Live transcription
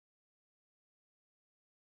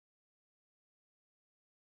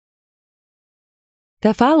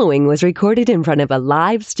The following was recorded in front of a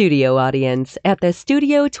live studio audience at the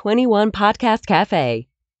Studio 21 Podcast Cafe.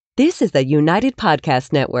 This is the United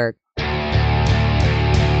Podcast Network.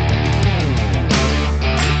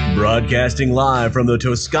 Broadcasting live from the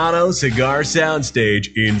Toscano Cigar Sound Stage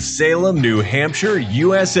in Salem, New Hampshire,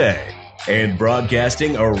 USA. And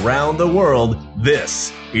broadcasting around the world,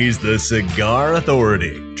 this is the Cigar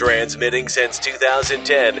Authority. Transmitting since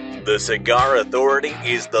 2010, the Cigar Authority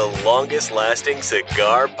is the longest-lasting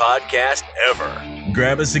cigar podcast ever.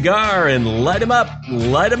 Grab a cigar and light 'em up,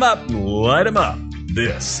 light 'em up, light 'em up.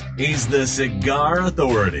 This is the Cigar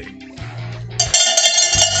Authority.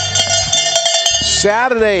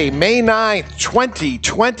 Saturday, May 9th,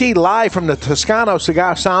 2020, live from the Toscano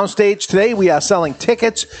Cigar Sound Stage. Today we are selling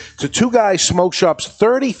tickets to Two Guys Smoke Shop's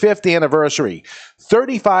 35th anniversary.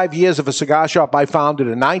 35 years of a cigar shop I founded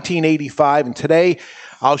in 1985, and today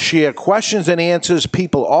I'll share questions and answers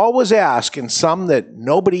people always ask and some that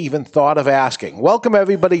nobody even thought of asking. Welcome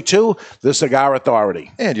everybody to the Cigar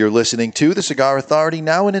Authority. And you're listening to the Cigar Authority,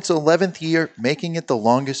 now in its 11th year, making it the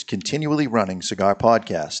longest continually running cigar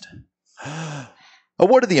podcast.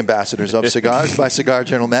 Awarded the Ambassadors of Cigars by Cigar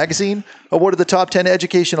Journal Magazine. Awarded the Top 10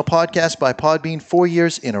 Educational Podcast by Podbean 4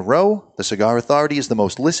 years in a row. The Cigar Authority is the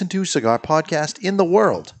most listened to cigar podcast in the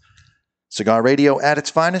world. Cigar radio at its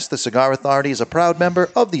finest. The Cigar Authority is a proud member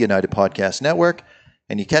of the United Podcast Network.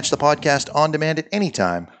 And you catch the podcast on demand at any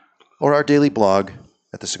time or our daily blog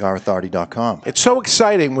at thecigarauthority.com. It's so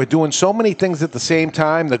exciting. We're doing so many things at the same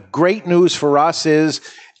time. The great news for us is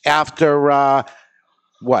after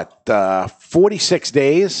 46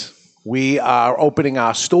 days, we are opening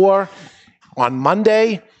our store on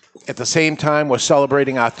Monday. At the same time, we're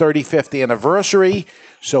celebrating our 35th anniversary.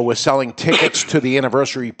 So we're selling tickets to the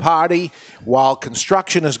anniversary party while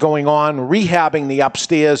construction is going on, rehabbing the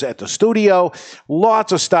upstairs at the studio.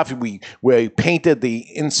 Lots of stuff. We painted the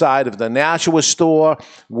inside of the Nashua store.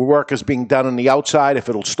 Work is being done on the outside if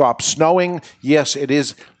it'll stop snowing. Yes, it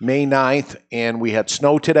is May 9th, and we had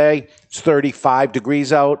snow today. It's 35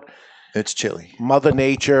 degrees out. It's chilly. Mother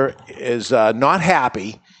Nature is not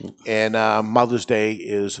happy, and Mother's Day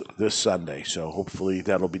is this Sunday, so hopefully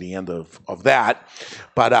that'll be the end of that.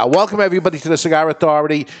 But welcome everybody to the Cigar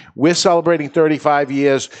Authority. We're celebrating 35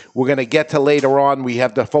 years. We're going to get to later on. We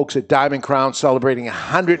have the folks at Diamond Crown celebrating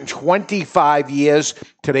 125 years.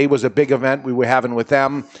 Today was a big event we were having with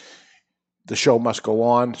them. The show must go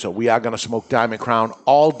on, so we are going to smoke Diamond Crown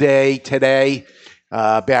all day today.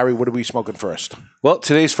 Barry, what are we smoking first? Well,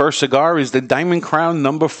 today's first cigar is the Diamond Crown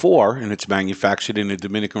No. 4, and it's manufactured in the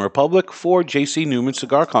Dominican Republic for JC Newman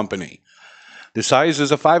Cigar Company. The size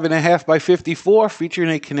is a 5.5 by 54, featuring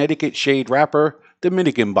a Connecticut shade wrapper,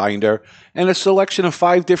 Dominican binder, and a selection of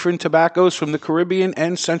 5 different tobaccos from the Caribbean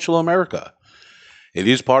and Central America. It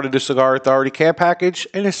is part of the Cigar Authority care package,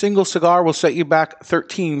 and a single cigar will set you back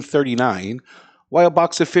 $13.39, while a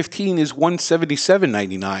box of 15 is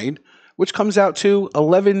 $177.99, which comes out to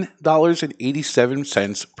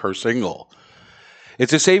 $11.87 per single.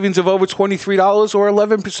 It's a savings of over $23 or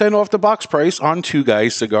 11% off the box price on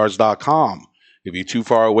twoguyscigars.com. If you're too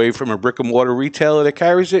far away from a brick-and-mortar retailer that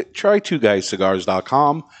carries it, try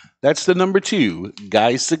twoguyscigars.com. That's the number 2,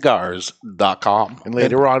 guyscigars.com. And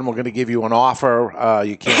later on, we're going to give you an offer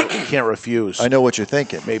you can't refuse. I know what you're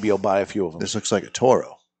thinking. Maybe you'll buy a few of them. This looks like a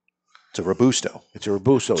Toro. It's a Robusto. It's a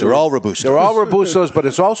Robusto. They're all Robustos. They're all Robustos, but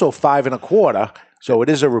it's also 5 1/4, so it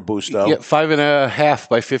is a Robusto. Yeah, 5.5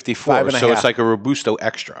 by 54, 5.5. so it's like a Robusto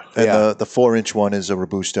extra. And Yeah. the 4-inch one is a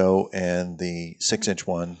Robusto, and the 6-inch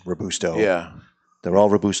one, Robusto. Yeah. They're all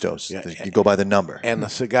Robustos. Yeah. You go by the number. And the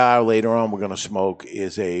cigar later on we're going to smoke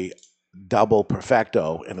is a double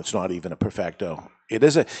Perfecto, and it's not even a Perfecto.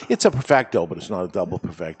 It's a Perfecto, but it's not a double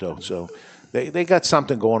Perfecto. So they got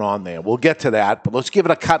something going on there. We'll get to that, but let's give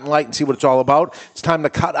it a cut and light and see what it's all about. It's time to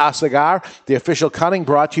cut our cigar. The official cutting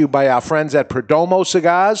brought to you by our friends at Perdomo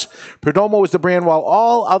Cigars. Perdomo is the brand while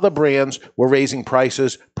all other brands were raising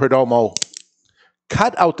prices. Perdomo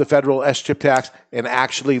cut out the federal S-chip tax and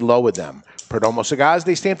actually lowered them. Perdomo Cigars,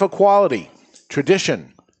 they stand for quality,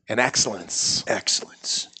 tradition, and excellence.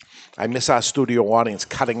 Excellence. I miss our studio audience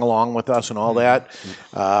cutting along with us and all that.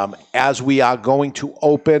 As we are going to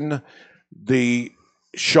open the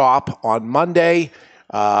shop on Monday,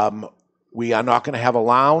 we are not going to have a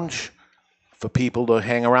lounge for people to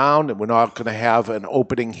hang around, and we're not going to have an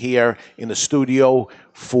opening here in the studio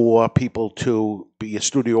for people to be a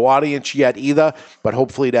studio audience yet either, but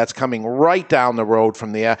hopefully that's coming right down the road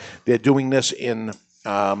from there. They're doing this in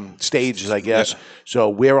stages, I guess. Yeah. So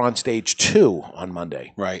we're on stage 2 on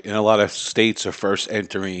Monday. Right, and a lot of states are first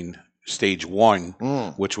entering stage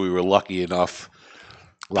 1, which we were lucky enough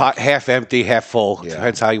Pot, half empty, half full. Yeah.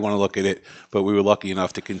 Depends how you want to look at it. But we were lucky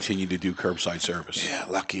enough to continue to do curbside service. Yeah,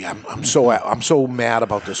 lucky. I'm so mad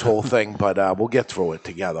about this whole thing, but we'll get through it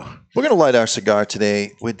together. We're going to light our cigar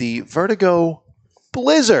today with the Vertigo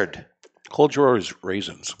Blizzard. Cold drawer is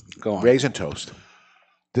raisins. Go on. Raisin toast.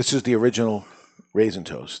 This is the original raisin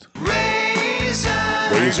toast.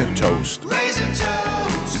 Raisin toast.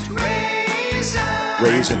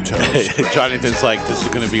 Raisin toast. Jonathan's like, this is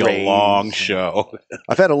going to be a long show.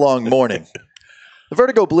 I've had a long morning. The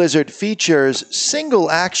Vertigo Blizzard features single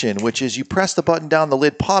action, which is you press the button down, the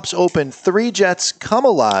lid pops open, 3 jets come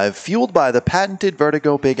alive, fueled by the patented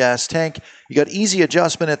Vertigo big-ass tank. You got easy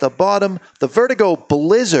adjustment at the bottom. The Vertigo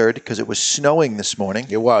Blizzard, because it was snowing this morning.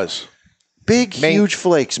 It was. Big, huge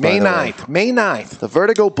flakes, by May the way. 9th. May 9th. The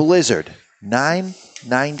Vertigo Blizzard,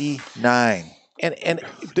 $9.99. And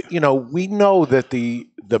we know that the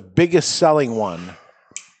biggest selling one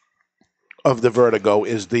of the Vertigo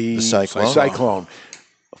is the Cyclone.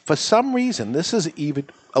 For some reason, this is even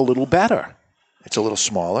a little better. It's a little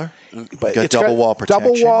smaller, but got double wall protection.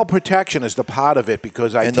 Double wall protection is the part of it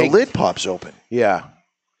because the lid pops open. Yeah.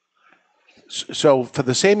 So for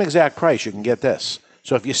the same exact price, you can get this.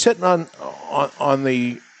 So if you're sitting on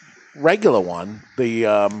the regular one, the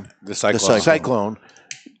Cyclone,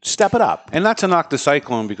 step it up. And not to knock the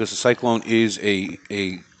Cyclone, because the Cyclone is a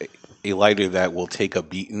lighter that will take a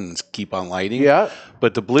beating and keep on lighting. Yeah.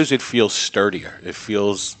 But the Blizzard feels sturdier. It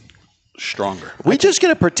feels stronger. We just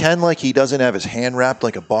going to pretend like he doesn't have his hand wrapped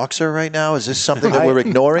like a boxer right now? Is this something that we're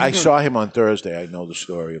ignoring? I saw him on Thursday. I know the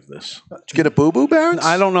story of this. Did you get a boo-boo, Barons?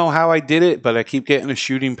 I don't know how I did it, but I keep getting a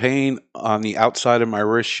shooting pain on the outside of my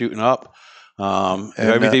wrist shooting up. If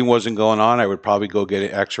everything wasn't going on, I would probably go get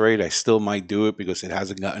it x-rayed. I still might do it because it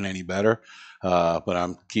hasn't gotten any better. But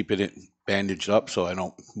I'm keeping it bandaged up so I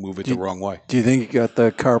don't move it the wrong way. Do you think you got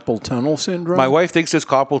the carpal tunnel syndrome? My wife thinks it's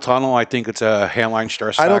carpal tunnel. I think it's a hairline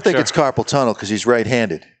stress fracture. I don't think it's carpal tunnel because he's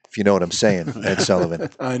right-handed, if you know what I'm saying, Ed Sullivan.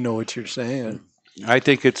 I know what you're saying. I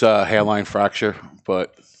think it's a hairline fracture,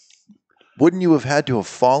 but... Wouldn't you have had to have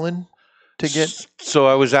fallen to get... So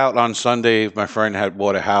I was out on Sunday. My friend had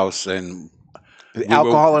bought a house, and...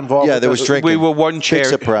 alcohol involved? Yeah, there was drinking. We were one chair.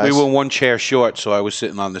 surprise. We were one chair short, so I was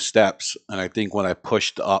sitting on the steps. And I think when I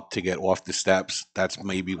pushed up to get off the steps, that's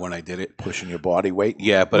maybe when I did it. Pushing your body weight?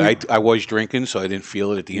 Yeah, but I was drinking, so I didn't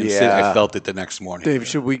feel it at the instant. Yeah. I felt it the next morning. Dave,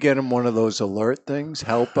 should we get him one of those alert things?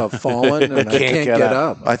 Help, I've fallen and I can't get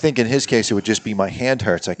up. I think in his case, it would just be my hand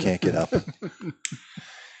hurts. I can't get up.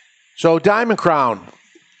 So Diamond Crown,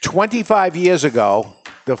 25 years ago,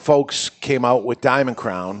 the folks came out with Diamond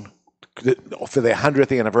Crown for their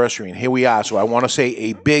 100th anniversary, and here we are. So I want to say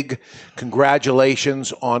a big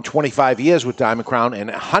congratulations on 25 years with Diamond Crown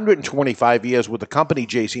and 125 years with the company,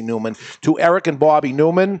 JC Newman, to Eric and Bobby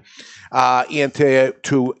Newman, and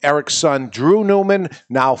to Eric's son, Drew Newman,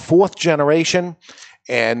 now 4th generation,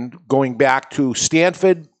 and going back to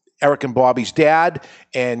Stanford, Eric and Bobby's dad,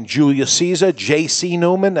 and Julius Caesar, JC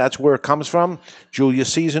Newman, that's where it comes from,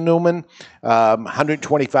 Julius Caesar Newman,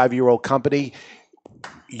 125-year-old company,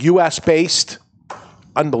 U.S.-based,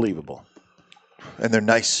 unbelievable. And they're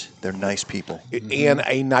nice. They're nice people. And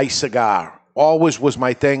a nice cigar. Always was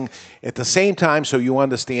my thing. At the same time, so you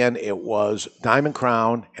understand, it was Diamond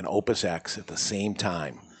Crown and Opus X at the same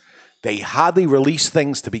time. They hardly released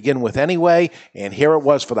things to begin with anyway, and here it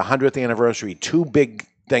was for the 100th anniversary. 2 big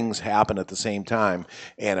things happened at the same time,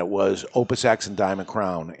 and it was Opus X and Diamond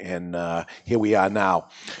Crown, and here we are now.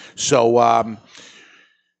 So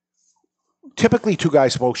typically, Two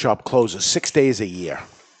Guys Smoke Shop closes 6 days a year,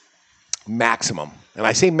 maximum. And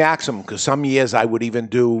I say maximum because some years I would even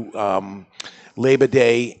do Labor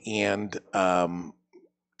Day and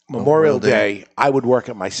Memorial Day. I would work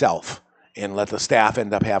it myself and let the staff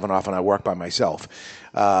end up having off, and I work by myself.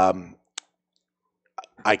 I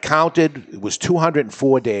counted, it was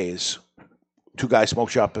 204 days Two Guys Smoke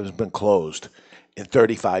Shop has been closed in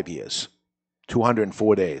 35 years.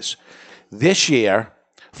 204 days. This year,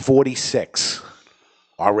 46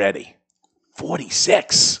 already.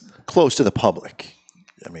 46. Close to the public.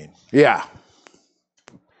 I mean. Yeah.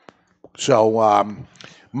 So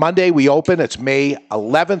Monday we open. It's May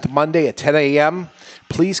 11th, Monday at 10 a.m.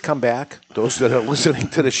 Please come back. Those that are listening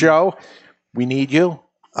to the show, we need you.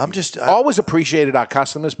 Always appreciated our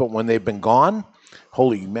customers, but when they've been gone,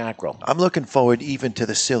 holy mackerel. I'm looking forward even to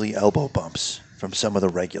the silly elbow bumps from some of the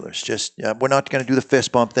regulars. Just we're not going to do the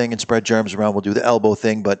fist bump thing and spread germs around. We'll do the elbow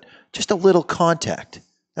thing, but just a little contact.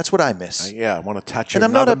 That's what I miss. Yeah, I want to touch and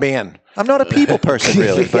another man. I'm not a people person,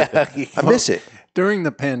 really, but I miss it. During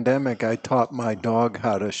the pandemic, I taught my dog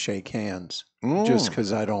how to shake hands just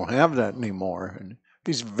because I don't have that anymore. And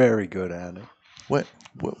he's very good at it.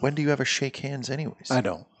 When do you ever shake hands anyways? I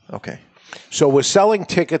don't. Okay. So we're selling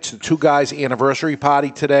tickets to Two Guys' anniversary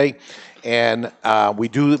party today, and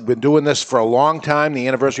we've been doing this for a long time. The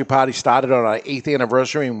anniversary party started on our 8th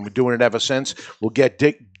anniversary, and we're doing it ever since. We'll get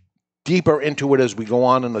deeper into it as we go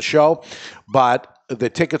on in the show, but the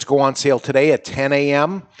tickets go on sale today at 10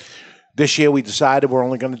 a.m. This year we decided we're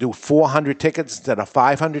only going to do 400 tickets instead of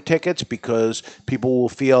 500 tickets because people will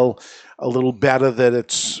feel a little better that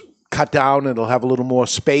it's cut down and it'll have a little more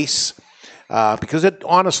space. Because it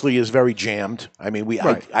honestly is very jammed. I mean,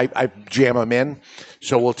 I jam them in.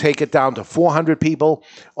 So we'll take it down to 400 people.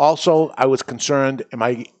 Also, I was concerned, am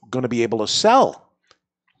I going to be able to sell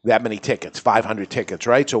that many tickets, 500 tickets,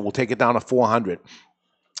 right? So we'll take it down to 400.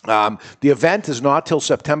 The event is not till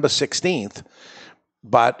September 16th,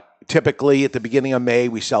 but typically at the beginning of May,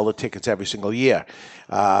 we sell the tickets every single year.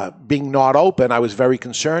 Being not open, I was very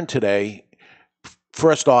concerned today.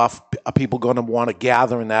 First off, are people going to want to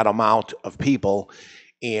gather in that amount of people?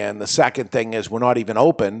 And the second thing is we're not even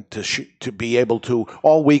open to be able to.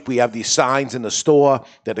 All week we have these signs in the store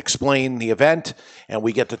that explain the event, and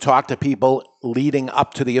we get to talk to people leading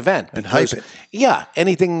up to the event. And hype it. Yeah,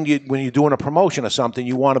 anything when you're doing a promotion or something,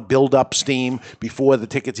 you want to build up steam before the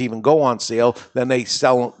tickets even go on sale. Then they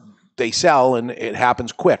sell, and it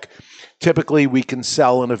happens quick. Typically, we can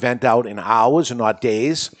sell an event out in hours and not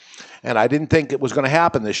days. And I didn't think it was going to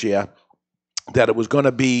happen this year, that it was going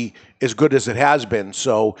to be as good as it has been.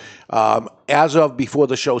 So as of before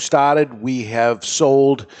the show started, we have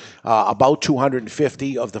sold about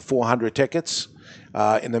 250 of the 400 tickets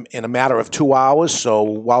in a matter of 2 hours. So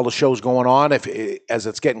while the show's going on, as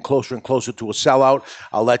it's getting closer and closer to a sellout,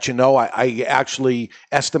 I'll let you know. I actually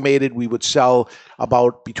estimated we would sell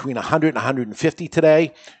about between 100 and 150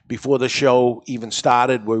 today. Before the show even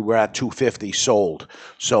started, we were at 250 sold.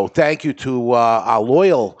 So thank you to our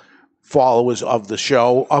loyal followers of the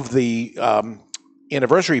show, of the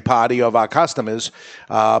anniversary party of our customers.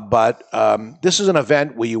 But this is an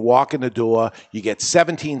event where you walk in the door, you get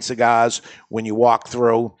 17 cigars when you walk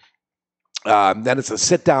through. Then it's a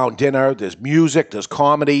sit-down dinner. There's music, there's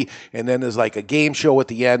comedy, and then there's like a game show at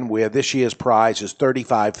the end where this year's prize is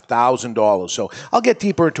 $35,000. So I'll get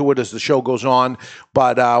deeper into it as the show goes on.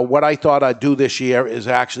 But what I thought I'd do this year is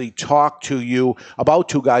actually talk to you about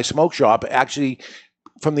Two Guys Smoke Shop, actually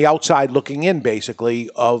from the outside looking in, basically,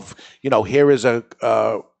 of, here is a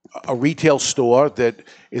retail store that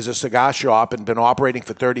is a cigar shop and been operating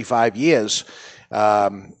for 35 years,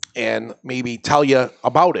 and maybe tell you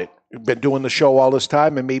about it. Been doing the show all this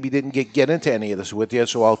time and maybe didn't get into any of this with you,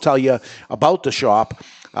 so I'll tell you about the shop.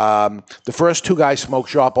 The first Two Guys Smoke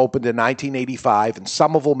Shop opened in 1985 in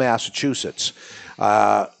Somerville, Massachusetts.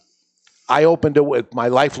 I opened it with my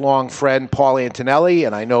lifelong friend, Paul Antonelli,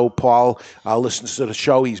 and I know Paul listens to the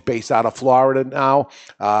show. He's based out of Florida now,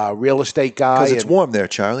 real estate guy. Because it's warm there,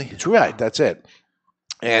 Charlie. That's right, that's it.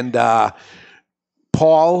 And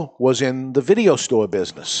Paul was in the video store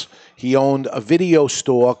business. He owned a video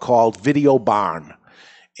store called Video Barn.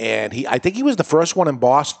 And I think he was the first one in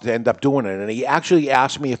Boston to end up doing it. And he actually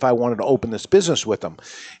asked me if I wanted to open this business with him.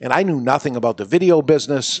 And I knew nothing about the video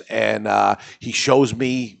business. And he shows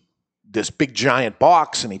me this big giant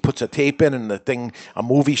box, and he puts a tape in, and a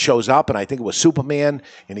movie shows up, and I think it was Superman,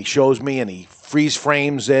 and he shows me, and he freeze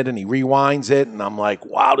frames it, and he rewinds it, and I'm like,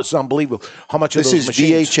 wow, this is unbelievable. How much of those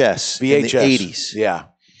machines? VHS in the 80s. Yeah.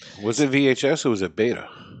 Was it VHS or was it Beta?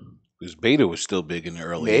 Because Beta was still big in the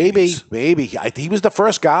early 80s. Maybe. He was the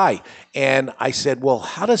first guy. And I said, well,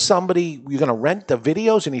 how does you're going to rent the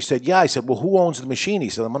videos? And he said, yeah. I said, well, who owns the machine? He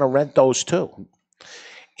said, I'm going to rent those too.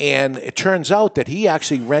 And it turns out that he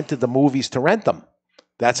actually rented the movies to rent them.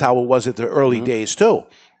 That's how it was at the early days, too.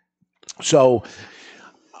 So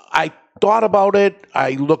I thought about it.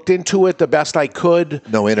 I looked into it the best I could.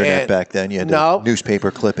 No internet back then. You had newspaper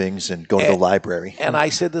clippings and go to the library. And I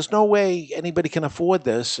said, there's no way anybody can afford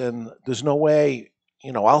this, and there's no way,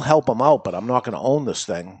 I'll help them out, but I'm not going to own this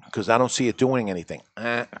thing because I don't see it doing anything.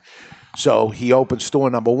 So he opens store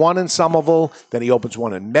number 1 in Somerville, then he opens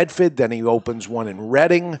one in Medford, then he opens one in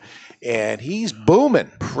Reading, and he's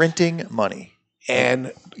booming. Printing money.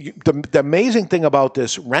 And the amazing thing about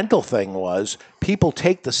this rental thing was people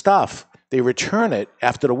take the stuff, they return it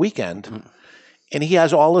after the weekend, and he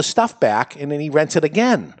has all his stuff back, and then he rents it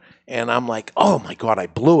again. And I'm like, oh, my God, I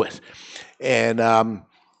blew it. And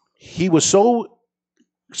he was so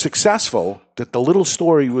successful that the little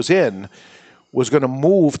store he was in was going to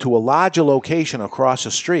move to a larger location across the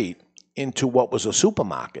street into what was a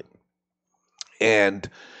supermarket. And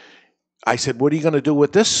I said, what are you going to do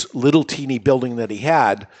with this little teeny building that he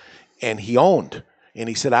had and he owned? And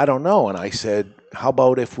he said, I don't know. And I said, how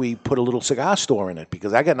about if we put a little cigar store in it?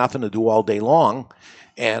 Because I got nothing to do all day long,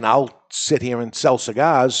 and I'll sit here and sell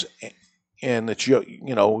cigars, and it's your,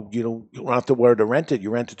 you don't have to worry to rent it. You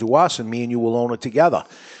rent it to us, and me and you will own it together.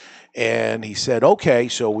 And he said, okay.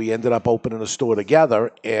 So we ended up opening a store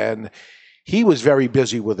together, and he was very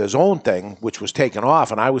busy with his own thing, which was taking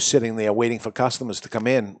off, and I was sitting there waiting for customers to come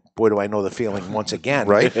in. Boy, do I know the feeling once again.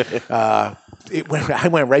 Right. I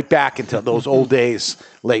went right back into those old days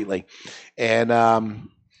lately. And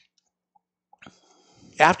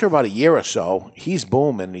after about a year or so, he's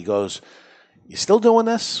booming. He goes, you still doing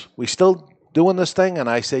this? We still doing this thing? And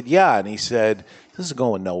I said, yeah. And he said, this is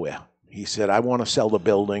going nowhere. He said, I want to sell the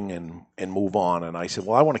building and move on. And I said,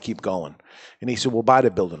 well, I want to keep going. And he said, well, buy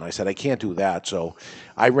the building. I said, I can't do that. So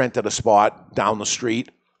I rented a spot down the street,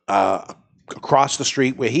 across the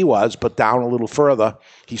street where he was, but down a little further.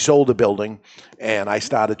 He sold the building, and I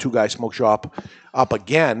started Two Guys Smoke Shop up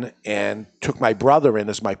again and took my brother in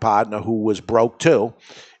as my partner, who was broke too.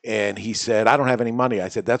 And he said, I don't have any money. I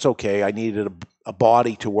said, that's okay. I needed a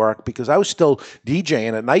body to work because I was still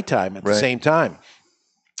DJing at nighttime at the same time.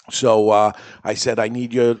 So I said, I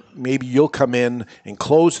need you. Maybe you'll come in and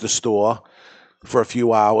close the store for a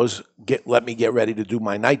few hours. Let me get ready to do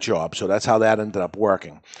my night job. So that's how that ended up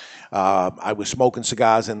working. I was smoking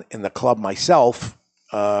cigars in the club myself,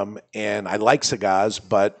 and I like cigars,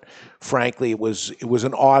 but frankly, it was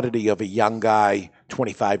an oddity of a young guy,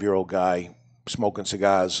 25-year-old guy, smoking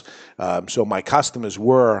cigars. So my customers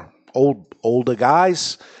were older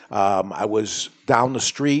guys. I was down the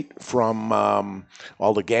street from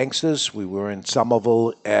all the gangsters. We were in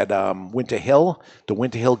Somerville at Winter Hill, the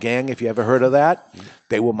Winter Hill Gang, if you ever heard of that.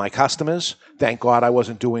 They were my customers. Thank God I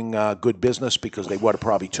wasn't doing good business because they would have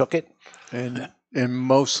probably took it. And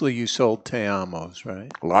mostly you sold Te Amos,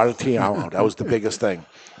 right? A lot of Te Amo. That was the biggest thing.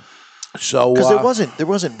 So because there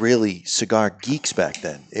wasn't really cigar geeks back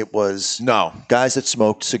then. It was guys that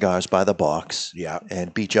smoked cigars by the box,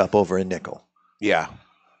 and beat you up over a nickel. Yeah.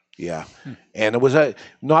 And it was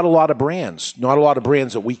not a lot of brands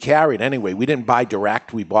that we carried anyway. We didn't buy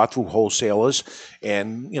direct. We bought through wholesalers.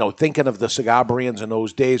 And, thinking of the cigar brands in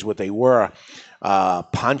those days, what they were,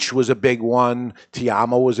 Punch was a big one. Te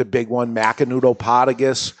Amo was a big one. Macanudo,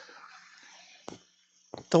 Potagus.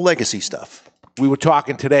 The legacy stuff. We were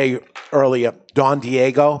talking today earlier, Don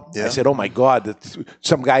Diego. Yeah. I said, oh, my God.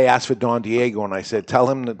 Some guy asked for Don Diego, and I said, tell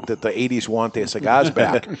him that the 80s want their cigars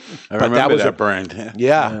back. I remember that brand.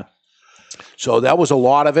 Yeah. So that was a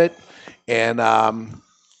lot of it. And I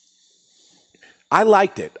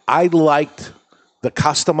liked it. I liked the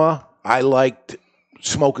customer. I liked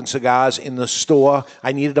smoking cigars in the store.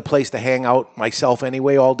 I needed a place to hang out myself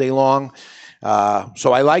anyway all day long.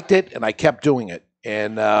 So I liked it, and I kept doing it.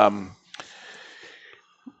 And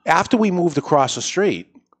after we moved across the street,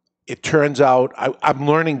 it turns out I'm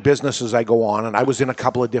learning business as I go on, and I was in a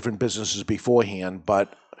couple of different businesses beforehand,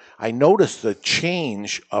 but I noticed the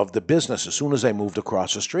change of the business as soon as I moved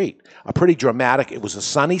across the street. A pretty dramatic. It was the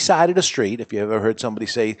sunny side of the street, if you ever heard somebody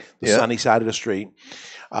say the sunny side of the street.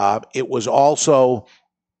 It was also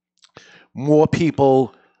more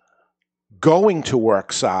people going to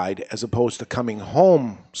work side as opposed to coming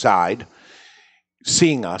home side,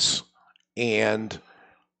 seeing us, and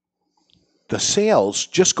the sales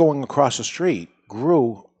just going across the street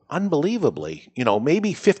grew unbelievably,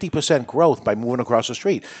 maybe 50% growth by moving across the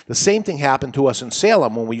street. The same thing happened to us in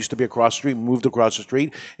Salem when we used to be across the street. We moved across the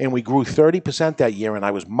street, and we grew 30% that year, and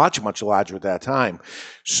I was much, much larger at that time.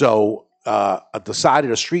 So the side of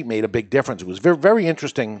the street made a big difference. It was very, very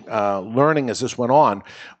interesting learning as this went on.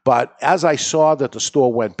 But as I saw that the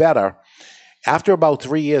store went better, after about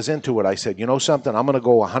 3 years into it, I said, you know something, I'm going to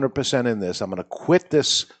go 100% in this. I'm going to quit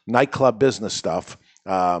this nightclub business stuff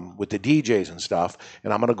with the DJs and stuff,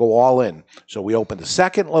 and I'm going to go all in. So we opened a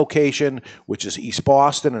second location, which is East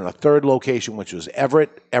Boston, and a third location, which was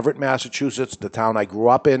Everett, Massachusetts, the town I grew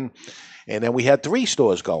up in. And then we had 3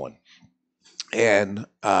 stores going. And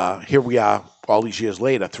here we are all these years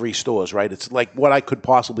later, 3 stores, right? It's like what I could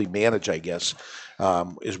possibly manage, I guess,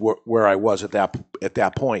 is where I was at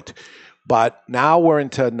that point. But now we're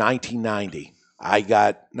into 1990. I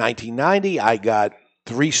got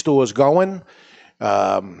 3 stores going.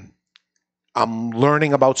 I'm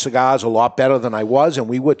learning about cigars a lot better than I was, and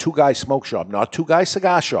we were Two Guys Smoke Shop, not Two Guys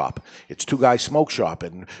Cigar Shop. It's Two Guys Smoke Shop,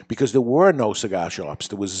 and because there were no cigar shops.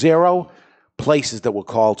 There was 0 places that were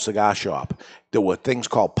called cigar shop. There were things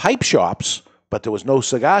called pipe shops, but there was no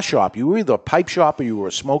cigar shop. You were either a pipe shop or you were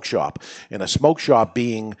a smoke shop, and a smoke shop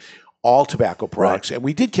being all tobacco products, and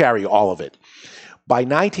we did carry all of it. By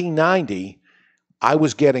 1990, I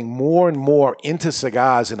was getting more and more into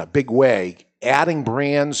cigars in a big way, adding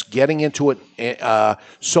brands, getting into it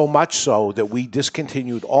so much so that we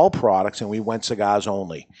discontinued all products and we went cigars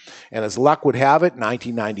only. And as luck would have it,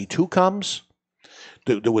 1992 comes.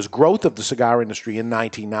 There was growth of the cigar industry in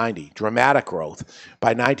 1990, dramatic growth. By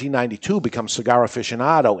 1992, becomes Cigar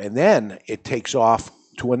Aficionado, and then it takes off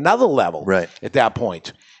to another level at that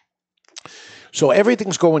point. So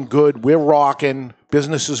everything's going good. We're rocking.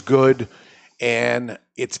 Business is good. And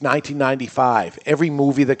it's 1995. Every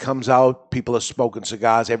movie that comes out, people are smoking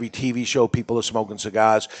cigars. Every TV show, people are smoking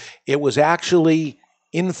cigars. It was actually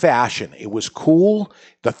in fashion. It was cool.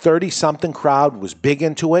 The 30-something crowd was big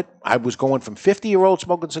into it. I was going from 50-year-olds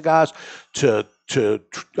smoking cigars to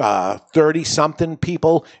 30-something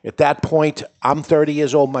people. At that point, I'm 30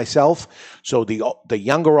 years old myself. So the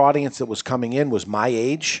younger audience that was coming in was my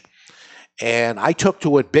age. And I took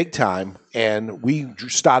to it big time, and we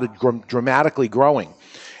started dramatically growing.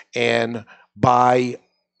 And by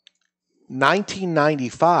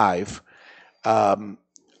 1995, our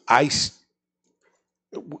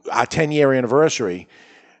 10-year anniversary,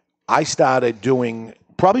 I started doing,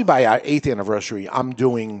 probably by our 8th anniversary, I'm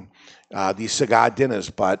doing these cigar dinners.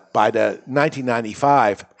 But by the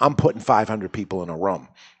 1995, I'm putting 500 people in a room.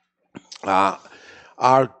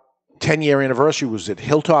 Our 10-year anniversary was at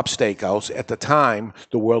Hilltop Steakhouse, at the time,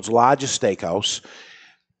 the world's largest steakhouse.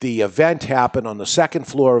 The event happened on the second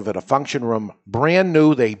floor of it, a function room, brand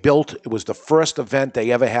new. They built, it was the first event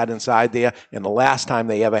they ever had inside there, and the last time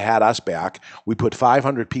they ever had us back. We put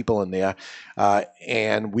 500 people in there,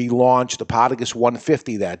 and we launched the Partagas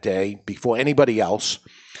 150 that day before anybody else.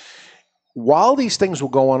 While these things were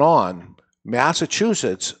going on,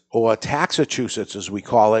 Massachusetts, or Taxachusetts as we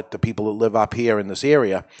call it, the people that live up here in this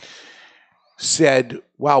area, said,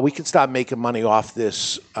 wow, we can start making money off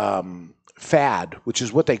this fad, which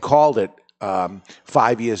is what they called it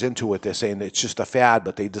 5 years into it. They're saying it's just a fad,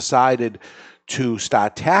 but they decided to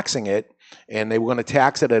start taxing it, and they were going to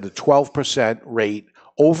tax it at a 12% rate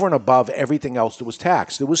over and above everything else that was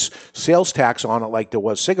taxed. There was sales tax on it like there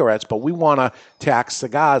was cigarettes, but we want to tax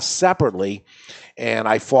cigars separately, and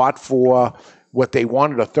I fought for what they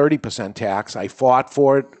wanted, a 30% tax. I fought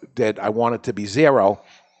for it that I wanted to be zero,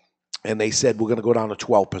 and they said, we're going to go down to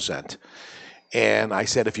 12%. And I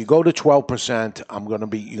said, if you go to 12%,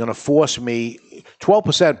 you're going to force me,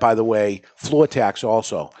 12%, by the way, floor tax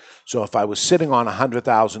also. So if I was sitting on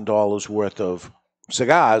 $100,000 worth of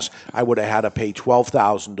cigars, I would have had to pay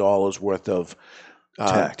 $12,000 worth of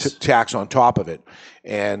tax on top of it.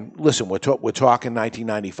 And listen, we're talking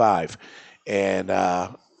 1995. And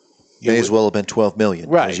may as well have been $12 million,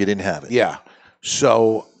 because you didn't have it. Yeah.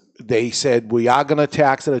 So they said, we are going to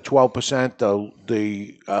tax it at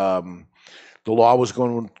 12%. The law was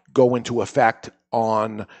going to go into effect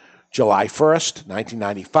on July 1st,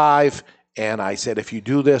 1995. And I said, if you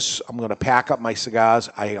do this, I'm going to pack up my cigars.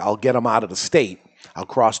 I'll get them out of the state. I'll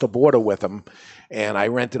cross the border with them. And I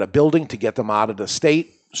rented a building to get them out of the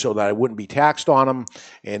state so that I wouldn't be taxed on them.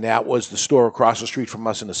 And that was the store across the street from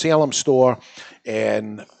us in the Salem store.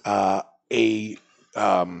 And a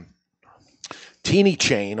teeny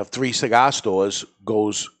chain of 3 cigar stores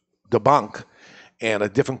goes debunk. And a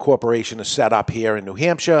different corporation is set up here in New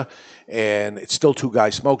Hampshire, and it's still 2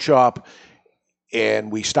 Guys Smoke Shop,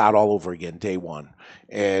 and we start all over again, day one.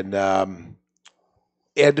 And Ed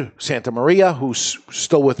Santamaria, who's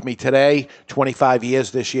still with me today, 25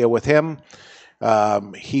 years this year with him.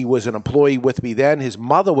 He was an employee with me then. His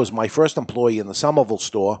mother was my first employee in the Somerville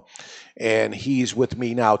store, and he's with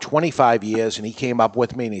me now 25 years, and he came up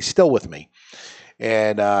with me, and he's still with me.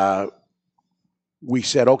 And we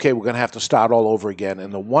said, okay, we're going to have to start all over again.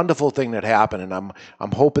 And the wonderful thing that happened, and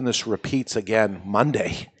I'm hoping this repeats again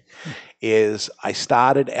Monday, is I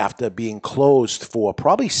started, after being closed for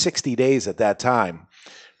probably 60 days at that time,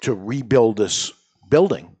 to rebuild this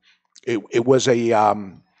building. It was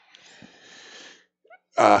a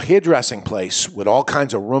hairdressing place with all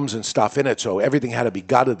kinds of rooms and stuff in it, so everything had to be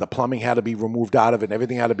gutted. The plumbing had to be removed out of it, and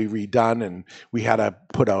everything had to be redone, and we had to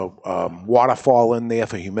put a waterfall in there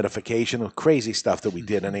for humidification, crazy stuff that we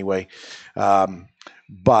did anyway.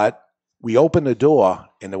 But we opened the door,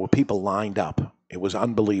 and there were people lined up. It was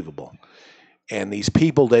unbelievable. And these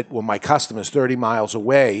people that were my customers 30 miles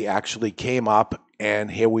away actually came up,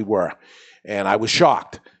 and here we were. And I was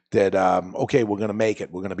shocked that, okay, we're going to make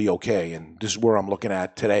it. We're going to be okay. And this is where I'm looking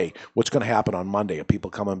at today. What's going to happen on Monday? Are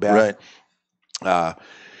people coming back? Right.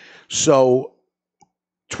 So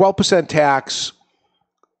 12% tax,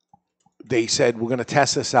 they said, we're going to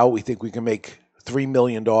test this out. We think we can make $3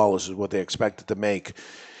 million is what they expected to make.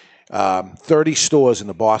 30 stores in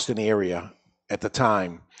the Boston area at the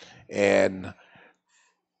time. And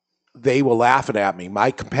they were laughing at me.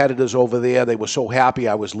 My competitors over there, they were so happy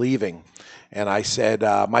I was leaving. And I said,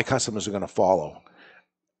 my customers are going to follow.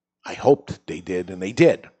 I hoped they did, and they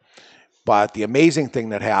did. But the amazing thing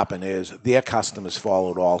that happened is their customers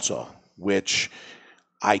followed also, which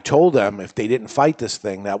I told them if they didn't fight this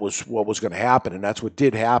thing, that was what was going to happen, and that's what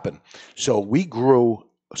did happen. So we grew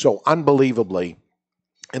so unbelievably.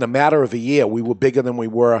 In a matter of a year, we were bigger than we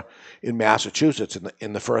were in Massachusetts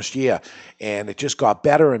in the first year. And it just got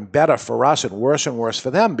better and better for us and worse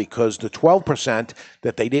for them, because the 12%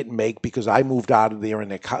 that they didn't make because I moved out of there and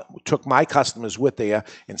they took my customers with there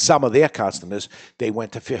and some of their customers, they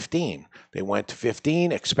went to 15. They went to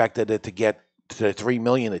 15, expected it to get to 3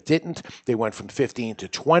 million. It didn't. They went from 15 to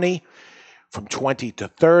 20, from 20 to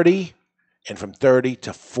 30, and from 30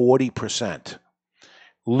 to 40%.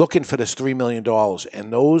 Looking for this $3 million.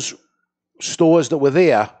 And those stores that were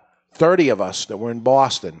there, 30 of us that were in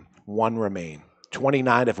Boston, one remained.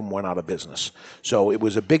 29 of them went out of business. So it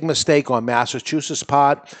was a big mistake on Massachusetts'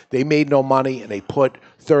 part. They made no money, and they put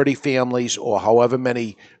 30 families or however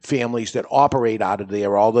many families that operate out of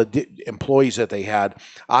there, all the employees that they had,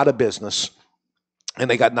 out of business, and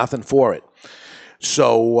they got nothing for it.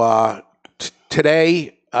 So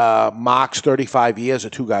today marks 35 years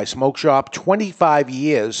of Two Guys Smoke Shop, 25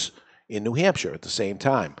 years in New Hampshire at the same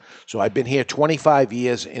time. So I've been here 25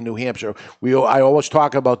 years in New Hampshire. I always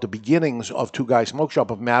talk about the beginnings of Two Guys Smoke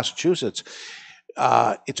Shop of Massachusetts.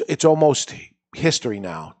 It's almost history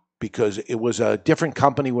now, because it was a different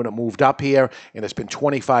company when it moved up here, and it's been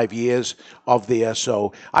 25 years of there.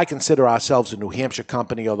 So I consider ourselves a New Hampshire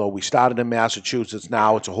company, although we started in Massachusetts.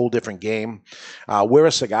 Now it's a whole different game. We're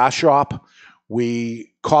a cigar shop.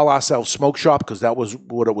 We call ourselves Smoke Shop because that was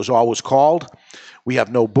what it was always called. We have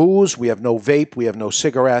no booze. We have no vape. We have no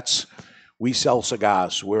cigarettes. We sell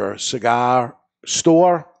cigars. We're a cigar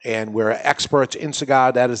store, and we're experts in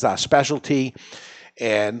cigar. That is our specialty.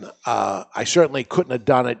 And I certainly couldn't have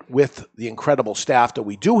done it with the incredible staff that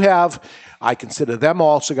we do have. I consider them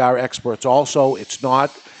all cigar experts also. It's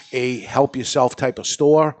not a help-yourself type of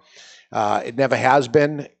store. It never has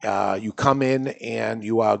been. You come in and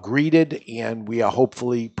you are greeted, and we are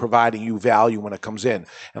hopefully providing you value when it comes in.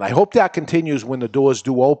 And I hope that continues when the doors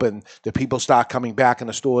do open, that people start coming back in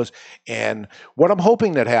the stores. And what I'm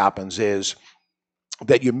hoping that happens is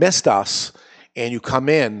that you missed us and you come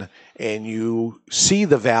in and you see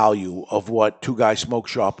the value of what Two Guys Smoke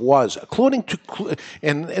Shop was, including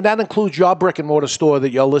and that includes your brick and mortar store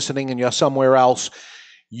that you're listening and you're somewhere else.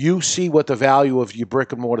 You see what the value of your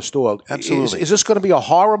brick and mortar store. Absolutely. Is this going to be a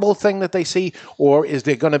horrible thing that they see, or is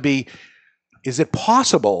there going to be, is it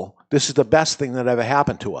possible this is the best thing that ever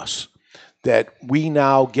happened to us, that we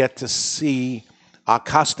now get to see our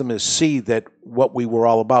customers see that what we were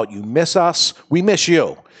all about? You miss us, we miss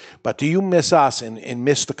you. But do you miss us and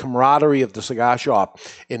miss the camaraderie of the cigar shop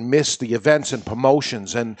and miss the events and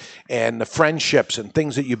promotions and the friendships and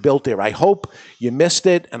things that you built there? I hope you missed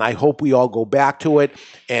it, and I hope we all go back to it.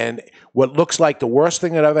 And what looks like the worst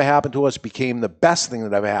thing that ever happened to us became the best thing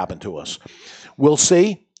that ever happened to us. We'll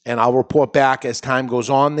see, and I'll report back as time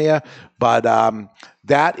goes on there. But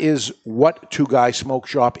that is what Two Guys Smoke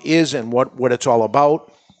Shop is and what it's all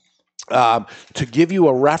about. To give you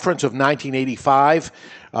a reference of 1985,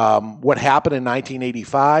 what happened in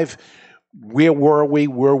 1985, where were we?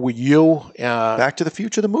 Where were you? Back to the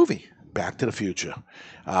Future, the movie. Back to the Future.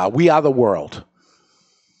 We Are the World.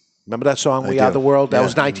 Remember that song, We Are the World? That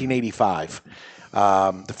was 1985.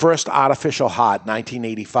 The first Artificial Heart,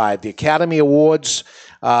 1985. The Academy Awards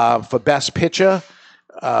for Best Picture,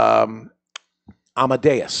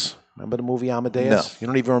 Amadeus. Remember the movie Amadeus? No. You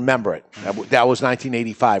don't even remember it. That was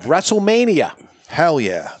 1985. WrestleMania. Hell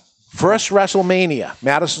yeah. First WrestleMania,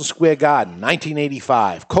 Madison Square Garden,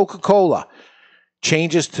 1985. Coca-Cola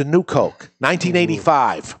changes to New Coke,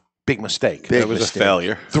 1985. Big mistake. That was a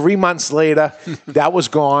failure. 3 months later, that was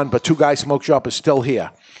gone, but Two Guys Smoke Shop is still here.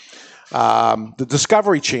 The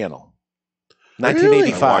Discovery Channel,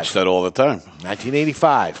 1985. I watch that all the time.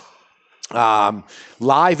 1985.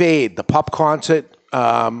 Live Aid, the pop concert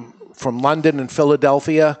from London and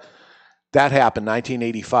Philadelphia, that happened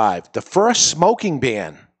 1985. The first smoking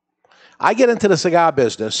ban. I get into the cigar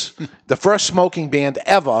business. The first smoking ban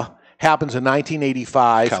ever happens in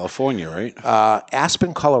 1985. California, right?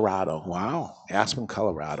 Aspen, Colorado. Wow. Aspen,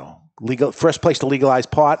 Colorado. First place to legalize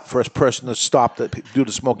pot, first person to stop do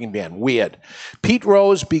the smoking ban. Weird. Pete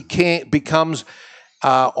Rose becomes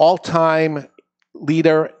all-time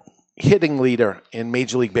hitting leader in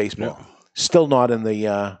Major League Baseball. Still not in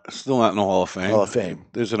the Still not in the Hall of Fame. Hall of Fame.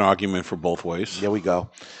 There's an argument for both ways. There we go.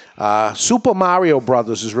 Super Mario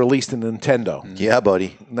Brothers is released in Nintendo. Yeah, buddy.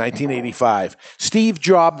 1985. Steve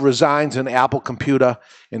Jobs resigns an Apple computer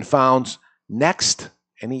and founds Next,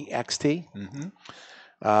 N-E-X-T.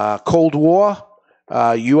 Cold War,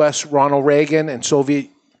 U.S. Ronald Reagan and Soviet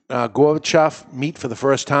Gorbachev meet for the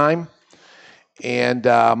first time. And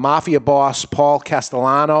Mafia boss Paul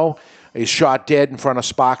Castellano is shot dead in front of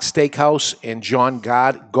Sparks Steakhouse, and John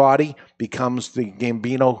Gotti becomes the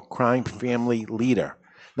Gambino crime family leader.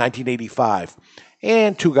 1985.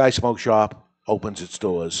 And Two Guys Smoke Shop opens its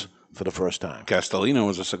doors for the first time. Castellino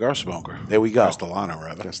was a cigar smoker. There we go. Castellano,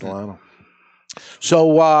 rather. Castellano.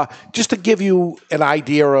 So just to give you an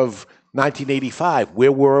idea of 1985,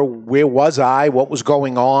 where was I? What was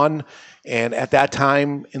going on? And at that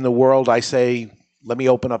time in the world, I say, let me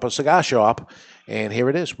open up a cigar shop. And here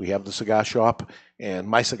it is. We have the cigar shop, and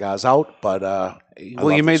my cigar's out. But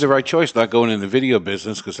well, you made the right choice not going in the video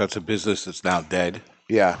business, because that's a business that's now dead.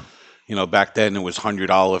 Yeah. You know, back then it was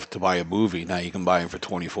 $100 to buy a movie. Now you can buy them for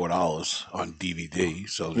 $24 on DVD.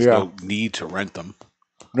 So there's no need to rent them.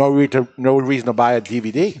 No reason to buy a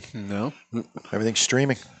DVD. No. Everything's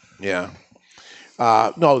streaming. Yeah.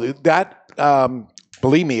 No, that,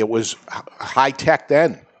 believe me, it was high tech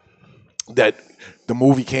then. That the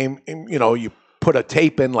movie came, you put a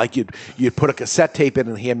tape in, like you'd put a cassette tape in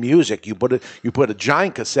and hear music. You put a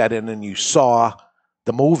giant cassette in and you saw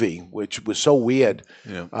the movie, which was so weird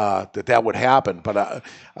that would happen. But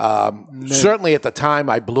certainly at the time,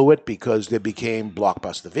 I blew it because there became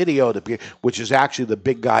Blockbuster Video, which is actually the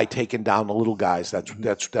big guy taking down the little guys.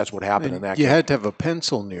 That's what happened in that. You had to have a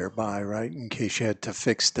pencil nearby, right, in case you had to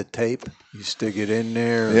fix the tape. You stick it in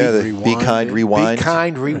there. Yeah, the rewind Be Kind it. Rewind. Be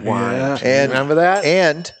Kind Rewind. Yeah. And remember that?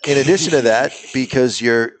 And in addition to that, because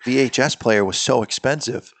your VHS player was so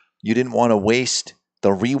expensive, you didn't want to waste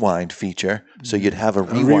the rewind feature, so you'd have a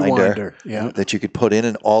rewinder that you could put in,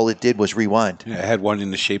 and all it did was rewind. Yeah, it had one in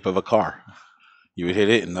the shape of a car. You would hit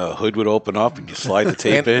it, and the hood would open up, and you slide the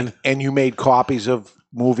tape in. And you made copies of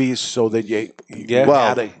movies so that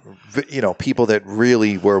people that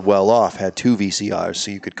really were well off had 2 VCRs, so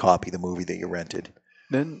you could copy the movie that you rented.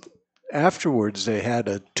 Then afterwards, they had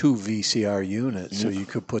a 2 VCR unit, so you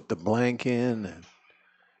could put the blank in.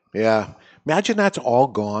 Yeah. Imagine that's all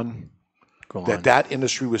gone. That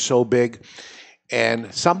industry was so big.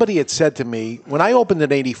 And somebody had said to me, when I opened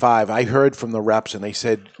in 85, I heard from the reps, and they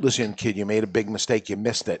said, listen, kid, you made a big mistake. You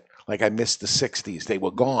missed it. Like I missed the 60s. They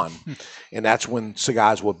were gone. And that's when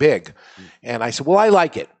cigars were big. And I said, well, I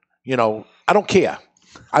like it. I don't care.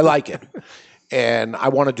 I like it. And I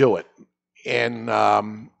want to do it. And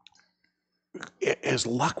as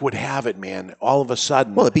luck would have it, man, all of a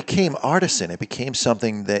sudden. Well, it became artisan. It became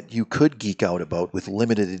something that you could geek out about with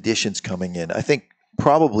limited editions coming in. I think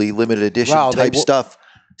probably limited edition type stuff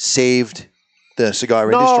saved the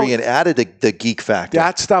cigar industry and added the geek factor.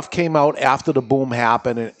 That stuff came out after the boom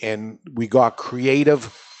happened, and we got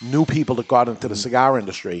creative new people that got into the cigar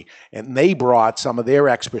industry, and they brought some of their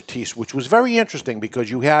expertise, which was very interesting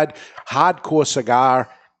because you had hardcore cigar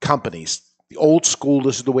companies. The old school,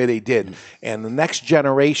 this is the way they did. And the next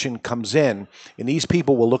generation comes in, and these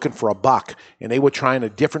people were looking for a buck, and they were trying a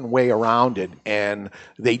different way around it. And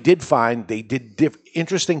they did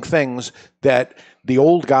interesting things that the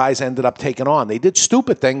old guys ended up taking on. They did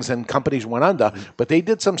stupid things and companies went under, but they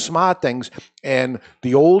did some smart things. And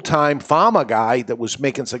the old-time farmer guy that was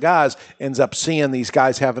making cigars ends up seeing these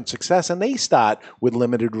guys having success, and they start with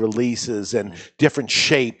limited releases and different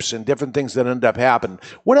shapes and different things that end up happening.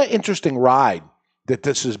 What an interesting ride that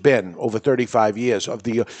this has been over 35 years of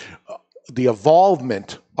the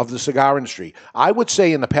evolvement of the cigar industry. I would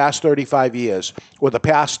say in the past 35 years, or the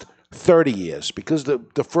past 30 years, because the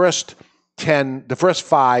first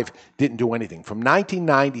 5 didn't do anything. From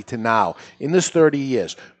 1990 to now, in this 30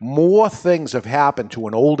 years, more things have happened to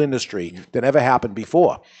an old industry than ever happened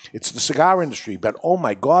before. It's the cigar industry, but oh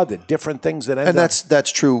my God, the different things that end up. And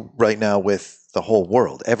that's true right now with the whole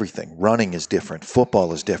world. Everything. Running is different.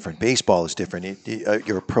 Football is different. Baseball is different.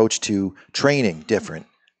 Your approach to training, different.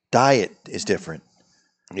 Diet is different.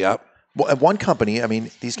 Yep. Well, at one company, I mean,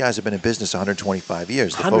 these guys have been in business 125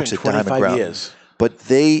 years. The folks at Diamond Ground. Years. But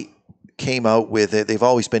they came out with it. They've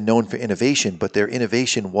always been known for innovation, but their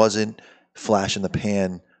innovation wasn't flash in the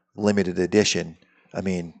pan limited edition. I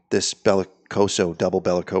mean, this Bellicoso, double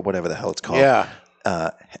Bellicoso, whatever the hell it's called,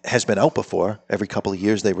 has been out before. Every couple of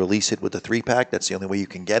years they release it with the 3-pack. That's the only way you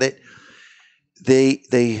can get it.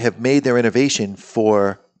 They have made their innovation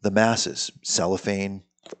for the masses. Cellophane,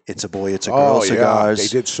 It's a Boy, It's a Girl cigars. Yeah. They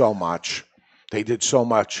did so much. They did so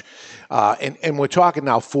much. And we're talking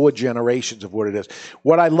now 4 generations of what it is.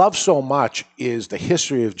 What I love so much is the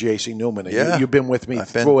history of JC Newman. Yeah. You've been with me I've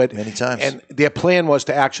through been it. many times. And their plan was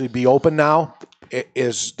to actually be open now. It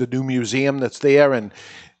is the new museum that's there, and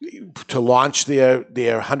to launch their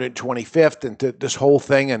 125th and to this whole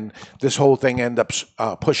thing, and this whole thing end up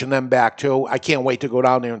pushing them back too. I can't wait to go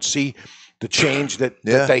down there and see the change that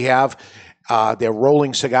they have. They're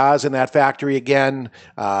rolling cigars in that factory again.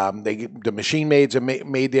 The machine maids are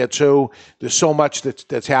made there too. There's so much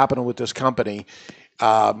that's happening with this company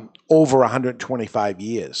over 125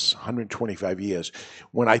 years. 125 years.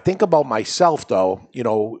 When I think about myself, though,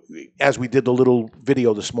 as we did the little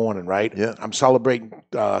video this morning, right? Yeah. I'm celebrating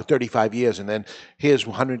 35 years, and then here's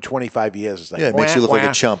 125 years. It's like, it makes you look like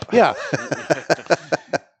a chump. Yeah.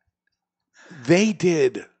 They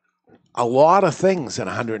did a lot of things in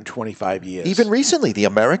 125 years. Even recently, the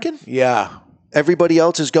American. Yeah. Everybody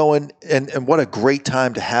else is going, and what a great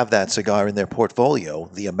time to have that cigar in their portfolio,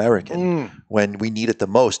 the American, when we need it the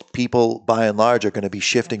most. People, by and large, are going to be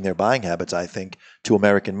shifting their buying habits, I think, to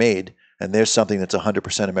American-made, and there's something that's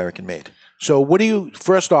 100% American-made. So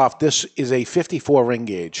first off, this is a 54 ring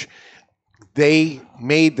gauge. They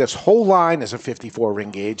made this whole line as a 54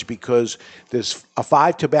 ring gauge because there's a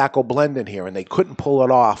 5 tobacco blend in here, and they couldn't pull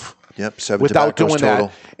it off without doing total.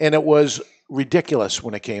 that. And it was ridiculous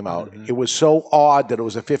when it came out. It was so odd that it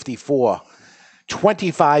was a 54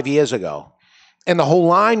 25 years ago. And the whole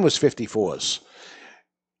line was 54s.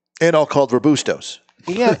 And all called Robustos.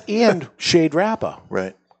 And shade wrapper.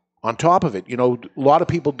 Right. On top of it. A lot of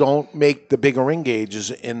people don't make the bigger ring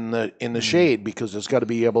gauges in the shade because it's got to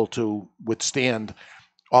be able to withstand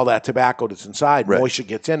all that tobacco that's inside. Right. Moisture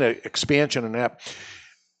gets in it, expansion and that.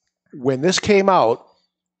 When this came out,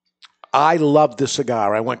 I loved this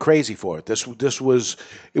cigar. I went crazy for it. It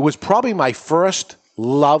was probably my first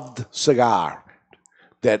loved cigar.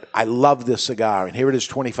 That I love this cigar, and here it is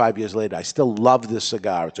 25 years later. I still love this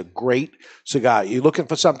cigar. It's a great cigar. You're looking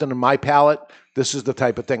for something in my palate, this is the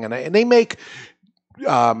type of thing. And they make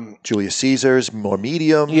Julius Caesar's, more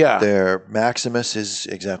medium. Yeah. Their Maximus is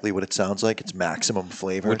exactly what it sounds like. It's maximum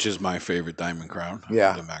flavor. Which is my favorite Diamond Crown.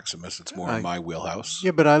 Yeah. The Maximus. It's more in my wheelhouse.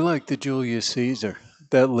 Yeah, but I like the Julius Caesar.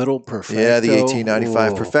 That little Perfecto. Yeah, the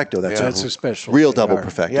 1895 Perfecto. That's a special real cigar. double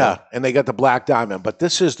Perfecto. Yeah, and they got the Black Diamond. But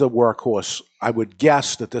this is the workhorse. I would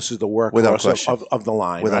guess that this is the workhorse of the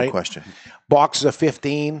line, Without right? question. Boxes of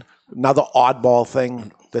 15, another oddball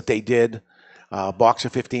thing that they did. Box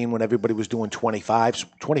of 15 when everybody was doing 25s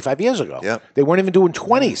 25 years ago. Yep. They weren't even doing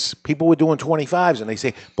 20s. People were doing 25s, and they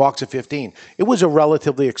say box of 15. It was a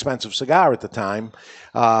relatively expensive cigar at the time.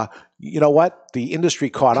 You know what? The industry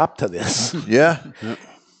caught up to this. Yeah.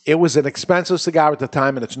 It was an expensive cigar at the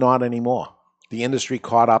time, and it's not anymore. The industry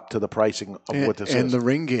caught up to the pricing of what this is. And the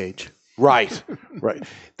ring gauge. Right, right.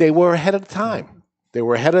 They were ahead of the time.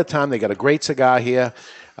 They got a great cigar here.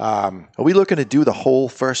 Are we looking to do the whole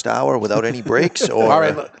first hour without any breaks? Or? All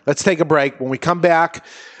right, let's take a break. When we come back,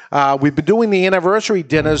 we've been doing the anniversary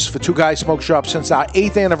dinners for Two Guys Smoke Shop since our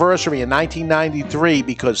 8th anniversary in 1993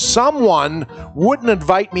 because someone wouldn't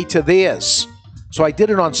invite me to theirs. So I did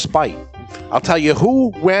it on spite. I'll tell you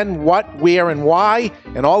who, when, what, where, and why,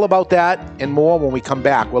 and all about that and more when we come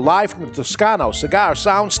back. We're live from the Toscano Cigar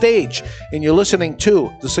Sound Stage, and you're listening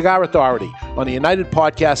to the Cigar Authority on the United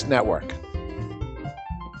Podcast Network.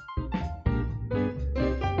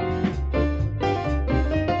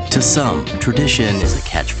 To some, tradition is a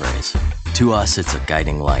catchphrase. To us, it's a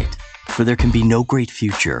guiding light. For there can be no great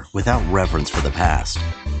future without reverence for the past.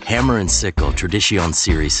 Hammer & Sickle Tradition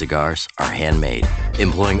Series cigars are handmade,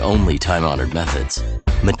 employing only time-honored methods.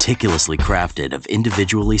 Meticulously crafted of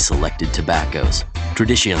individually selected tobaccos,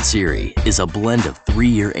 Tradition Series is a blend of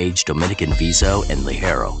 3-year aged Dominican Viso and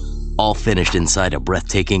Ligero, all finished inside a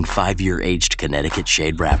breathtaking 5-year aged Connecticut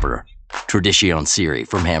shade wrapper. Tradition Series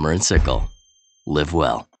from Hammer & Sickle. Live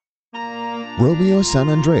well. Romeo San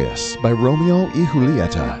Andreas by Romeo y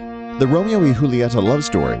Julieta. The Romeo y Julieta love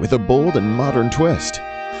story with a bold and modern twist.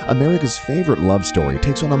 America's favorite love story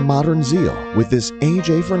takes on a modern zeal with this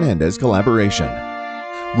A.J. Fernandez collaboration.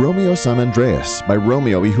 Romeo San Andreas by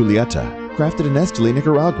Romeo y Julieta, crafted in Esteli,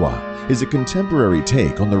 Nicaragua, is a contemporary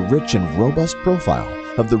take on the rich and robust profile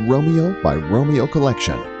of the Romeo by Romeo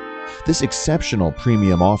collection. This exceptional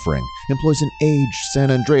premium offering employs an aged San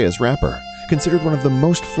Andreas wrapper, considered one of the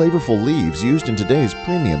most flavorful leaves used in today's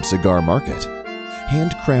premium cigar market.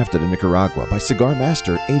 Handcrafted in Nicaragua by cigar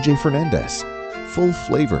master A.J. Fernandez.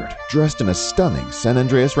 Full-flavored, dressed in a stunning San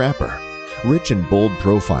Andreas wrapper. Rich and bold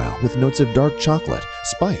profile with notes of dark chocolate,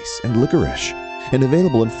 spice, and licorice. And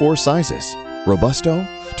available in 4 sizes: Robusto,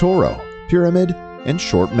 Toro, Pyramid, and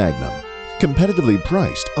Short Magnum. competitively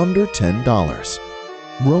priced under $10.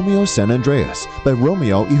 Romeo San Andreas by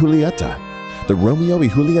Romeo y Julieta. The Romeo y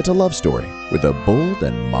Julieta love story with a bold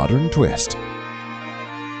and modern twist.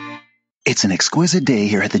 It's an exquisite day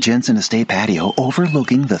here at the Jensen Estate patio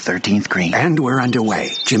overlooking the 13th green. And we're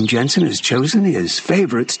underway. Jim Jensen has chosen his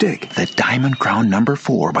favorite stick. The Diamond Crown No.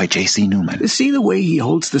 4 by JC Newman. See the way he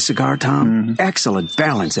holds the cigar, Tom? Excellent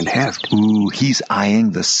balance and heft. Ooh, he's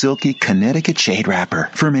eyeing the silky Connecticut shade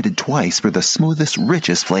wrapper, fermented twice for the smoothest,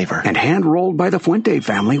 richest flavor. And hand-rolled by the Fuente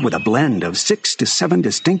family with a blend of 6 to 7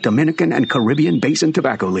 distinct Dominican and Caribbean basin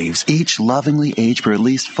tobacco leaves. Each lovingly aged for at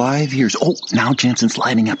least 5 years. Oh, now Jensen's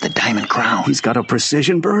lighting up the Diamond Crown. He's got a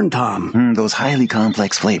precision burn, Tom. Those highly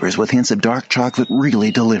complex flavors with hints of dark chocolate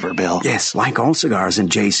really deliver, Bill. Yes, like all cigars in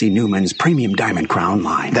JC Newman's premium Diamond Crown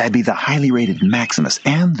line. That'd be the highly rated Maximus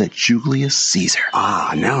and the Julius Caesar.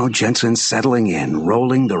 Ah, now Jensen's settling in,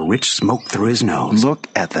 rolling the rich smoke through his nose. Look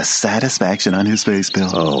at the satisfaction on his face,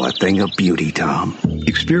 Bill. Oh, a thing of beauty, Tom.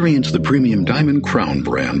 Experience the premium Diamond Crown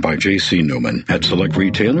brand by JC Newman at select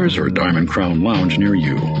retailers or Diamond Crown Lounge near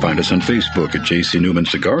you. Find us on Facebook at JC Newman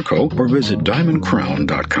Cigar Co. or visit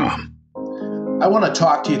diamondcrown.com. I want to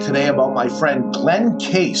talk to you today about my friend Glenn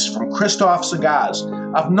Case from Christoph Cigars.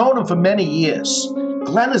 I've known him for many years.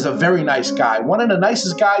 Glenn is a very nice guy, one of the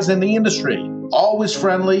nicest guys in the industry. Always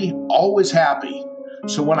friendly, always happy.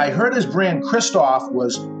 So when I heard his brand Christoph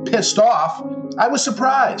was pissed off, I was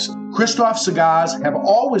surprised. Christoph Cigars have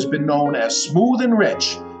always been known as smooth and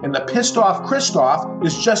rich, and the pissed off Christoph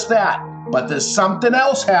is just that. But there's something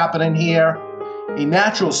else happening here. A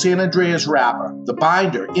natural San Andreas wrapper, the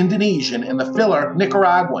binder Indonesian, and the filler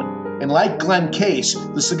Nicaraguan. And like Glenn Case,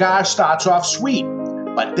 the cigar starts off sweet,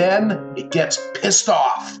 but then it gets pissed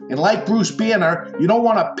off. And like Bruce Banner, you don't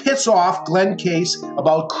want to piss off Glenn Case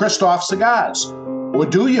about Christoph Cigars. Or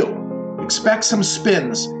do you? Expect some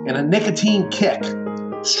spins and a nicotine kick.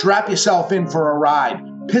 Strap yourself in for a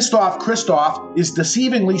ride. Pissed off Christoph is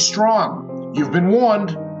deceivingly strong. You've been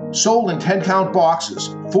warned. Sold in 10-count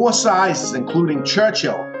boxes, 4 sizes including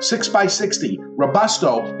Churchill, 6x60,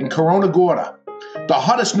 Robusto, and Corona Gorda. The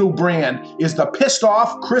hottest new brand is the Pissed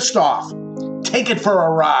Off Christoph. Take it for a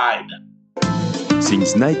ride.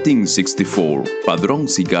 Since 1964, Padron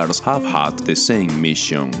Cigars have had the same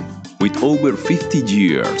mission. With over 50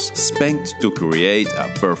 years spent to create a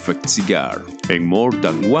perfect cigar, and more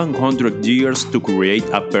than 100 years to create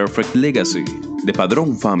a perfect legacy, the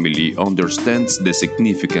Padron family understands the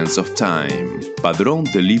significance of time. Padron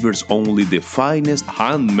delivers only the finest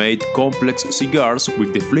handmade complex cigars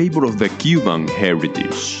with the flavor of the Cuban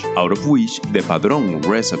heritage, out of which the Padron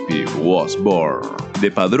recipe was born. The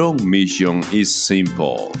Padron mission is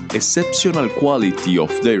simple: exceptional quality of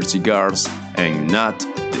their cigars and not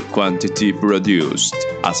the quantity produced.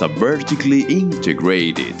 As a vertically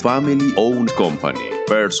integrated, family-owned company,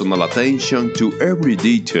 personal attention to every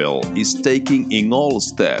detail is taken in all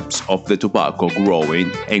steps of the tobacco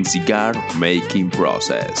growing and cigar making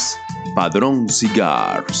process. Padron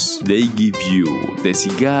Cigars. They give you, the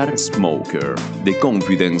cigar smoker, the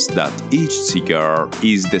confidence that each cigar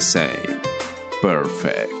is the same.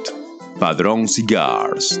 Perfect. Padron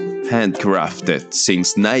Cigars. Handcrafted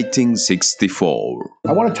since 1964.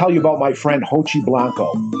 I want to tell you about my friend Hochi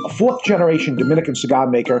Blanco, a 4th-generation Dominican cigar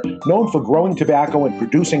maker known for growing tobacco and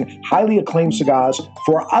producing highly acclaimed cigars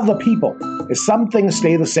for other people. As some things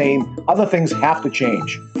stay the same, other things have to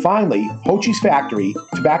change. Finally, Hochi's factory,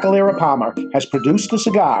 Tabacalera Palmer, has produced a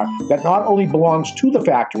cigar that not only belongs to the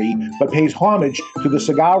factory, but pays homage to the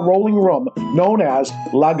cigar rolling room known as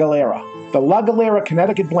La Galera. The La Galera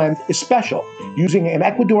Connecticut blend is special, using an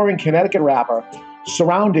Ecuadorian Connecticut wrapper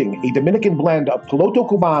surrounding a Dominican blend of Piloto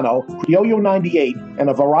Cubano, Criollo 98, and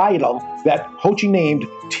a varietal that Hochi named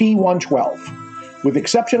T112. With the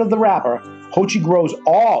exception of the wrapper, Hochi grows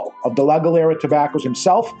all of the La Galera tobaccos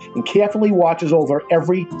himself and carefully watches over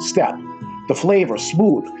every step. The flavor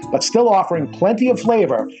smooth, but still offering plenty of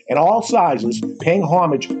flavor in all sizes, paying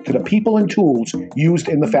homage to the people and tools used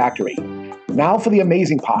in the factory. Now for the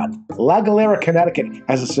amazing part. La Galera, Connecticut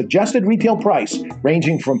has a suggested retail price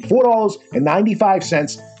ranging from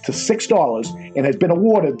 $4.95 to $6 and has been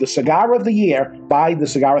awarded the Cigar of the Year by the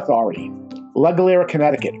Cigar Authority. La Galera,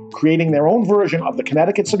 Connecticut, creating their own version of the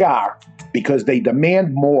Connecticut cigar because they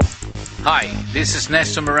demand more. Hi, this is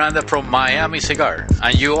Nestor Miranda from Miami Cigar,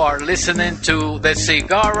 and you are listening to the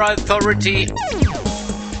Cigar Authority.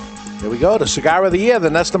 There we go, the Cigar of the Year, the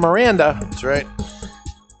Nestor Miranda. That's right.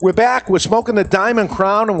 We're back. We're smoking the Diamond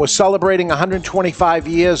Crown, and we're celebrating 125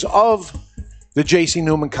 years of the JC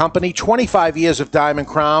Newman Company, 25 years of Diamond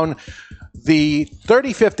Crown. the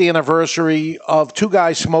 35th anniversary of Two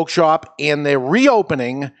Guys Smoke Shop and the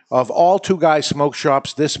reopening of all Two Guys Smoke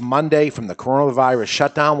Shops this Monday from the coronavirus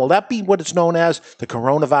shutdown. Will that be what it's known as, the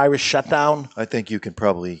coronavirus shutdown? I think you can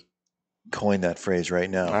probably coin that phrase right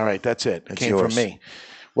now. All right, that's it. It came yours. from me.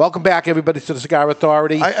 Welcome back, everybody, to the Cigar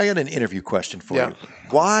Authority. I got an interview question for you.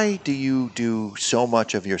 Why do you do so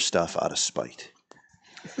much of your stuff out of spite?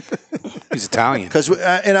 He's Italian.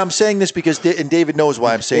 And I'm saying this because David knows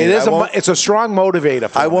why I'm saying it. It's a strong motivator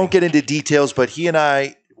for me. I won't get into details, but he and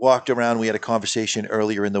I walked around. We had a conversation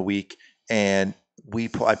earlier in the week, and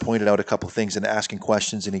I pointed out a couple of things and asking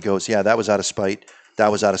questions, and he goes, yeah, that was out of spite. That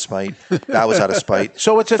was out of spite. That was out of spite.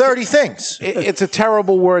 So it's 30 things. It's a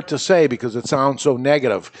terrible word to say because it sounds so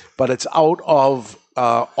negative, but it's out of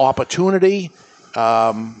opportunity.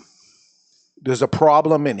 There's a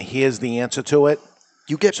problem, and here's the answer to it.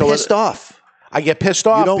 You get pissed off. I get pissed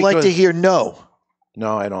off. You don't like to hear no.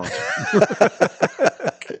 No, I don't.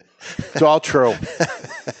 It's all true.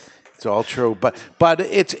 It's all true. But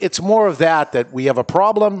it's more of that we have a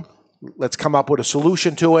problem. Let's come up with a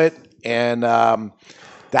solution to it. And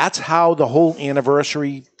that's how the whole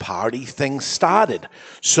anniversary party thing started.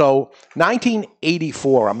 So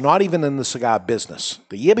 1984, I'm not even in the cigar business.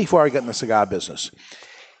 The year before I got in the cigar business,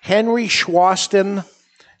 Henry Schwarston,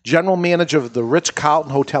 general manager of the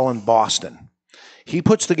Ritz-Carlton Hotel in Boston. He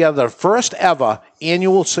puts together the first ever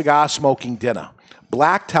annual cigar smoking dinner.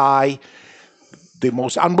 Black tie, the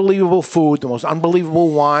most unbelievable food, the most unbelievable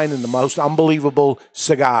wine, and the most unbelievable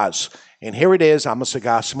cigars. And here it is. I'm a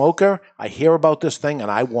cigar smoker. I hear about this thing, and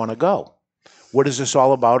I want to go. What is this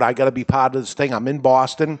all about? I got to be part of this thing. I'm in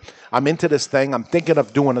Boston. I'm into this thing. I'm thinking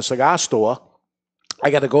of doing a cigar store. I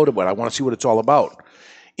got to go to it. I want to see what it's all about.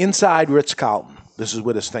 Inside Ritz-Carlton. This is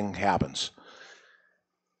where this thing happens.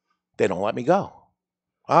 They don't let me go.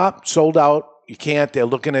 Sold out. You can't. They're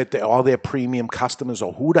looking at all their premium customers,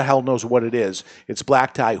 or who the hell knows what it is. It's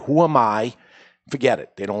black tie. Who am I? Forget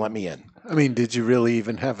it. They don't let me in. I mean, did you really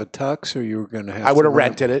even have a tux, or you were going to have? I would have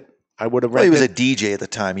rented it. I would have Well, rented. he was a DJ at the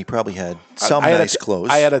time. He probably had some nice clothes.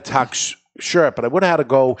 I had a tux shirt, but I would have had to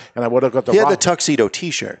go, and I would have got the. He had the tuxedo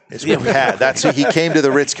T-shirt. Is what he had. That's he came to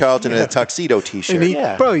the Ritz-Carlton in a tuxedo T-shirt. And he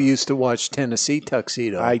probably used to watch Tennessee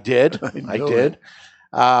Tuxedo. I did. I did.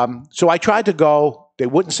 So I tried to go. They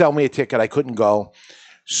wouldn't sell me a ticket. I couldn't go.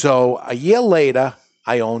 So a year later,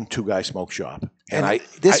 I owned Two Guys Smoke Shop. And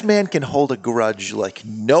this man can hold a grudge like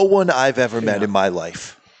no one I've ever met in my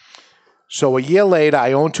life. So a year later,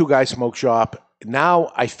 I own Two Guys Smoke Shop.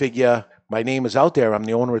 Now I figure my name is out there. I'm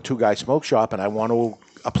the owner of Two Guys Smoke Shop, and I want to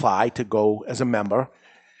apply to go as a member.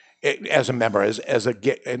 As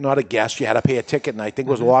not a guest. You had to pay a ticket, and I think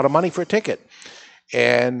it was a lot of money for a ticket.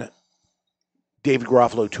 And David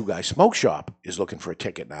Garofalo, Two Guys Smoke Shop, is looking for a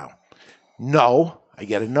ticket now. No, I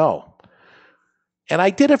get a no. And I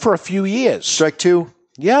did it for a few years. Strike two?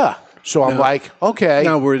 Yeah. So I'm like, okay.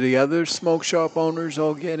 Now, were the other smoke shop owners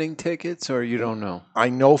all getting tickets, or you don't know? I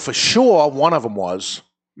know for sure one of them was.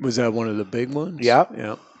 Was that one of the big ones? Yeah.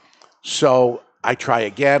 Yeah. So I try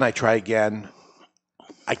again. I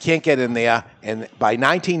can't get in there. And by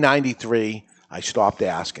 1993, I stopped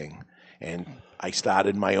asking. And I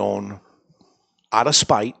started my own out of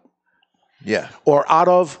spite. Yeah. Or out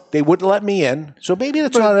of, they wouldn't let me in. So maybe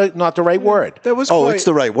that's not the right word. That was it's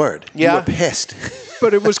the right word. Yeah. You were pissed.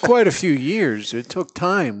 But it was quite a few years. It took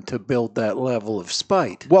time to build that level of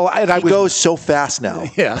spite. Well, he goes so fast now.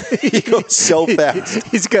 Yeah. He goes so fast.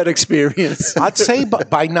 He's got experience. I'd say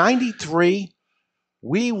by 93,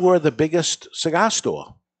 we were the biggest cigar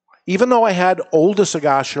store. Even though I had older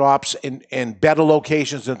cigar shops and better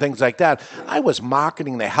locations and things like that, I was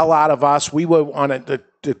marketing the hell out of us. We were on the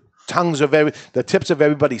tips of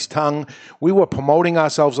everybody's tongue. We were promoting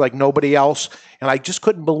ourselves like nobody else, and I just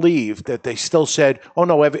couldn't believe that they still said, "Oh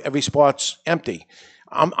no, every spot's empty."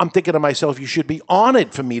 I'm thinking to myself, you should be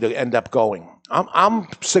honored for me to end up going. I'm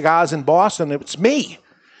cigars in Boston. It's me,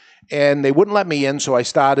 and they wouldn't let me in. So I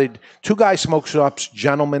started Two Guys Smoke Shops,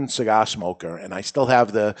 Gentleman Cigar Smoker, and I still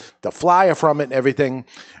have the flyer from it. And everything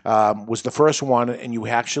was the first one, and you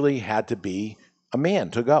actually had to be a man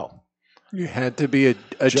to go. You had to be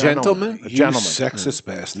a gentleman? A gentleman. Sexist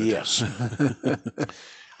bastard. Yes.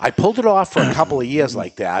 I pulled it off for a couple of years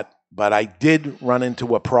like that, but I did run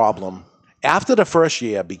into a problem. After the first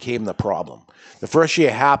year became the problem. The first year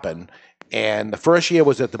happened, and the first year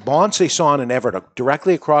was at the Bon Saison in Everett,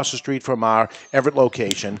 directly across the street from our Everett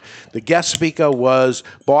location. The guest speaker was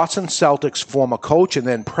Boston Celtics former coach and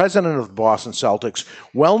then president of the Boston Celtics,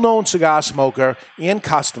 well-known cigar smoker and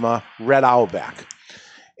customer, Red Auerbach.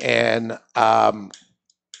 And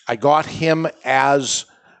I got him as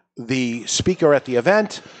the speaker at the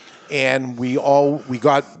event, And we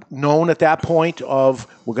got known at that point of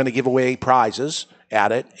we're going to give away prizes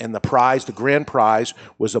at it, and the grand prize,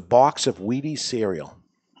 was a box of Wheaties cereal.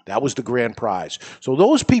 That was the grand prize. So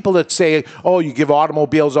those people that say, oh, you give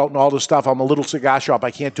automobiles out and all this stuff, I'm a little cigar shop, I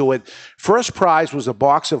can't do it. First prize was a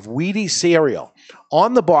box of Wheaties cereal.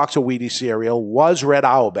 On the box of Wheaties cereal was Red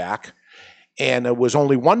Auerbach, and it was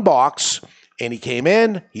only one box, and he came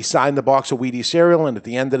in, he signed the box of Wheaties cereal, and at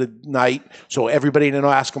the end of the night, so everybody didn't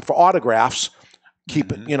ask him for autographs,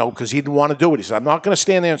 keep it, because he didn't want to do it. He said, I'm not going to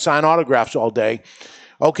stand there and sign autographs all day.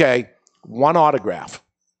 Okay, one autograph.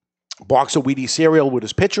 Box of Wheaties cereal with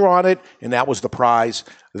his picture on it, and that was the prize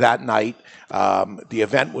that night. The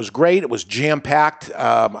event was great. It was jam-packed.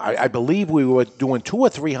 I believe we were doing 200 or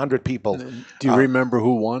 300 people. Do you remember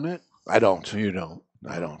who won it? I don't. You don't?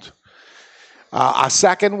 I don't. Our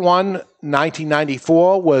second one,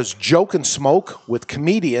 1994, was Joke and Smoke with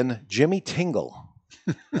comedian Jimmy Tingle.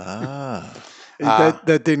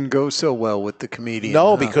 That didn't go so well with the comedian.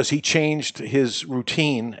 No, because he changed his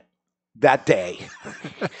routine that day.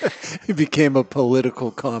 He became a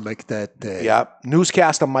political comic that day. Yeah.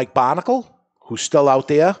 Newscaster Mike Barnacle, who's still out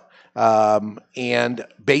there, and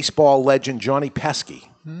baseball legend Johnny Pesky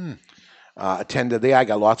attended there. I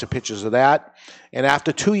got lots of pictures of that. And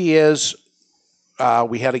after 2 years,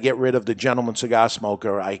 we had to get rid of the gentleman cigar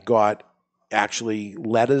smoker. I got actually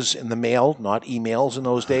letters in the mail, not emails in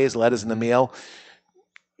those days, letters in the mail.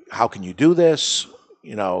 How can you do this?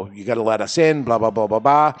 You got to let us in, blah, blah, blah, blah,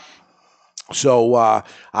 blah. So our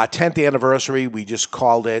 10th anniversary, we just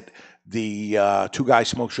called it the Two Guys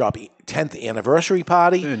Smoke Shop 10th anniversary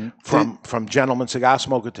party, from Gentleman Cigar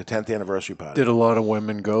Smoker to 10th anniversary party. Did a lot of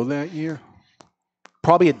women go that year?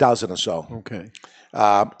 Probably a dozen or so. Okay.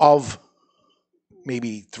 Of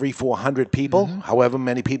maybe 300-400 people, however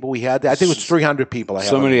many people we had. I think it was 300 people.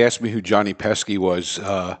 Somebody asked me who Johnny Pesky was.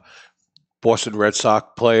 Boston Red Sox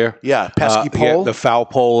player. Yeah, Pesky pole. The foul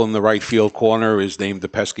pole in the right field corner is named the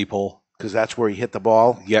Pesky pole. Because that's where he hit the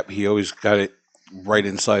ball. Yep, he always got it right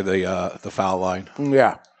inside the foul line.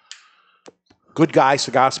 Yeah. Good guy,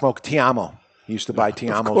 cigar smoker, Tiamo. He used to buy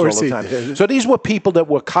Tiamos all the time. Did. So these were people that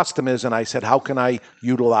were customers, and I said, how can I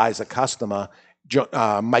utilize a customer?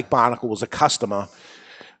 Mike Barnacle was a customer,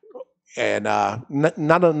 and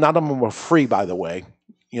none of them were free, by the way.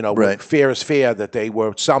 Right. Fair is fair that they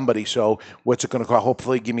were somebody. So what's it going to cost?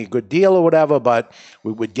 Hopefully give me a good deal or whatever, but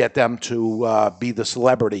we would get them to be the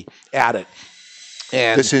celebrity at it.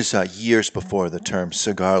 And this is years before the term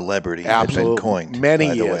cigar celebrity had been coined.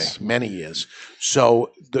 Many years.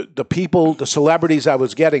 So the celebrities I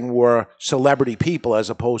was getting were celebrity people as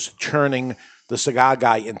opposed to turning the cigar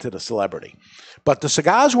guy into the celebrity. But the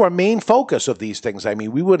cigars were a main focus of these things. I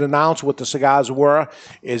mean, we would announce what the cigars were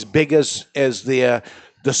as big as the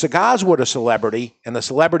cigars were the celebrity, and the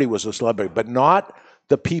celebrity was the celebrity, but not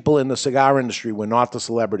the people in the cigar industry were not the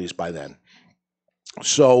celebrities by then.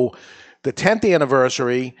 So the 10th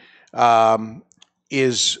anniversary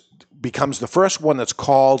becomes the first one that's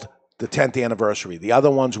called the 10th anniversary. The other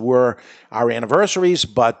ones were our anniversaries,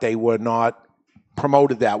 but they were not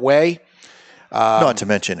promoted that way. Not to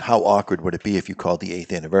mention, how awkward would it be if you called the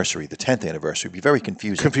 8th anniversary the 10th anniversary? It'd be very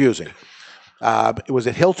confusing. It was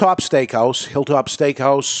at Hilltop Steakhouse. Hilltop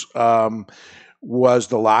Steakhouse was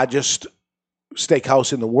the largest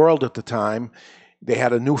steakhouse in the world at the time. They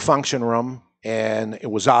had a new function room, and it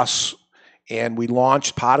was us. And we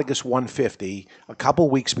launched Partagas 150 a couple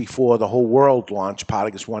weeks before the whole world launched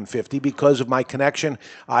Partagas 150 because of my connection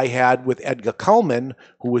I had with Edgar Cullman,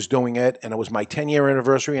 who was doing it, and it was my 10-year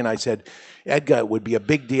anniversary. And I said, Edgar, it would be a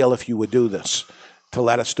big deal if you would do this, to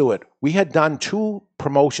let us do it. We had done 2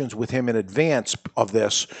 promotions with him in advance of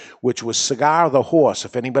this, which was Cigar the Horse.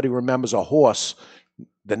 If anybody remembers a horse,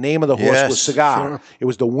 the name of the horse was Cigar. Sure. It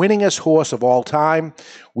was the winningest horse of all time.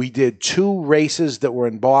 We did 2 races that were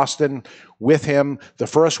in Boston with him. The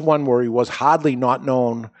first one where he was hardly not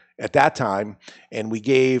known at that time, and we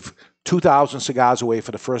gave 2,000 cigars away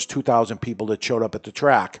for the first 2,000 people that showed up at the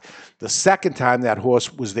track. The second time that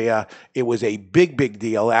horse was there, it was a big, big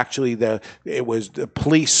deal. Actually, the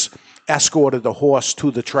police escorted the horse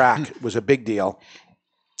to the track. It was a big deal.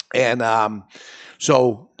 And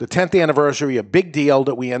so the 10th anniversary, a big deal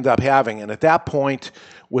that we ended up having. And at that point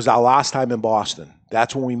was our last time in Boston.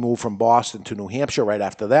 That's when we moved from Boston to New Hampshire right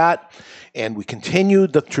after that. And we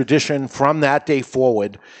continued the tradition from that day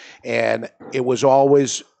forward. And it was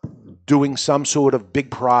always doing some sort of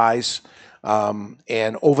big prize.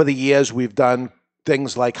 And over the years, we've done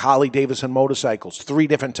things like Harley-Davidson motorcycles 3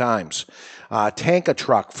 different times. Tanker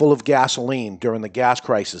truck full of gasoline during the gas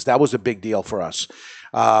crisis. That was a big deal for us.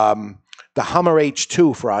 The Hummer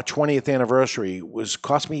H2 for our 20th anniversary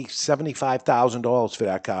cost me $75,000 for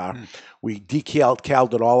that car. We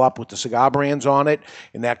decaled it all up with the cigar brands on it,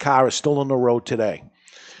 and that car is still on the road today.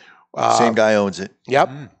 Same guy owns it. Yep.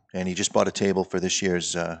 And he just bought a table for this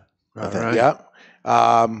year's event. Right. Yep.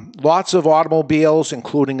 Lots of automobiles,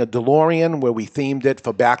 including a DeLorean, where we themed it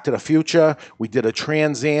for Back to the Future. We did a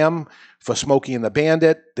Trans Am for Smokey and the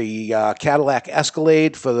Bandit. The Cadillac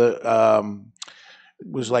Escalade for the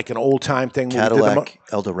was like an old time thing. Cadillac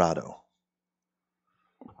Eldorado.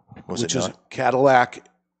 Was which it is not? Cadillac.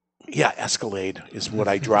 Yeah, Escalade is what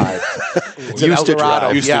I drive. It's Used to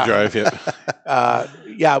Eldorado. drive.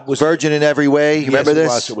 Yeah, it was Virgin in every way. You remember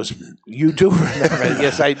this? It was. You do remember it.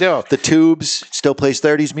 Yes, I do. The Tubes still plays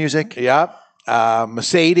 30s music. Yep.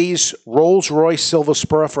 Mercedes, Rolls-Royce Silver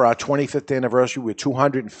Spur for our 25th anniversary with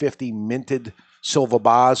 250 minted silver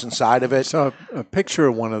bars inside of it. Saw a picture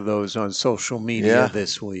of one of those on social media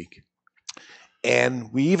this week.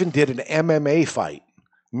 And we even did an MMA fight,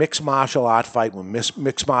 mixed martial art fight, when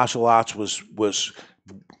mixed martial arts was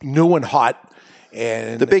new and hot.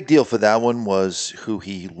 And the big deal for that one was who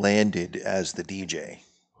he landed as the DJ.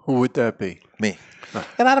 Who would that be? Me.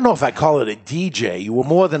 And I don't know if I call it a DJ. You were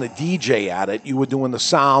more than a DJ at it. You were doing the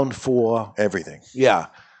sound for everything. Yeah.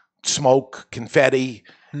 Smoke, confetti,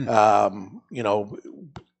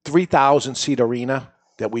 3,000 seat arena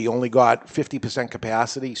that we only got 50%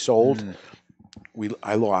 capacity sold.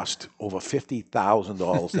 I lost over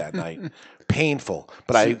 $50,000 that night. Painful.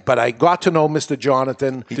 But I got to know Mr.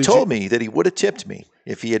 Jonathan. He told me that he would have tipped me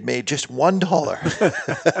if he had made just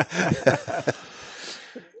 $1.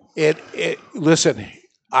 Listen,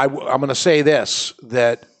 I'm going to say this,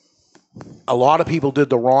 that a lot of people did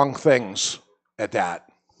the wrong things at that.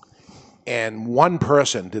 And one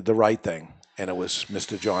person did the right thing, and it was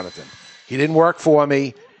Mr. Jonathan. He didn't work for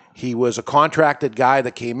me. He was a contracted guy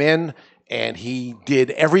that came in, and he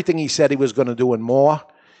did everything he said he was going to do and more.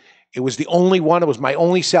 It was the only one. It was my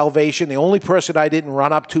only salvation. The only person I didn't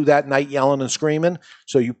run up to that night yelling and screaming.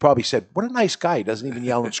 So you probably said, what a nice guy. He doesn't even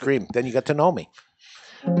yell and scream. Then you got to know me.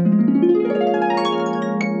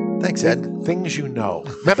 Thanks, Ed. Things you know.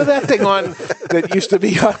 Remember that thing on that used to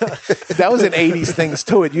be on, that was an 80s things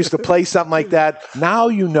too. It used to play something like that. Now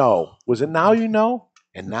you know. Was it Now You Know?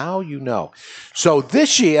 And now you know. So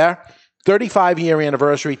this year, 35-year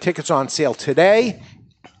anniversary, tickets on sale today.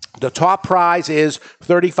 The top prize is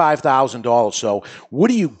 $35,000. So what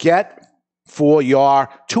do you get for your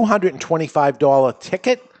 $225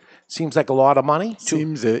 ticket? Seems like a lot of money.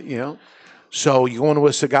 Seems it, yeah. So you go into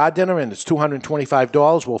a cigar dinner and it's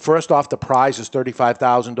 $225. Well, first off, the prize is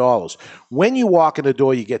 $35,000. When you walk in the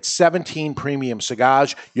door, you get 17 premium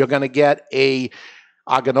cigars. You're going to get a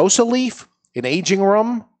Aganosa leaf, an aging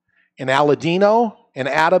room, an Aladino, an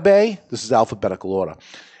Atabey. This is alphabetical order.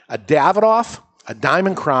 A Davidoff, a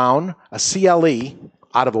Diamond Crown, a CLE,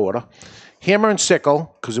 out of order. Hammer and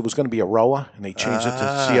Sickle, because it was going to be a Roa, and they changed it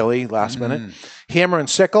to CLE last minute. Hammer and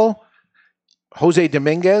Sickle, Jose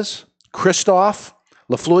Dominguez, Christoph,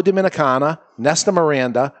 La Flor Dominicana, Nesta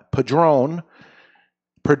Miranda, Padron,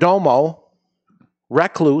 Perdomo,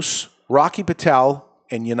 Recluse, Rocky Patel,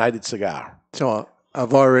 and United Cigar. So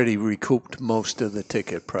I've already recouped most of the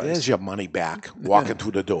ticket price. There's your money back walking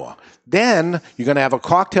through the door. Then you're going to have a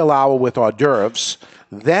cocktail hour with hors d'oeuvres.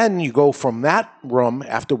 Then you go from that room,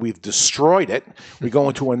 after we've destroyed it, we go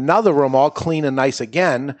into another room all clean and nice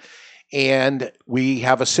again, and we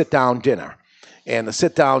have a sit-down dinner. And the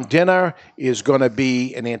sit-down dinner is going to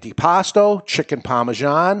be an antipasto, chicken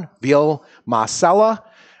parmesan, veal marcella,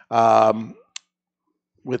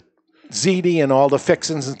 with ziti and all the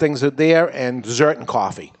fixings and things are there, and dessert and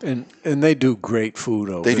coffee. And they do great food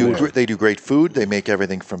over They there. do great food. They make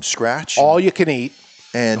everything from scratch. All you can eat.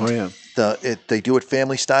 And they do it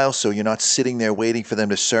family style, so you're not sitting there waiting for them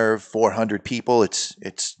to serve 400 people. It's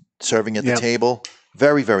serving at the table.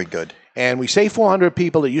 Very, very good. And we say 400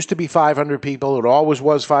 people. It used to be 500 people. It always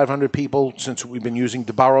was 500 people since we've been using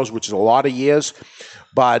DeBarros, which is a lot of years.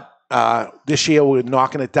 But this year we're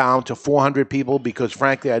knocking it down to 400 people because,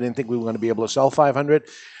 frankly, I didn't think we were going to be able to sell 500.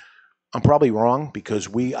 I'm probably wrong because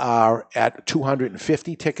we are at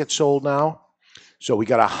 250 tickets sold now. So we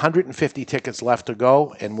got 150 tickets left to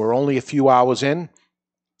go, and we're only a few hours in.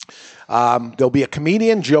 There'll be a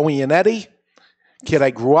comedian, Joey Yannetti, kid I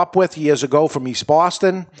grew up with years ago from East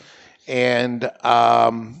Boston. And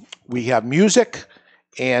we have music,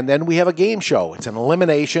 and then we have a game show. It's an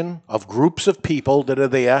elimination of groups of people that are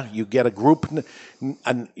there. You get a group,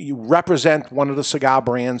 and you represent one of the cigar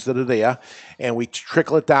brands that are there, and we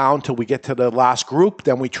trickle it down till we get to the last group.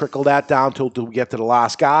 Then we trickle that down till we get to the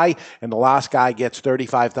last guy, and the last guy gets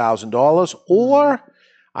 $35,000 or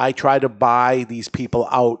I try to buy these people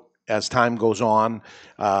out as time goes on.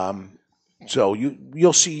 So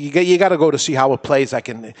you'll see. You got to go to see how it plays. I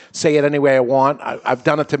can say it any way I want. I've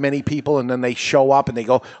done it to many people, and then they show up and they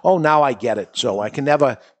go, "Oh, now I get it." So I can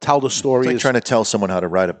never tell the story. It's like trying to tell someone how to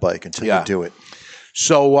ride a bike until you do it.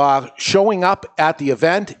 So showing up at the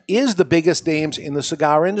event is the biggest names in the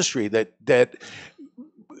cigar industry. That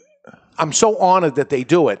I'm so honored that they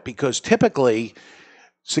do it, because typically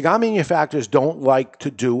cigar manufacturers don't like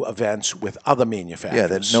to do events with other manufacturers. Yeah,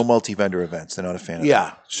 there's no multi-vendor events. They're not a fan of that.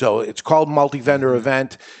 Yeah, so it's called multi-vendor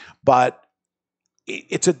event, but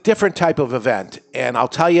it's a different type of event. And I'll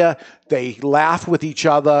tell you, they laugh with each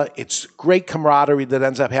other. It's great camaraderie that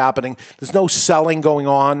ends up happening. There's no selling going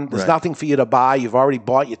on. There's nothing for you to buy. You've already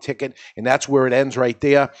bought your ticket, and that's where it ends right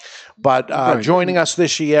there. But joining us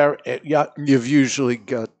this year, you've usually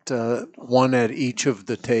got one at each of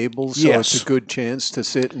the tables, so it's a good chance to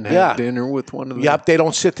sit and have dinner with one of them. Yep, they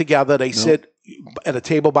don't sit together. They sit at a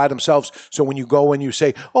table by themselves. So when you go and you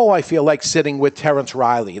say, "Oh, I feel like sitting with Terrence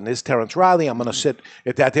Riley," and there's Terrence Riley, I'm going to sit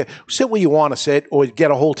at that table. Sit where you want to sit, or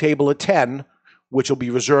get a whole table at 10, which will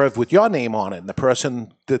be reserved with your name on it, and the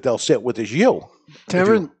person that they'll sit with is you.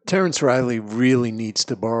 Terrence Riley really needs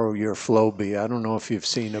to borrow your Flowbee. I don't know if you've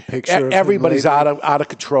seen a picture of Everybody's him out of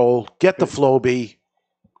control. Get the Flowbee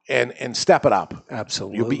and step it up.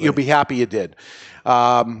 Absolutely. You'll be happy you did.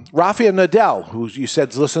 Rafael Nadal, who you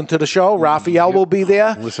said listen to the show, Rafael will be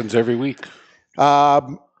there. Listens every week.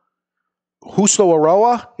 Justo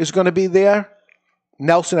Aroa is going to be there.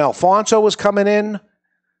 Nelson Alfonso is coming in.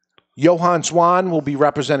 Johan Swan will be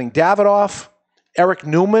representing Davidoff. Eric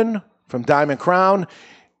Newman from Diamond Crown.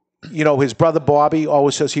 You know, his brother Bobby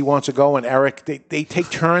always says he wants to go, and Eric, they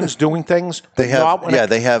take turns doing things. They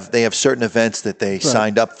have certain events that they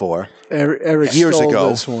signed up for. Eric years stole ago.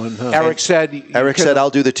 This one, huh? Eric said,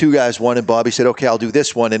 "I'll do the two guys one," and Bobby said, "Okay, I'll do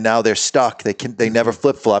this one." And now they're stuck. They never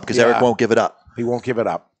flip flop because Eric won't give it up. He won't give it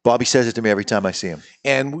up. Bobby says it to me every time I see him.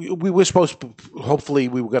 And we were supposed to, hopefully,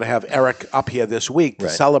 we were going to have Eric up here this week to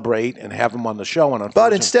celebrate and have him on the show.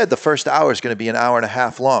 But instead, the first hour is going to be an hour and a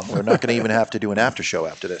half long. We're not going to even have to do an after show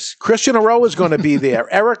after this. Christian Aroa is going to be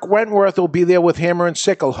there. Eric Wentworth will be there with Hammer and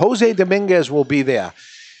Sickle. Jose Dominguez will be there.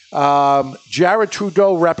 Jared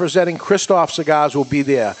Trudeau representing Christoph Cigars will be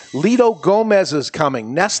there. Lito Gomez is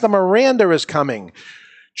coming. Nesta Miranda is coming.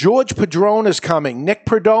 George Padron is coming. Nick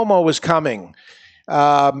Perdomo is coming.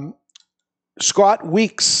 Scott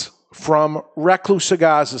Weeks from Recluse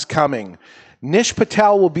Cigars is coming. Nish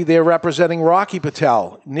Patel will be there representing Rocky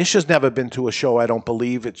Patel. Nish has never been to a show, I don't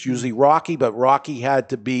believe. It's usually Rocky, but Rocky had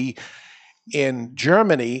to be in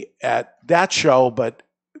Germany at that show, but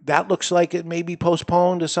that looks like it may be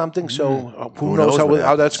postponed or something, so who knows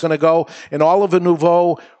how that's going to go. And Oliver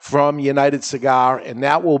Nouveau from United Cigar, and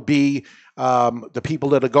that will be the people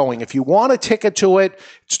that are going. If you want a ticket to it,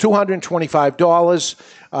 it's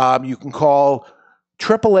 $225. You can call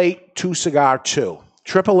 888-2-CIGAR-2.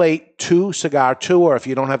 888-2-CIGAR-2, or if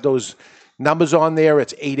you don't have those numbers on there,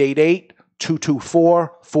 it's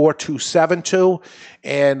 888-224-4272.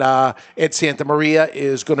 And Ed Santa Maria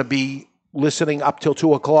is going to be listening up till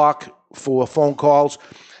 2 o'clock for phone calls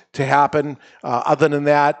to happen. Other than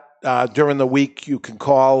that, during the week, you can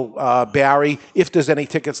call Barry if there's any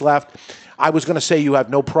tickets left. I was going to say you have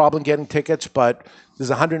no problem getting tickets, but there's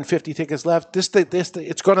 150 tickets left. This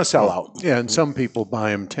it's going to sell out. Yeah, and some people buy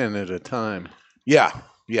them 10 at a time. Yeah.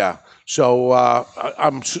 So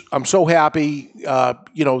I'm so happy.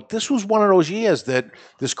 This was one of those years that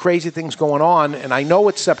this crazy thing's going on, and I know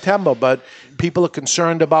it's September, but people are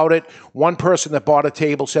concerned about it. One person that bought a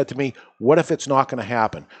table said to me, "What if it's not going to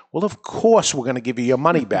happen?" Well, of course we're going to give you your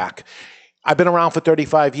money back. I've been around for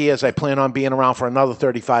 35 years. I plan on being around for another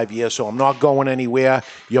 35 years, so I'm not going anywhere.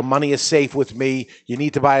 Your money is safe with me. You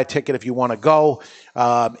need to buy a ticket if you want to go.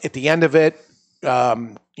 At the end of it,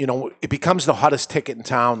 it becomes the hottest ticket in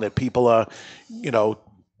town that people are,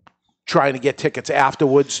 trying to get tickets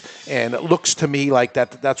afterwards. And it looks to me like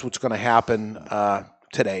that's what's going to happen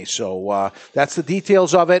today. So that's the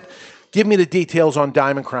details of it. Give me the details on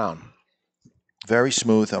Diamond Crown. Very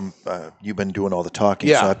smooth. You've been doing all the talking,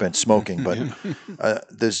 so I've been smoking. But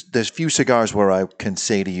there's few cigars where I can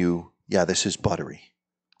say to you, yeah, this is buttery.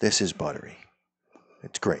 This is buttery.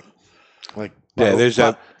 It's great. Like there's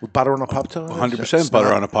butter on a Pop-Tart? 100%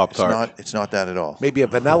 butter on a Pop-Tart. It's not that at all. Maybe a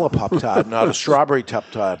vanilla Pop-Tart, not a strawberry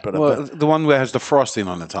Pop-Tart. But the one that has the frosting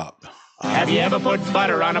on the top. Have you ever put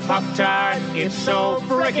butter on a Pop-Tart? It's so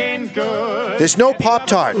freaking good. There's no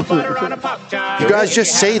Pop-Tart. Butter on a Pop-Tart. You guys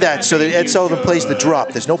just say that so that Ed Sullivan plays the drop.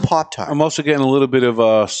 There's no Pop-Tart. I'm also getting a little bit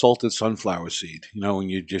of salted sunflower seed, when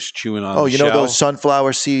you're just chewing on the shell. Those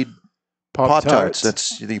sunflower seed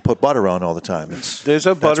Pop-Tarts. You put butter on all the time. There's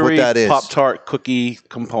a buttery Pop Pop-Tart cookie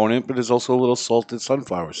component, but there's also a little salted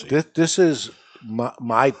sunflower seed. This is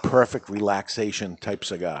my perfect relaxation type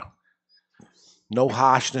cigar. No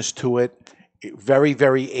harshness to it. Very,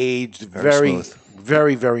 very aged. Very, smooth.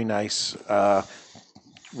 very, very nice.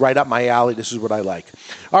 Right up my alley. This is what I like.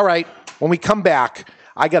 All right. When we come back,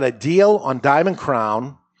 I got a deal on Diamond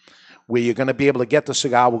Crown where you're going to be able to get the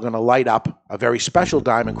cigar. We're going to light up a very special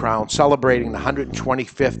Diamond Crown celebrating the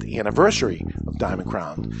 125th anniversary of Diamond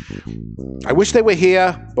Crown. I wish they were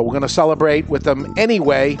here, but we're going to celebrate with them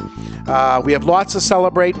anyway. We have lots to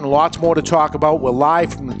celebrate and lots more to talk about. We're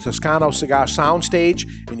live from the Toscano Cigar Sound Stage,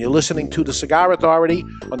 and you're listening to the Cigar Authority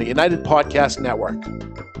on the United Podcast Network.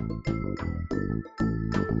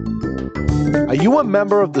 Are you a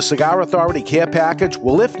member of the Cigar Authority Care Package?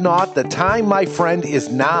 Well, if not, the time, my friend, is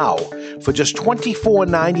now. For just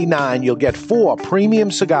 $24.99, you'll get 4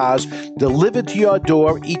 premium cigars delivered to your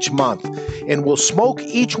door each month. And we'll smoke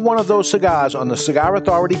each one of those cigars on the Cigar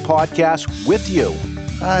Authority podcast with you.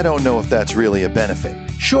 I don't know if that's really a benefit.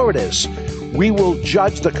 Sure it is. We will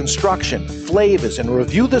judge the construction, flavors, and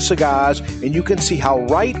review the cigars, and you can see how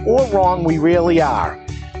right or wrong we really are.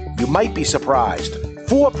 You might be surprised.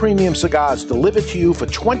 4 premium cigars delivered to you for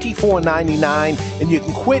 $24.99, and you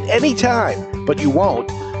can quit anytime, but you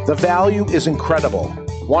won't. The value is incredible.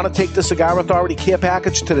 Want to take the Cigar Authority Care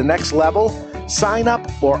Package to the next level? Sign up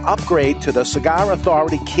or upgrade to the Cigar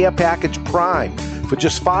Authority Care Package Prime. For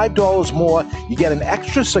just $5 more, you get an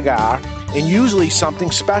extra cigar and usually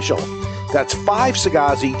something special. That's 5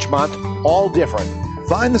 cigars each month, all different.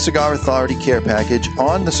 Find the Cigar Authority Care Package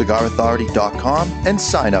on thecigarauthority.com and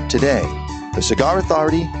sign up today. The Cigar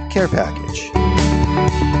Authority Care Package.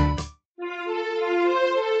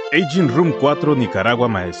 Aging Room 4 Nicaragua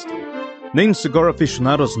Maestro. Named Cigar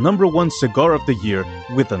Aficionado's #1 cigar of the year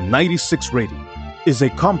with a 96 rating, is a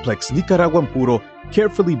complex Nicaraguan puro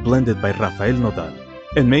carefully blended by Rafael Nodal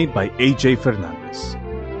and made by A.J. Fernandez.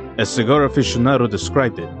 As Cigar Aficionado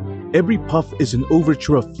described it, every puff is an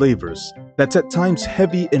overture of flavors that's at times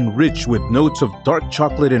heavy and rich with notes of dark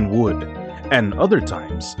chocolate and wood, and other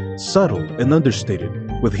times subtle and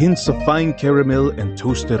understated with hints of fine caramel and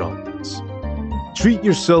toasted almonds. Treat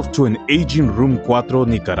yourself to an Aging Room 4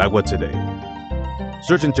 Nicaragua today.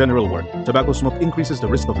 Surgeon General word: tobacco smoke increases the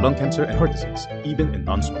risk of lung cancer and heart disease, even in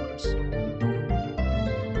non-smokers.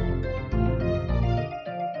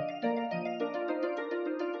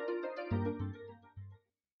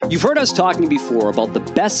 You've heard us talking before about the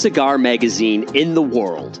best cigar magazine in the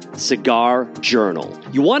world, Cigar Journal.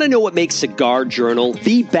 You want to know what makes Cigar Journal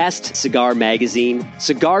the best cigar magazine?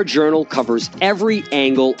 Cigar Journal covers every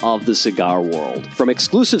angle of the cigar world, from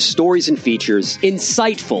exclusive stories and features,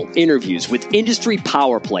 insightful interviews with industry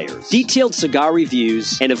power players, detailed cigar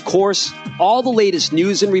reviews, and of course, all the latest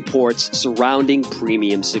news and reports surrounding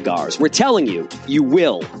premium cigars. We're telling you, you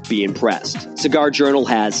will be impressed. Cigar Journal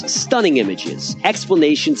has stunning images,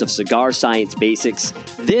 explanations of cigar science basics.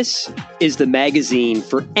 This is the magazine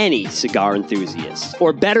for any cigar enthusiast,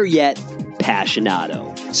 or better yet,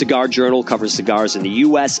 passionado. Cigar Journal covers cigars in the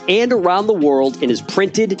U.S. and around the world and is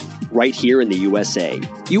printed right here in the USA.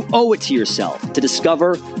 You owe it to yourself to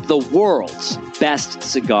discover the world's best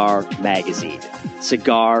cigar magazine,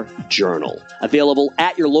 Cigar Journal. Available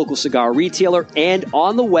at your local cigar retailer and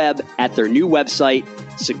on the web at their new website,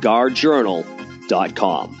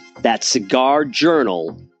 cigarjournal.com. That's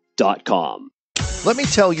cigarjournal.com. Let me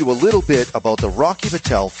tell you a little bit about the Rocky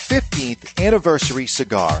Patel 15th anniversary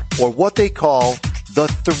cigar, or what they call the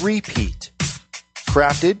three-peat.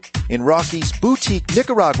 Crafted in Rocky's boutique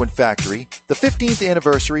Nicaraguan factory, the 15th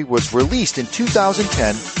anniversary was released in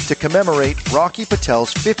 2010 to commemorate Rocky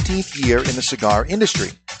Patel's 15th year in the cigar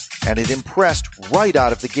industry, and it impressed right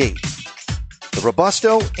out of the gate. The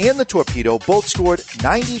Robusto and the Torpedo both scored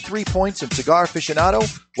 93 points in Cigar Aficionado,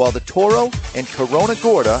 while the Toro and Corona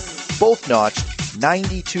Gorda both notched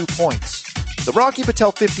 92 points. The Rocky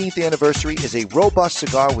Patel 15th anniversary is a robust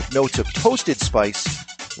cigar with notes of toasted spice,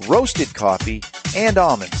 roasted coffee, and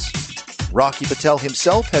almonds. Rocky Patel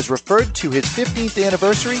himself has referred to his 15th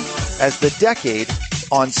anniversary as the decade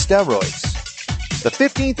on steroids. The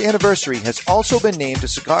 15th anniversary has also been named to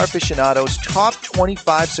Cigar Aficionado's top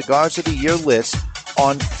 25 cigars of the year list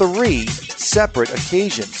on 3 separate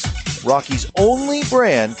occasions. Rocky's only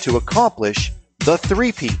brand to accomplish the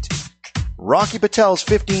three-peat. Rocky Patel's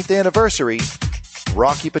 15th anniversary,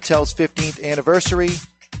 Rocky Patel's 15th anniversary,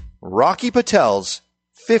 Rocky Patel's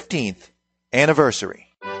 15th anniversary.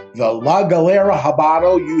 The La Galera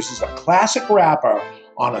Habano uses a classic wrapper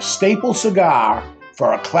on a staple cigar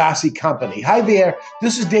for a classy company. Hi there,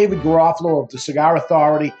 this is David Garofalo of the Cigar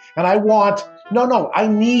Authority, and I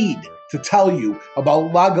need to tell you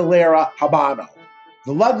about La Galera Habano.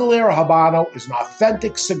 The La Galera Habano is an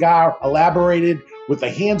authentic cigar elaborated with the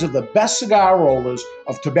hands of the best cigar rollers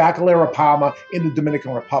of Tabacalera Palma in the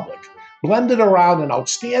Dominican Republic. Blended around an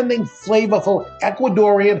outstanding, flavorful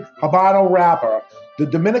Ecuadorian Habano wrapper, the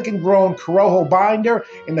Dominican-grown Corojo binder,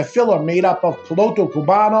 and the filler made up of Piloto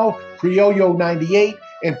Cubano, Criollo 98,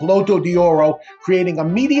 and Piloto de Oro, creating a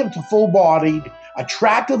medium to full-bodied,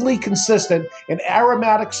 attractively consistent, and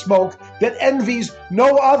aromatic smoke that envies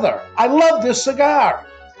no other. I love this cigar.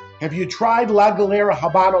 Have you tried La Galera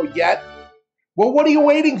Habano yet? Well, what are you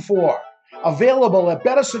waiting for? Available at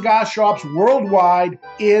better cigar shops worldwide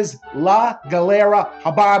is La Galera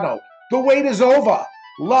Habano. The wait is over.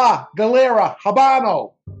 La Galera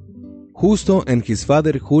Habano. Justo and his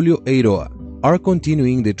father Julio Eiroa are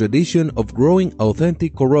continuing the tradition of growing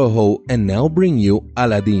authentic Corojo and now bring you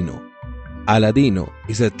Aladino. Aladino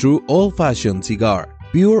is a true old-fashioned cigar,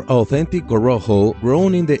 pure authentic Corojo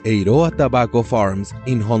grown in the Eiroa tobacco farms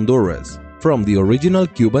in Honduras from the original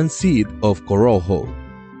Cuban seed of Corojo.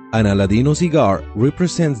 An Aladino cigar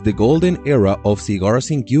represents the golden era of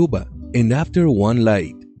cigars in Cuba, and after one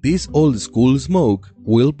light, this old-school smoke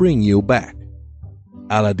will bring you back.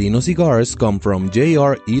 Aladino cigars come from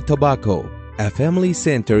JRE Tobacco, a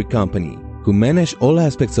family-centered company who manage all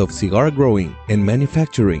aspects of cigar growing and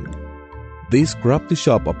manufacturing. This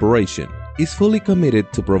crop-to-shop operation is fully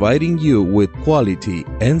committed to providing you with quality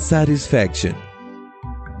and satisfaction.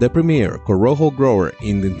 The premier Corojo grower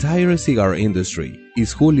in the entire cigar industry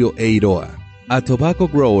is Julio Eiroa, a tobacco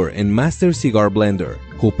grower and master cigar blender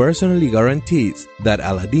who personally guarantees that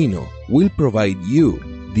Aladino will provide you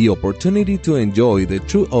the opportunity to enjoy the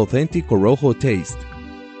true authentic Corojo taste.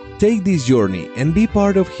 Take this journey and be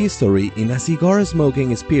part of history in a cigar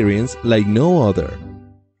smoking experience like no other.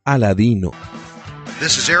 Aladino.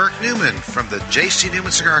 This is Eric Newman from the JC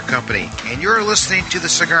Newman Cigar Company, and you're listening to the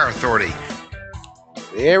Cigar Authority.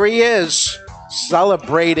 There he is,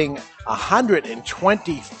 celebrating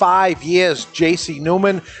 125 years, JC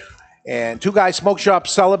Newman. And Two Guys Smoke Shop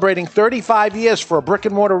celebrating 35 years for a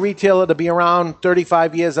brick-and-mortar retailer to be around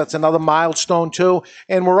 35 years. That's another milestone, too.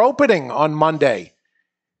 And we're opening on Monday.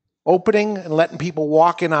 Opening and letting people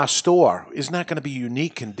walk in our store. Isn't that going to be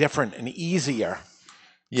unique and different and easier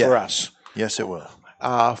for us? Yes, it will.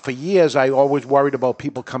 For years, I always worried about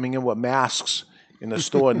people coming in with masks in the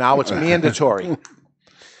store. Now it's mandatory.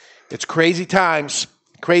 It's crazy times.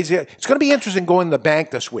 Crazy. It's going to be interesting going to the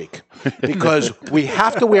bank this week because we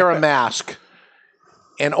have to wear a mask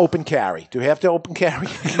and open carry. Do we have to open carry?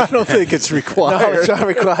 I don't think it's required. No, it's not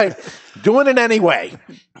required. Doing it anyway.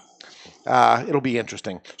 It'll be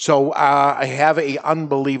interesting. So I have a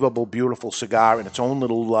unbelievable, beautiful cigar in its own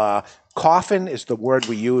little coffin is the word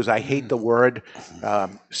we use. I hate the word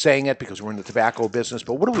saying it because we're in the tobacco business.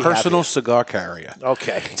 But what do we have Personal here? cigar carrier.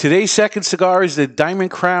 Okay. Today's second cigar is the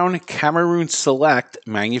Diamond Crown Cameroon Select,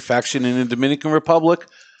 manufactured in the Dominican Republic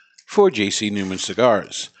for JC Newman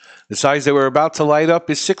Cigars. The size that we're about to light up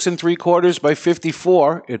is 6 3/4 by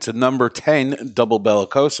 54. It's a number 10 double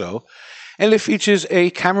bellicoso. And it features a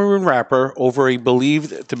Cameroon wrapper over a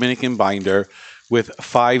believed Dominican binder with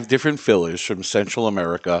 5 different fillers from Central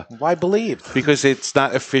America. Why believed? Because it's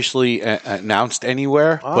not officially announced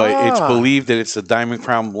anywhere, but it's believed that it's a Diamond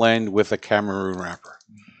Crown blend with a Cameroon wrapper.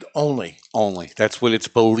 Only. That's what it's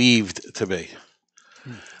believed to be.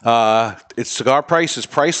 Its cigar price is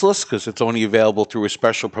priceless because it's only available through a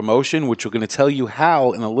special promotion, which we're going to tell you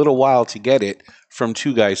how in a little while to get it from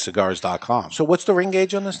twoguyscigars.com. So what's the ring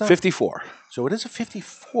gauge on this now? 54. So it is a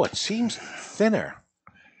 54. It seems thinner.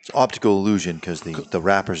 It's optical illusion because the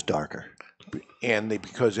wrapper's darker. And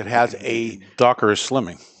because it has a... Darker is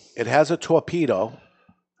slimming. It has a torpedo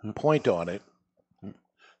point on it.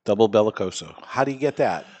 Double bellicoso. How do you get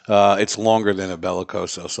that? It's longer than a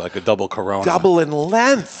bellicoso, so like a double Corona. Double in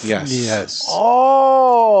length? Yes.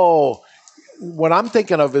 Oh! What I'm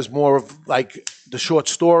thinking of is more of like the short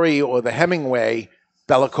story or the Hemingway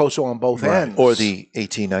bellicoso on both ends. Or the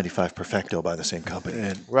 1895 Perfecto by the same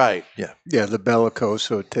company. Right. Yeah. Yeah, the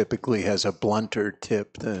bellicoso typically has a blunter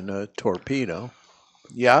tip than a torpedo.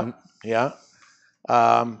 Yeah, yeah.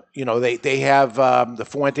 They have, the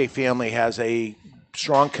Fuente family has a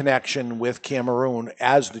strong connection with Cameroon,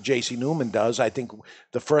 as the JC Newman does. I think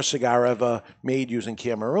the first cigar ever made using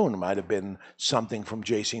Cameroon might have been something from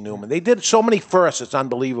JC Newman. They did so many firsts, it's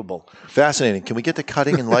unbelievable. Fascinating. Can we get the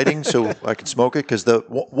cutting and lighting so I can smoke it? Because the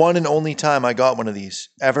one and only time I got one of these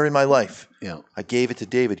ever in my life, I gave it to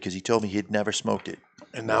David because he told me he had never smoked it.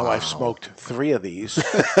 And now I've smoked 3 of these.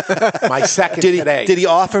 My second today. Did he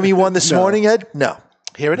offer me one this morning, Ed? No.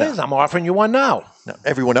 Here it is. I'm offering you one now. No,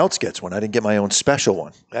 everyone else gets one. I didn't get my own special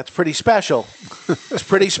one. That's pretty special. It's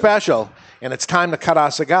pretty special. And it's time to cut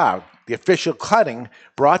our cigar. The official cutting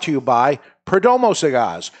brought to you by Perdomo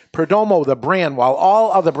Cigars. Perdomo, the brand, while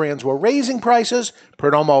all other brands were raising prices,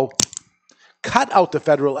 Perdomo cut out the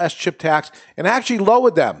federal S-chip tax and actually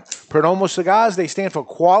lowered them. Perdomo Cigars, they stand for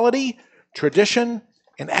quality, tradition,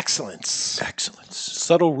 and excellence. Excellence.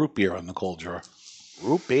 Subtle root beer on the cold drawer.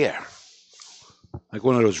 Root beer. Like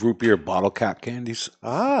one of those root beer bottle cap candies.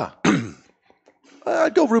 Ah.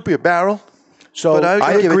 I'd go root beer barrel. So but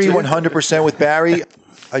I agree 100% with Barry.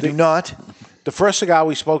 I do not. The first cigar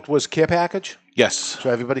we smoked was Care Package? Yes. So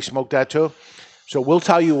everybody smoked that too? So we'll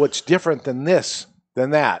tell you what's different than this,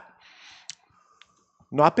 than that.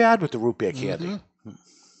 Not bad with the root beer candy. Mm-hmm.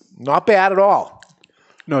 Not bad at all.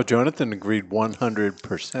 No, Jonathan agreed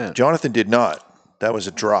 100%. Jonathan did not. That was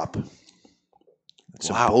a drop. It's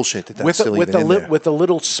some bullshit that's still even in there. With a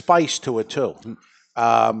little spice to it too.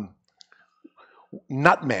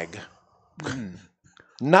 Nutmeg.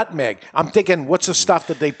 Nutmeg. I'm thinking, what's the stuff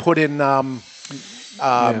that they put in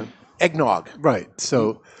eggnog? Right.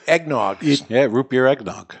 So eggnog. Root beer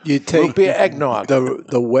eggnog. You take root beer eggnog.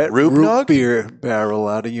 The wet root beer barrel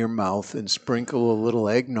out of your mouth and sprinkle a little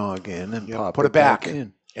eggnog in and put it back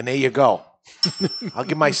in. And there you go. I'll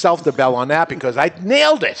give myself the bell on that because I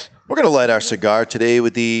nailed it. We're going to light our cigar today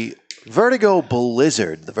with the Vertigo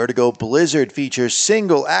Blizzard. The Vertigo Blizzard features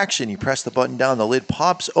single action. You press the button down, the lid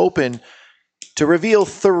pops open to reveal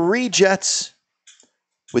 3 jets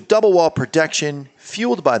with double wall protection,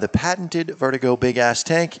 fueled by the patented Vertigo Big Ass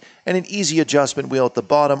Tank, and an easy adjustment wheel at the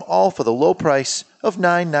bottom, all for the low price of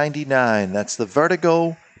 $9.99. That's the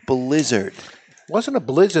Vertigo Blizzard. It wasn't a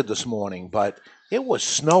blizzard this morning, but it was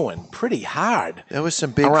snowing pretty hard. There was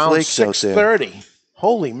some big around flakes out there. 6:30.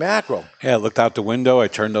 Holy mackerel. Yeah, I looked out the window. I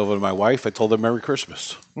turned over to my wife. I told her Merry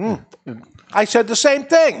Christmas. I said the same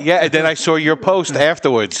thing. Yeah, and then I saw your post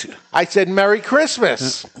afterwards. I said Merry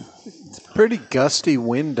Christmas. It's a pretty gusty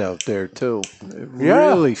wind out there, too. It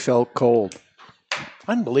really felt cold.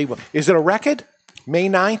 Unbelievable. Is it a record? May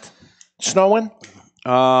 9th? Snowing?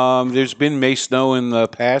 There's been May snow in the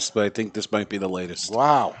past, but I think this might be the latest.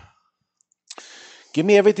 Wow. Give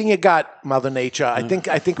me everything you got, Mother Nature. I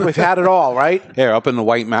think we've had it all, right? Yeah, up in the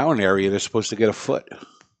White Mountain area, they're supposed to get a foot.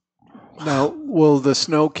 Now, will the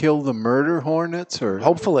snow kill the murder hornets? Or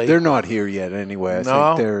hopefully. They're not here yet anyway. I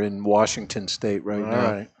think they're in Washington State right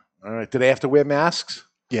now. All right. Do they have to wear masks?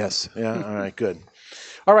 Yes. Yeah, all right, good.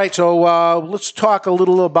 All right, so let's talk a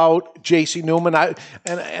little about JC Newman.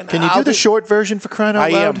 Can you do the short version for crying out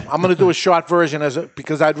loud? I'm going to do a short version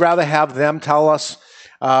because I'd rather have them tell us.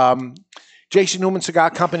 JC Newman Cigar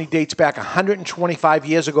Company dates back 125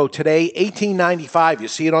 years ago today, 1895. You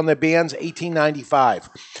see it on their bands, 1895.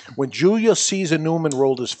 When Julius Caesar Newman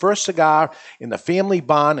rolled his first cigar in the family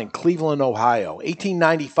barn in Cleveland, Ohio.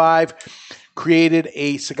 1895, created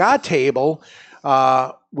a cigar table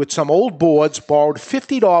with some old boards, borrowed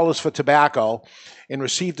 $50 for tobacco, and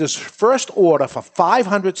received his first order for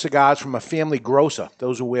 500 cigars from a family grocer.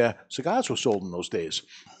 Those are where cigars were sold in those days.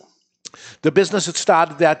 The business had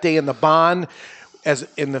started that day in the barn, as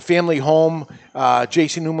in the family home.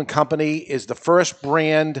 JC Newman Company is the first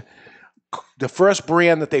brand. The first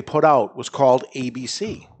brand that they put out was called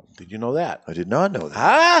ABC. Did you know that? I did not know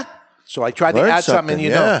that. So I tried to add something. You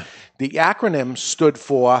know, the acronym stood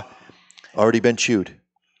for already been chewed.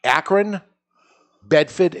 Akron,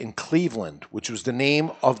 Bedford, and Cleveland, which was the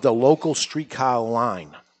name of the local streetcar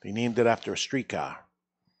line. They named it after a streetcar.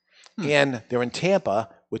 And they're in Tampa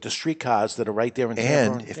with the streetcars that are right there in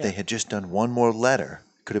Tampa. And if they had just done one more letter,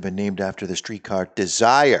 it could have been named after the streetcar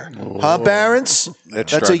Desire. Huh, Barons?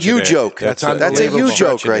 That's a you joke. That's a you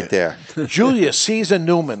joke right there. Julius Caesar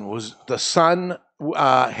Newman was the son,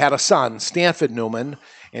 had a son, Stanford Newman.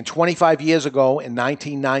 And 25 years ago, in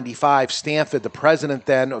 1995, Stanford, the president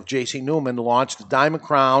then of JC Newman, launched the Diamond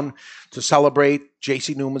Crown to celebrate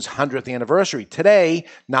JC Newman's 100th anniversary. Today,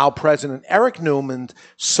 now President Eric Newman's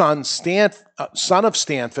son of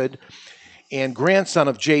Stanford and grandson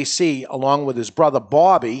of JC, along with his brother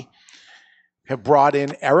Bobby, have brought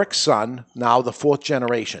in Eric's son, now the 4th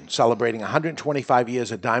generation, celebrating 125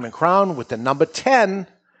 years of Diamond Crown with the number 10,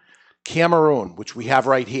 Cameroon, which we have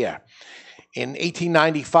right here. In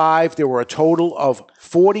 1895, there were a total of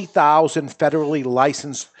 40,000 federally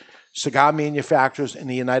licensed cigar manufacturers in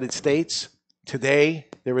the United States. Today,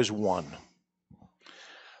 there is one.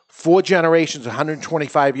 4 generations,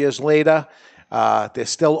 125 years later, they're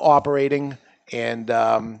still operating, and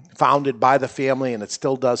founded by the family, and it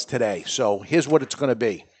still does today. So here's what it's going to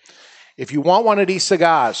be. If you want one of these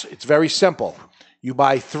cigars, it's very simple. You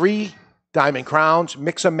buy 3 Diamond Crowns,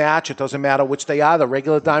 mix and match. It doesn't matter which they are, the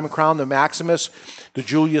regular Diamond Crown, the Maximus, the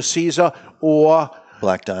Julius Caesar, or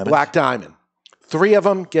Black Diamond. Black Diamond. 3 of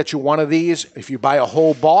them get you one of these. If you buy a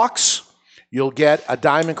whole box, you'll get a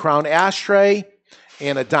Diamond Crown ashtray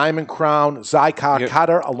and a Diamond Crown Zycar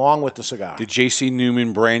cutter along with the cigar. The JC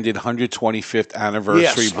Newman branded 125th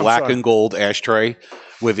anniversary black and gold ashtray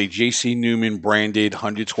with a JC Newman branded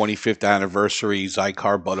 125th anniversary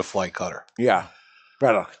Zycar butterfly cutter. Yeah.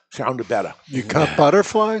 Better. Sounded better. You cut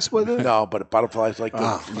butterflies with it? No, but butterflies like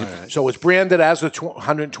that. Right. So it's branded as the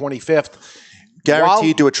 125th.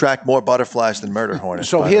 Guaranteed to attract more butterflies than murder hornets.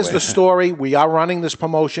 So here's the story. We are running this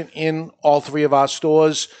promotion in all 3 of our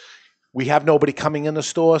stores. We have nobody coming in the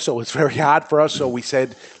store, so it's very hard for us. So we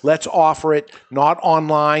said, let's offer it not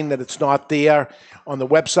online, that it's not there on the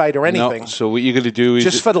website or anything. No, so what you're going to do is...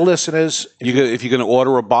 just for the listeners. If you're going to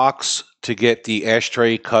order a box to get the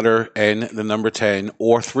ashtray, cutter, and the number 10,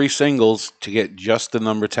 or 3 singles to get just the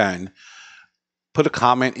number 10, put a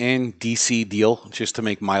comment in, DC deal, just to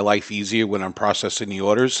make my life easier when I'm processing the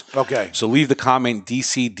orders. Okay. So leave the comment,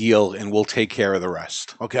 DC deal, and we'll take care of the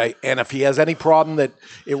rest. Okay. And if he has any problem that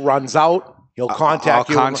it runs out, he'll contact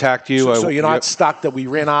you. I'll contact you. So you're not stuck that we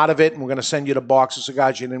ran out of it and we're going to send you the box of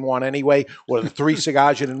cigars you didn't want anyway, or the 3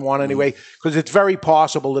 cigars you didn't want anyway, because it's very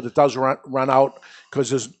possible that it does run out, because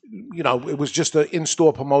there's, it was just an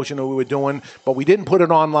in-store promotion that we were doing, but we didn't put it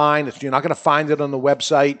online. You're not going to find it on the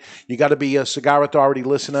website. You got to be a Cigar Authority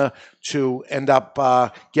listener to end up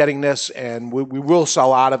getting this, and we will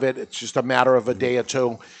sell out of it. It's just a matter of a day or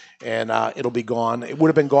 2, and it'll be gone. It would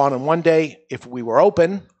have been gone in one day if we were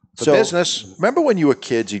open for business. Remember when you were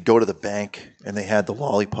kids, you'd go to the bank and they had the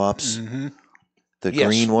lollipops, the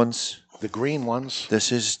green ones? The green ones.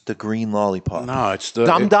 This is the green lollipop. No, it's the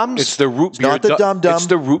Dum-Dums? It's the root beer. Not the dum-dum. It's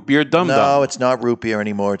the root beer dum-dum. No, it's not root beer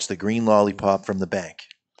anymore. It's the green lollipop from the bank.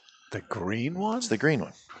 The green one? It's the green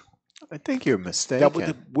one. I think you're mistaken. I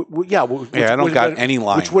don't got any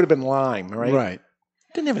lime. Which would have been lime, right? Right.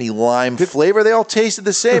 Didn't have any lime flavor. They all tasted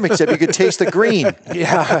the same, except you could taste the green.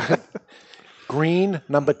 Yeah. Green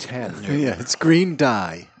number 10. Yeah, it's green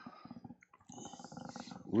dye.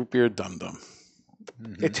 Root beer dum-dum.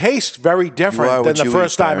 It tastes very different than the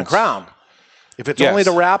first Diamond Crown. If it's only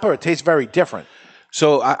the wrapper, it tastes very different.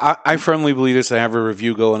 So I firmly believe this. I have a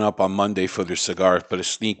review going up on Monday for the cigar, but a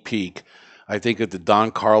sneak peek. I think that the Don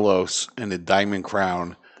Carlos and the Diamond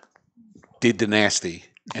Crown did the nasty,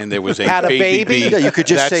 and there was a had baby. Yeah, you could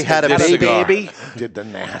just say had a baby. Did the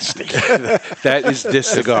nasty. That is this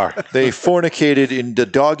cigar. They fornicated in the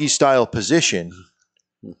doggy style position.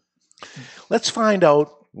 Let's find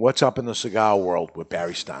out what's up in the cigar world with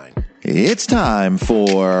Barry Stein. It's time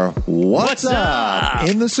for What's Up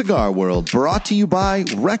in the Cigar World, brought to you by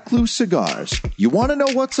Recluse Cigars. You want to know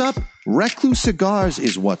what's up? Recluse Cigars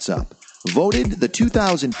is what's up. Voted the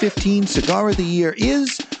 2015 Cigar of the Year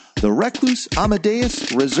is the Recluse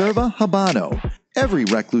Amadeus Reserva Habano. Every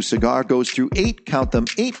Recluse cigar goes through 8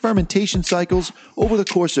 fermentation cycles over the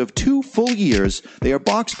course of 2 full years. They are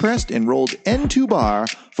box pressed and rolled end to bar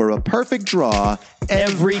for a perfect draw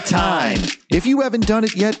every time. If you haven't done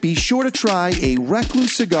it yet, be sure to try a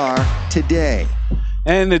Recluse cigar today.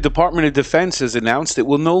 And the Department of Defense has announced it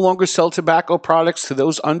will no longer sell tobacco products to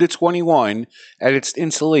those under 21 at its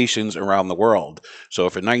installations around the world. So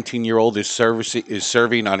if a 19-year-old is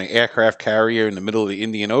serving on an aircraft carrier in the middle of the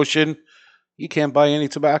Indian Ocean, he can't buy any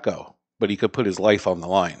tobacco, but he could put his life on the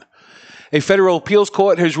line. A federal appeals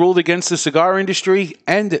court has ruled against the cigar industry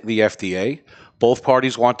and the FDA. Both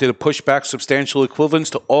parties wanted to push back substantial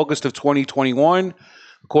equivalence to August of 2021.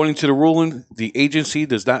 According to the ruling, the agency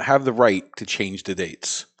does not have the right to change the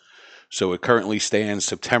dates. So it currently stands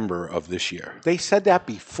September of this year. They said that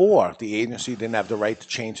before. The agency didn't have the right to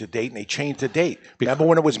change the date, and they changed the date. Remember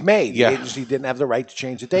when it was made? The agency didn't have the right to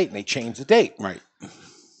change the date, and they changed the date. Right.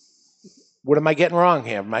 What am I getting wrong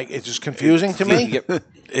here, Mike? It's just confusing to me.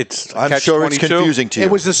 I'm sure it's confusing to you.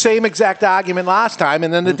 It was the same exact argument last time,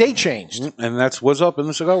 and then the date changed. And that's what's up in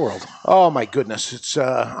the cigar world. Oh, my goodness. It's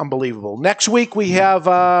unbelievable. Next week, we have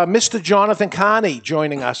Mr. Jonathan Carney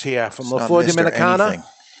joining us here from La Flor Dominicana.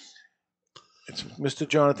 It's Mr.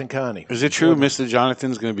 Jonathan Carney. Is it true Mr.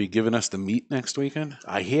 Jonathan's going to be giving us the meat next weekend?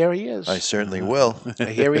 I hear he is. I certainly will. I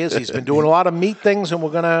hear he is. He's been doing a lot of meat things, and we're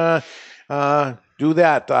going to do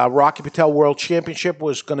that. Rocky Patel World Championship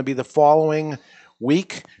was going to be the following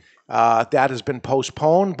week. That has been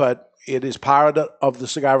postponed, but it is part of the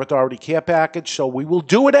Cigar Authority care package, so we will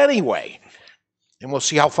do it anyway. And we'll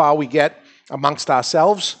see how far we get. amongst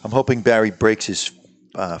ourselves. I'm hoping Barry breaks his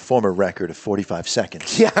former record of 45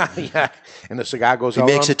 seconds. Yeah. And the cigar goes He out.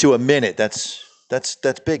 makes it to a minute. That's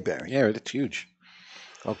big, Barry. Yeah, it's huge.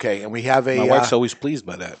 Okay, and we have My wife's always pleased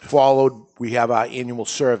by that. We have our annual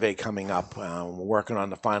survey coming up. We're working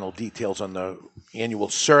on the final details on the annual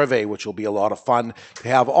survey, which will be a lot of fun to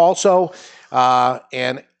have also.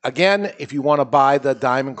 And again, if you want to buy the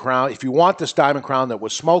Diamond Crown, if you want this Diamond Crown that we're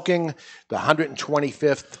smoking, the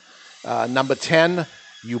 125th number 10,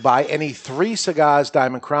 you buy any 3 cigars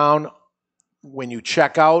Diamond Crown. When you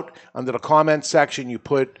check out, under the comment section, you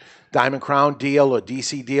put Diamond Crown deal or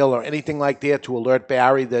DC deal or anything like that to alert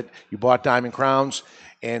Barry that you bought Diamond Crowns,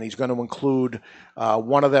 and he's going to include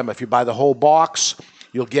one of them. If you buy the whole box,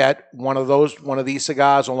 you'll get one of these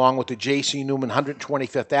cigars along with the JC Newman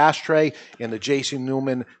 125th ashtray and the JC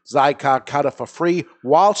Newman Zycar cutter for free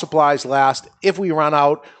while supplies last. If we run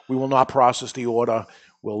out, we will not process the order.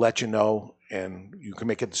 We'll let you know, and you can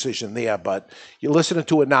make a decision there. But you're listening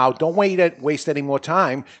to it now. Don't waste any more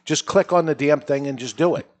time. Just click on the damn thing and just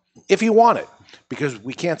do it. If you want it, because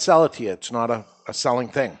we can't sell it to you. It's not a selling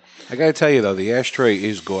thing. I got to tell you, though, the ashtray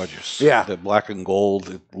is gorgeous. Yeah. The black and gold,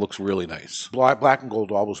 it looks really nice. Black and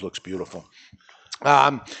gold always looks beautiful.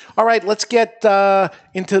 All right, let's get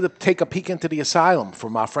take a peek into the Asylum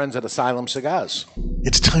from our friends at Asylum Cigars.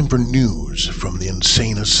 It's time for news from the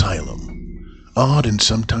insane Asylum. Odd and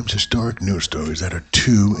sometimes historic news stories that are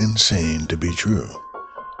too insane to be true.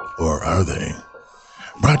 Or are they?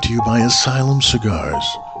 Brought to you by Asylum Cigars.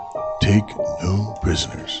 Take no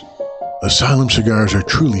prisoners. Asylum cigars are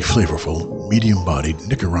truly flavorful, medium-bodied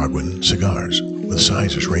Nicaraguan cigars, with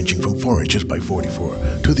sizes ranging from 4 inches by 44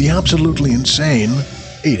 to the absolutely insane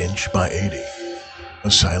 8 inch by 80.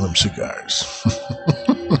 Asylum Cigars.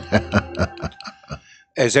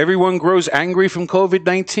 As everyone grows angry from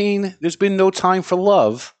COVID-19, there's been no time for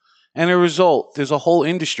love, and as a result, there's a whole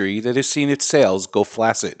industry that has seen its sales go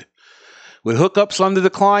flaccid. With hookups on the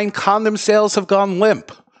decline, condom sales have gone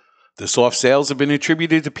limp. The soft sales have been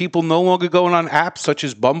attributed to people no longer going on apps such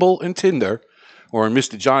as Bumble and Tinder, or in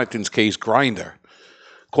Mr. Jonathan's case, Grindr.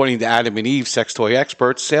 According to Adam and Eve sex toy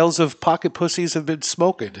experts, sales of pocket pussies have been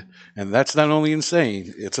smoking, and that's not only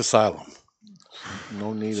insane, it's Asylum.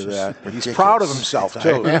 No need of that. He's proud of himself,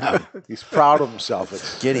 too. Yeah. He's proud of himself.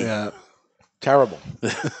 It's giddy. Yeah. Terrible.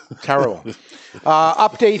 Terrible.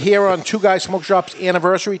 Update here on Two Guys Smoke Shop's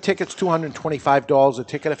anniversary tickets, $225 a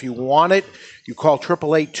ticket. If you want it, you call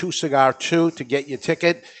 888-2-CIGAR-2 to get your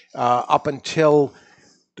ticket up until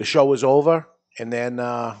the show is over, and then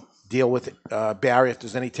deal with Barry if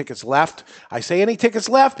there's any tickets left. I say any tickets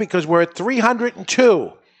left because we're at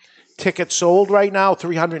 302 tickets sold right now,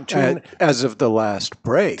 302. As of the last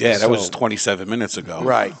break. Yeah, that was 27 minutes ago.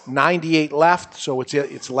 Right. 98 left, so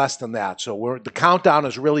it's less than that. So the countdown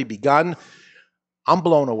has really begun. I'm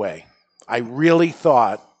blown away. I really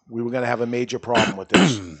thought we were going to have a major problem with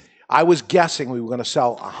this. I was guessing we were going to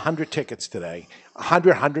sell 100 tickets today,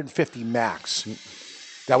 100, 150 max.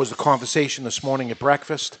 That was the conversation this morning at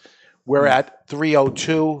breakfast. We're at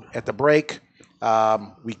 302 at the break.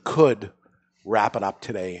 We could wrap it up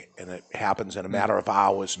today, and it happens in a matter of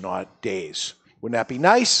hours, not days. Wouldn't that be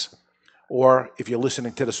nice? Or if you're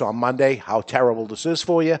listening to this on Monday, how terrible this is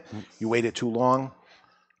for you. You waited too long.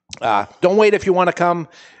 Don't wait if you want to come.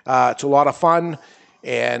 It's a lot of fun.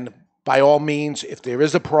 And by all means, if there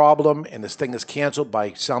is a problem and this thing is canceled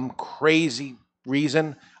by some crazy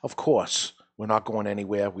reason, of course, we're not going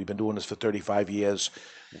anywhere. We've been doing this for 35 years.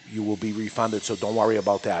 You will be refunded, so don't worry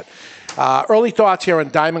about that. Early thoughts here on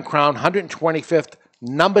Diamond Crown, 125th,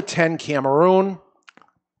 number 10, Cameroon.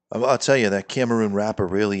 I'll tell you, that Cameroon wrapper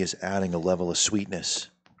really is adding a level of sweetness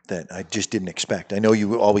that I just didn't expect. I know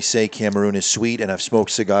you always say Cameroon is sweet, and I've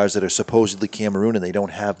smoked cigars that are supposedly Cameroon, and they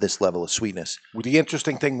don't have this level of sweetness. Well, the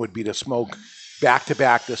interesting thing would be to smoke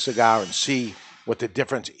back-to-back the cigar and see what the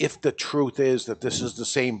difference, if the truth is that this is the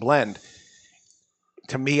same blend.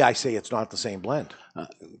 To me, I say it's not the same blend.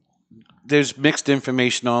 There's mixed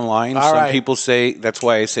information online. All Some right. people say, that's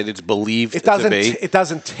why I said it's believed It doesn't. to be. It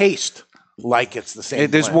doesn't taste like it's the same.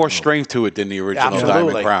 There's blend. more strength to it than the original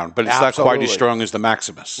Absolutely. Diamond Crown, but it's not quite as strong as the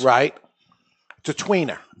Maximus. Right? It's a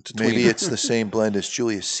tweener. Maybe it's the same blend as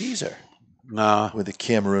Julius Caesar. No. With a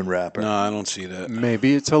Cameroon wrapper. No, I don't see that.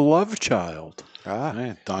 Maybe it's a love child.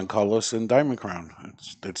 Yeah, Don Carlos and Diamond Crown.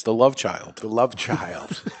 It's the love child. The love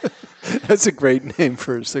child. That's a great name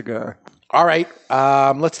for a cigar. All right.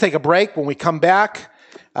 Let's take a break. When we come back,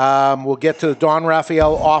 we'll get to the Don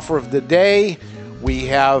Rafael offer of the day. We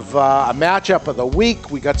have a matchup of the week.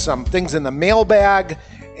 We got some things in the mailbag.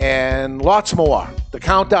 and lots more. The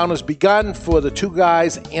countdown has begun for the Two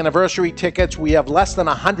Guys anniversary tickets. We have less than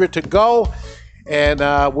 100 to go. And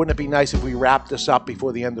wouldn't it be nice if we wrap this up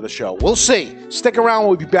before the end of the show? We'll see. Stick around.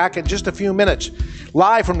 We'll be back in just a few minutes.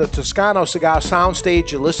 Live from the Toscano Cigar Sound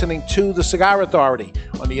Stage, you're listening to the Cigar Authority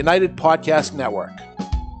on the United Podcast Network.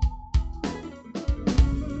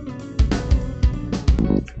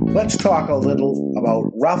 Let's talk a little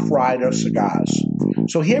about Rough Rider cigars.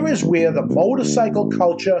 So here is where the motorcycle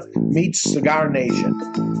culture meets Cigar Nation.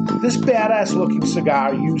 This badass-looking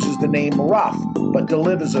cigar uses the name Rough, but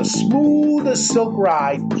delivers a smooth as silk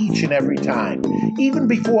ride each and every time. Even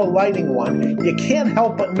before lighting one, you can't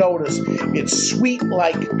help but notice its sweet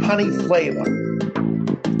like honey flavor.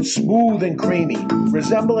 Smooth and creamy,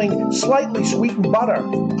 resembling slightly sweetened butter.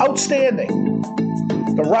 Outstanding!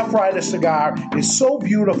 The Rough Rider cigar is so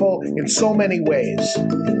beautiful in so many ways.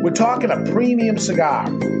 We're talking a premium cigar,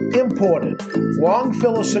 imported, long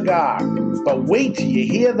filler cigar, but wait till you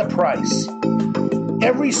hear the price.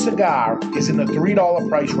 Every cigar is in the $3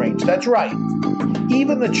 price range. That's right.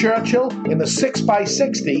 Even the Churchill in the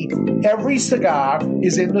 6x60, every cigar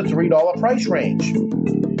is in the $3 price range.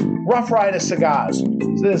 Rough Rider cigars.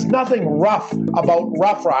 There's nothing rough about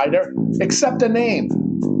Rough Rider except the name.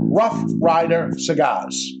 Rough Rider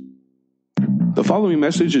cigars. The following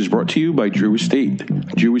message is brought to you by Drew Estate.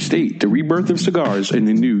 Drew Estate, the rebirth of cigars in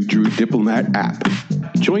the new Drew Diplomat app.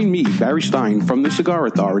 Join me, Barry Stein, from the Cigar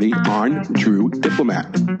Authority on Drew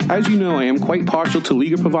Diplomat. As you know, I am quite partial to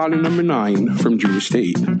Liga Privada number 9 from Drew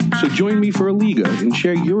Estate. So join me for a Liga and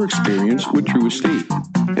share your experience with Drew Estate.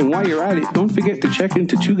 And while you're at it, don't forget to check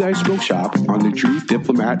into Two Guys Smoke Shop on the Drew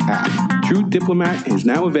Diplomat app. Drew Diplomat is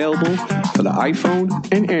now available for the iPhone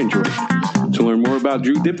and Android. To learn more about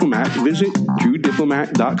Drew Diplomat, visit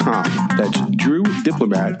drewdiplomat.com. That's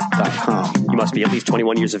drewdiplomat.com. You must be at least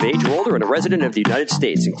 21 years of age or older and a resident of the United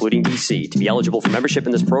States, including D.C. To be eligible for membership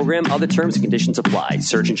in this program, other terms and conditions apply.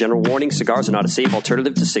 Surgeon General warning, cigars are not a safe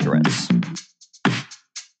alternative to cigarettes.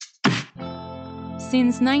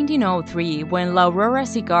 Since 1903, when La Aurora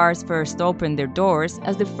Cigars first opened their doors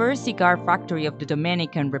as the first cigar factory of the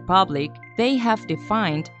Dominican Republic, they have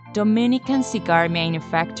defined Dominican cigar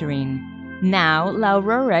manufacturing. Now, La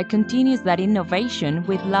Aurora continues that innovation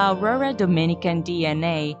with La Aurora Dominican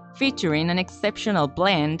DNA, featuring an exceptional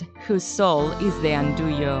blend whose soul is the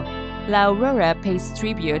Andullo. La Aurora pays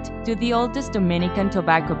tribute to the oldest Dominican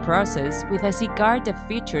tobacco process with a cigar that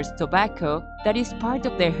features tobacco that is part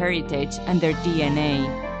of their heritage and their DNA.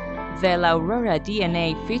 The La Aurora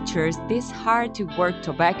DNA features this hard-to-work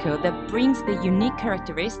tobacco that brings the unique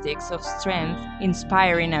characteristics of strength,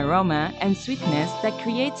 inspiring aroma, and sweetness that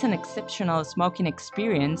creates an exceptional smoking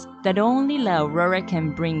experience that only La Aurora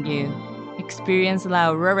can bring you. Experience La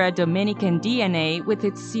Aurora Dominican DNA with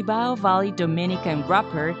its Cibao Valley Dominican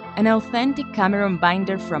wrapper, an authentic Cameroon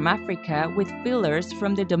binder from Africa with fillers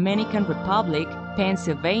from the Dominican Republic,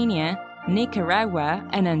 Pennsylvania, Nicaragua,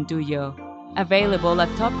 and Andullo. Available at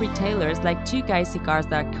top retailers like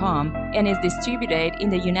twoguyscigars.com and is distributed in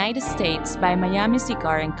the United States by Miami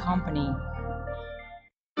Cigar & Company.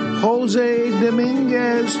 Jose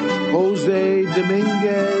Dominguez, Jose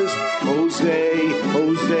Dominguez, Jose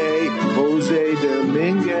Dominguez.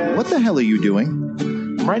 What the hell are you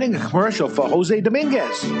doing? I'm writing a commercial for Jose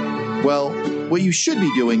Dominguez. Well, what you should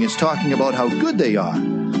be doing is talking about how good they are.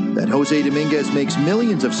 That Jose Dominguez makes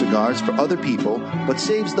millions of cigars for other people, but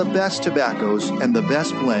saves the best tobaccos and the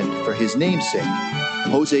best blend for his namesake,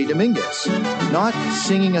 Jose Dominguez. Not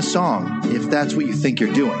singing a song, if that's what you think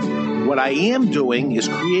you're doing. What I am doing is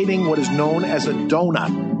creating what is known as a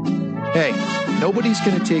donut. Hey, nobody's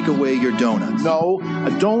going to take away your donuts. No,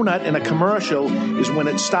 a donut in a commercial is when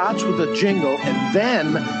it starts with a jingle and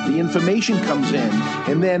then the information comes in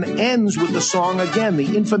and then ends with the song again.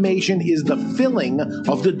 The information is the filling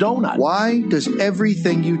of the donut. Why does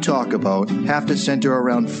everything you talk about have to center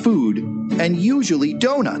around food and usually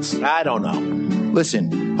donuts? I don't know.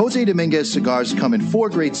 Listen, Jose Dominguez cigars come in 4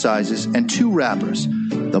 great sizes and 2 wrappers.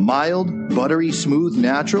 The mild, buttery, smooth,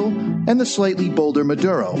 natural, and the slightly bolder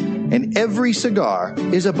Maduro. And every cigar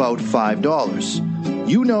is about $5.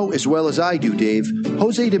 You know as well as I do, Dave,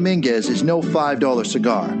 Jose Dominguez is no $5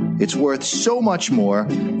 cigar. It's worth so much more.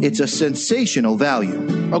 It's a sensational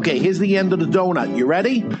value. Okay, here's the end of the donut. You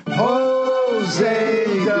ready? Jose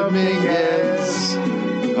Dominguez.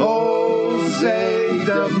 Jose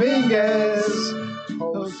Dominguez.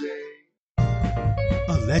 Jose.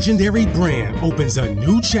 A legendary brand opens a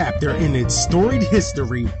new chapter in its storied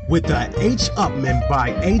history with the H. Upman by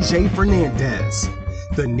A.J. Fernandez.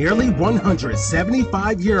 the nearly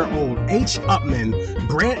 175-year-old H. Upmann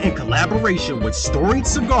brand in collaboration with storied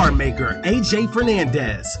cigar maker A.J.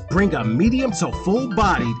 Fernandez bring a medium to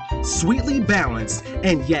full-bodied, sweetly balanced,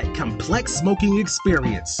 and yet complex smoking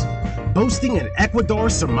experience. Boasting an Ecuador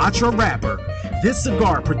Sumatra wrapper, this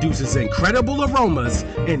cigar produces incredible aromas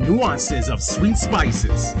and nuances of sweet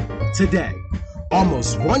spices. Today,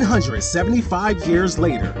 almost 175 years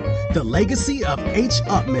later, the legacy of H.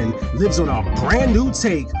 Upmann lives on a brand new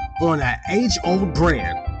take on an age-old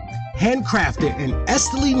brand. Handcrafted in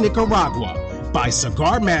Esteli, Nicaragua by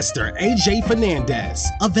cigar master A.J. Fernandez.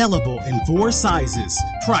 Available in 4 sizes,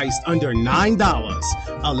 priced under $9.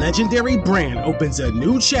 A legendary brand opens a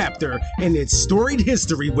new chapter in its storied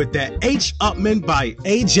history with the H. Upmann by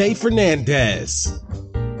A.J. Fernandez.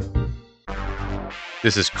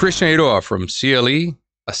 This is Christian Eiroa from CLE,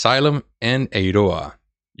 Asylum, and Eiroa.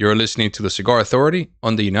 You're listening to the Cigar Authority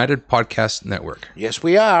on the United Podcast Network. Yes,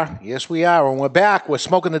 we are. Yes, we are. And we're back. We're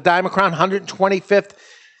smoking the Diamond Crown 125th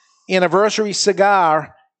anniversary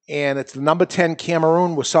cigar, and it's the number 10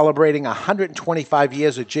 Cameroon. We're celebrating 125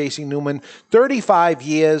 years of JC Newman, 35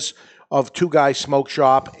 years of Two Guys Smoke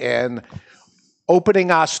Shop, and opening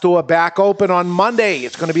our store back open on Monday.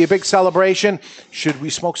 It's going to be a big celebration. Should we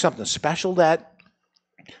smoke something special that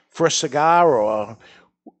first cigar, or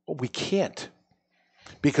we can't?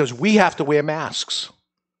 Because we have to wear masks.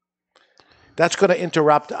 That's going to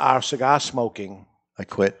interrupt our cigar smoking. I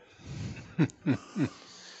quit.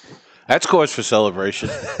 That's cause for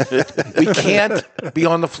celebration. We can't be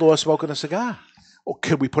on the floor smoking a cigar. Or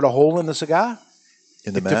could we put a hole in the cigar?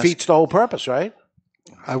 In the it mask? defeats the whole purpose, right?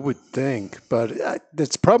 I would think, but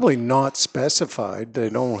it's probably not specified. They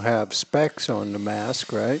don't have specs on the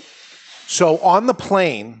mask, right? So on the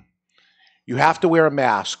plane, you have to wear a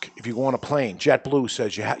mask if you go on a plane. JetBlue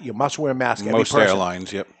says you must wear a mask. Most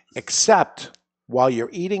airlines, yep. Except while you're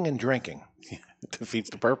eating and drinking. It defeats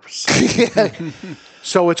the purpose.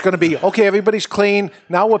 So it's going to be, okay, everybody's clean.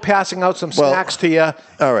 Now we're passing out some snacks to you.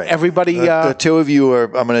 All right. Everybody. The two of you are,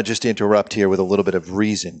 I'm going to just interrupt here with a little bit of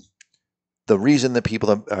reason. The reason that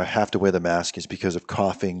people have to wear the mask is because of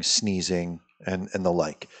coughing, sneezing, and the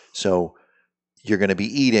like. So you're going to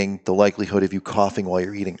be eating, the likelihood of you coughing while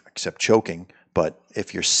you're eating, except choking. But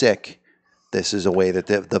if you're sick, this is a way that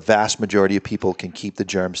the vast majority of people can keep the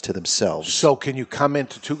germs to themselves. So can you come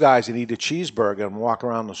into Two Guys and eat a cheeseburger and walk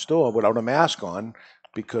around the store without a mask on?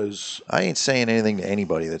 Because I ain't saying anything to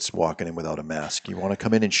anybody that's walking in without a mask. You want to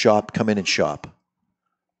come in and shop, come in and shop.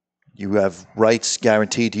 You have rights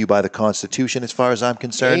guaranteed to you by the Constitution as far as I'm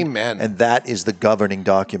concerned. Amen. And that is the governing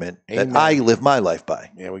document that I live my life by.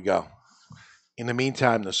 There we go. In the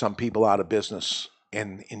meantime, there's some people out of business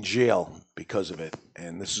and in jail because of it.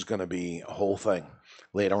 And this is going to be a whole thing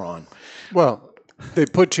later on. Well, they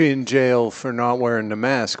put you in jail for not wearing the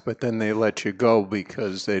mask, but then they let you go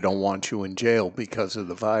because they don't want you in jail because of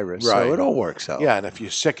the virus. Right. So it all works out. Yeah, and if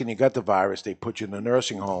you're sick and you got the virus, they put you in a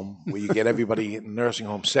nursing home where you get everybody in the nursing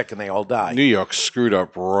home sick and they all die. New York screwed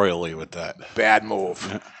up royally with that. Bad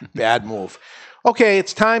move. Bad move. Okay,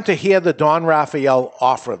 it's time to hear the Don Raphael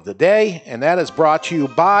offer of the day, and that is brought to you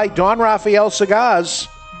by Don Raphael Cigars.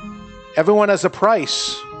 Everyone has a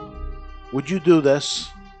price. Would you do this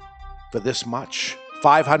for this much?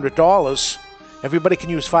 $500. Everybody can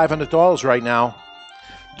use $500 right now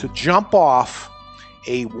to jump off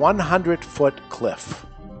a 100-foot cliff.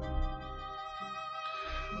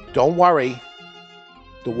 Don't worry.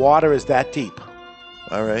 The water is that deep.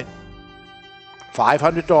 All right.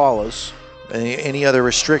 $500. Any other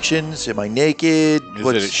restrictions? Am I naked?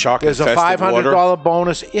 Is it shark There's a infested $500 water?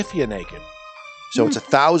 bonus if you're naked. So it's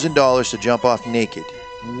 $1,000 to jump off naked.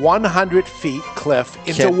 100 feet cliff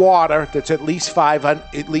into water that's at least 100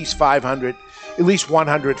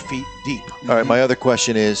 feet deep. All right, my other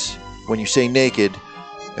question is, when you say naked,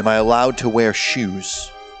 am I allowed to wear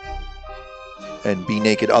shoes and be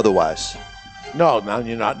naked otherwise? No,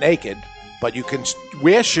 you're not naked, but you can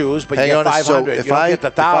wear shoes, but you get 500. So you if don't get the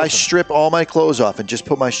 1,000. I strip all my clothes off and just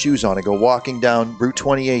put my shoes on and go walking down Route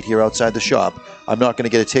 28 here outside the shop, I'm not going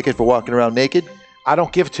to get a ticket for walking around naked? I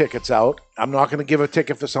don't give tickets out. I'm not going to give a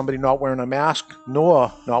ticket for somebody not wearing a mask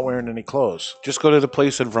nor not wearing any clothes. Just go to the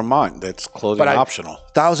place in Vermont that's clothing optional.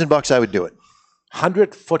 $1,000 I would do it.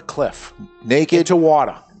 100-foot cliff. Naked. Into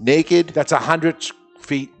water. Naked. That's 100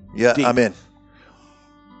 feet Yeah, deep. I'm in.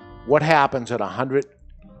 What happens at 100?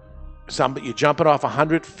 You're jumping off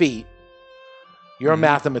 100 feet. You're a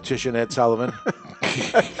mathematician, Ed Sullivan.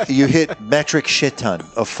 You hit metric shit ton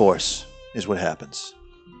of force is what happens.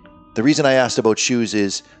 The reason I asked about shoes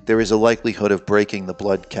is there is a likelihood of breaking the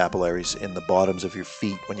blood capillaries in the bottoms of your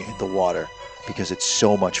feet when you hit the water because it's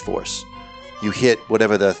so much force. you hit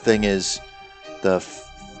whatever the thing is, the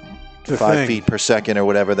 5 feet per second or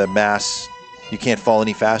whatever the mass. You can't fall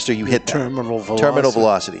any faster. You hit that. Terminal velocity. Terminal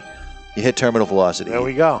velocity. You hit terminal velocity. There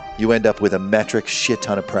we go. You end up with a metric shit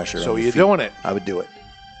ton of pressure. So on your you're feet. doing it. I would do it.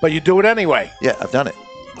 But you do it anyway. Yeah, I've done it.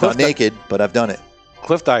 Not naked, but I've done it.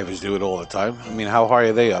 Cliff divers do it all the time. I mean, how high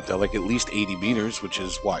are they up? They're like at least 80 meters, which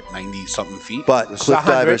is what, 90-something feet? But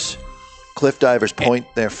cliff divers point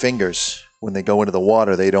their fingers when they go into the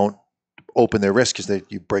water. They don't open their wrist because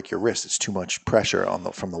you break your wrist. It's too much pressure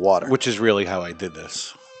from the water. Which is really how I did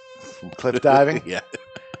this. Cliff diving? Yeah.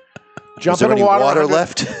 Jump Is there in the any water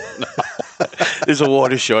left? There's a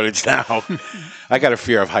water shortage now. I got a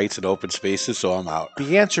fear of heights and open spaces, so I'm out.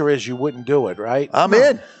 The answer is you wouldn't do it, right? I'm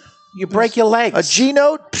in. You break your legs. A G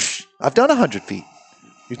note? Psh, I've done 100 feet.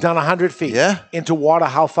 You've done 100 feet? Yeah. Into water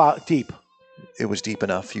how far deep? It was deep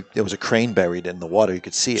enough. There was a crane buried in the water. You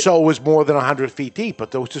could see it. So it was more than 100 feet deep,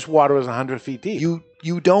 but this water was 100 feet deep.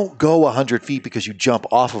 You don't go 100 feet because you jump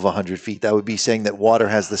off of 100 feet. That would be saying that water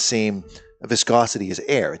has the same viscosity as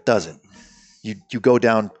air. It doesn't. You go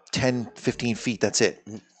down 10, 15 feet. That's it.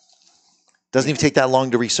 Doesn't even take that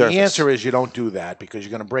long to resurface. The answer is you don't do that because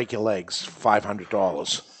you're going to break your legs.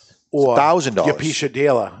 $500 or $1,000. Your pisha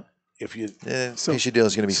dealer. If you pisha dealer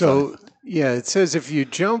is going to be so fine. Yeah, it says if you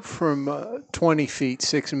jump from 20 feet,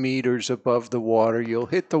 6 meters above the water, you'll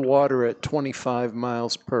hit the water at 25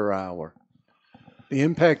 miles per hour. The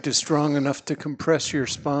impact is strong enough to compress your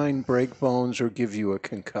spine, break bones, or give you a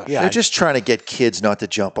concussion. Yeah, they're just trying to get kids not to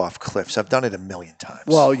jump off cliffs. I've done it a million times.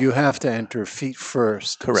 Well, you have to enter feet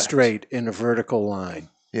first, Correct. straight in a vertical line.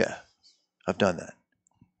 Yeah, I've done that.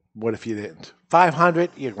 What if you didn't?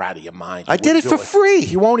 500, you're out of your mind. I did it for free.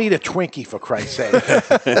 You won't eat a Twinkie, for Christ's sake.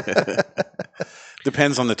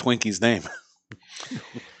 Depends on the Twinkie's name.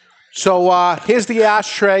 So here's the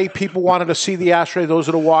ashtray. People wanted to see the ashtray. Those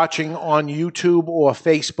that are watching on YouTube or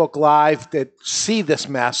Facebook Live that see this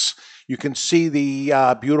mess, you can see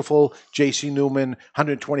the beautiful JC Newman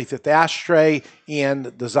 125th ashtray and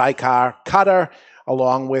the Cigar cutter,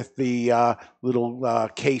 along with the little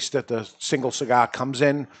case that the single cigar comes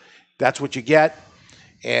in. That's what you get.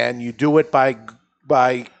 And you do it by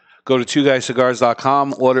Go to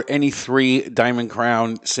twoguyscigars.com, order any 3 Diamond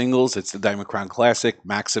Crown singles. It's the Diamond Crown Classic,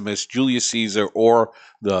 Maximus, Julius Caesar, or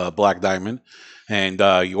the Black Diamond. And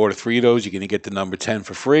you order 3 of those, you're going to get the number 10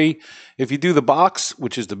 for free. If you do the box,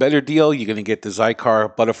 which is the better deal, you're going to get the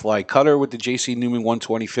Zycar Butterfly Cutter with the JC Newman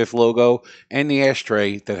 125th logo and the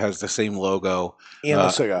ashtray that has the same logo. And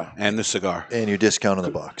the cigar. And the cigar. And your discount on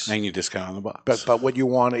the box. And your discount on the box. But what you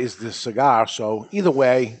want is the cigar. So either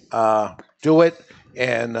way, do it.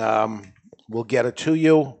 And we'll get it to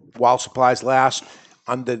you while supplies last.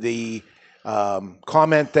 Under the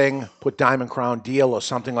comment thing, put Diamond Crown Deal or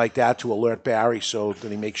something like that to alert Barry so that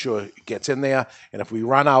he makes sure it gets in there. And if we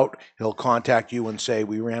run out, he'll contact you and say,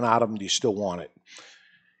 we ran out of them. Do you still want it?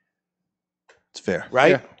 It's fair.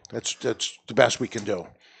 Right? Yeah. That's the best we can do.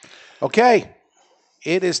 Okay.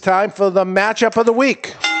 It is time for the matchup of the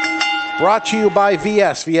week. Brought to you by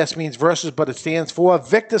VS. VS means versus, but it stands for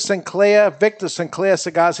Victor Sinclair. Victor Sinclair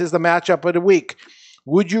Cigars. Here's the matchup of the week.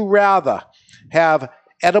 Would you rather have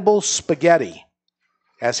edible spaghetti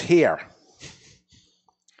as hair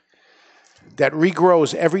that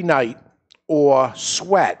regrows every night, or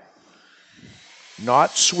sweat,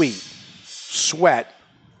 not sweet, sweat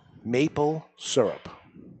maple syrup?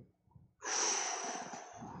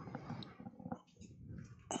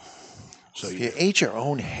 So you ate your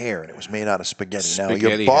own hair and it was made out of spaghetti. Now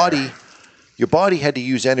Spaghetti your body had to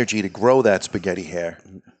use energy to grow that spaghetti hair.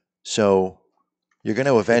 So you're going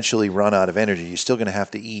to eventually run out of energy. You're still going to have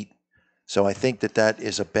to eat. So I think that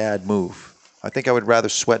is a bad move. I think I would rather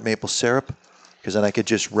sweat maple syrup because then I could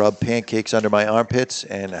just rub pancakes under my armpits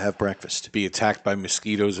and have breakfast. Be attacked by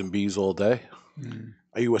mosquitoes and bees all day.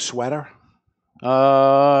 Are you a sweater?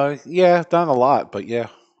 Yeah, not a lot, but yeah.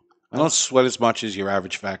 I don't sweat as much as your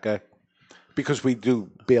average fat guy. Because we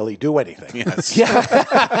barely do anything. Yes.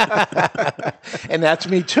 Yeah. And that's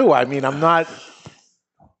me too. I mean, I'm not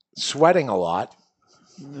sweating a lot.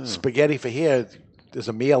 No. Spaghetti for here, there's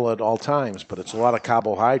a meal at all times, but it's a lot of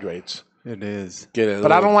carbohydrates. It is.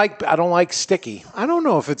 But I don't like sticky. I don't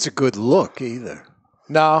know if it's a good look either.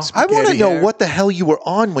 No. I want to know what the hell you were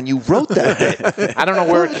on when you wrote that bit. I don't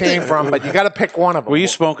know where it came from, but you got to pick one of them. Were you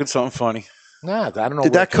smoking something funny? Nah, I don't know.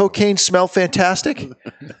 Did that cocaine smell fantastic?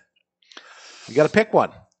 You got to pick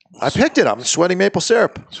one. I picked it. I'm sweating maple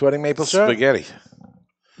syrup. Sweating maple syrup? Spaghetti.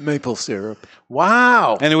 Maple syrup.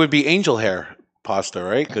 Wow. And it would be angel hair pasta,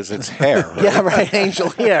 right? Because it's hair. Right? Yeah, right. Angel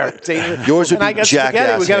hair. Yours would be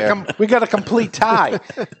jackass we got a complete tie.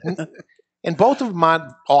 And both of them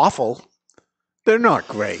aren't awful. They're not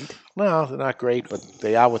great. No, they're not great, but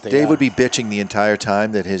they are what they are. Dave would be bitching the entire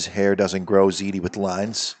time that his hair doesn't grow ziti with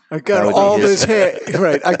lines. I got all this hair.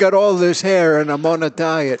 Right. I got all this hair, and I'm on a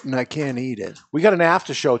diet, and I can't eat it. We got an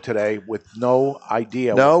after show today with no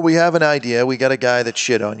idea. No, we have an idea. We got a guy that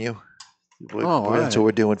shit on you. That's what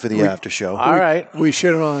we're doing for the after show. All right. We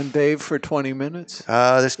shit on Dave for 20 minutes.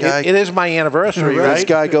 This guy. It is my anniversary, right?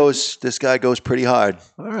 This guy goes pretty hard.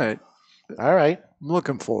 All right. I'm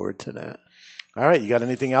looking forward to that. All right. You got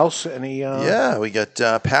anything else? Yeah, we got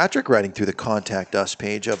Patrick writing through the Contact Us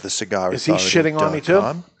page of the Cigar Is he shitting on me too?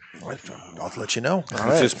 I'll let you know.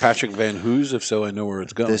 Is this Patrick Van Hoos? If so, I know where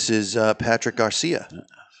it's going. This is Patrick Garcia.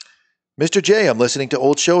 Mr. J, I'm listening to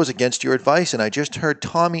old shows against your advice, and I just heard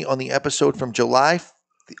Tommy on the episode from July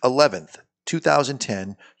 11th,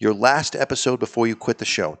 2010, your last episode before you quit the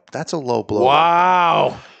show. That's a low blow.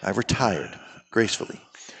 Wow. I retired gracefully.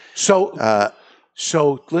 So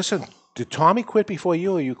listen, did Tommy quit before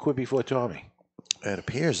you, or you quit before Tommy? It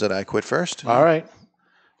appears that I quit first. All right.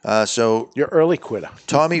 So you're early quitter.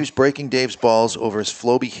 Tommy was breaking Dave's balls over his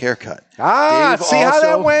Floby haircut. Dave see how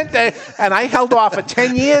that went? And I held off for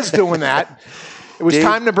 10 years doing that. It was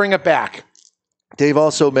time to bring it back. Dave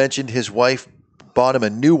also mentioned his wife bought him a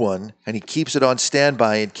new one, and he keeps it on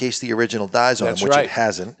standby in case the original dies on him, which it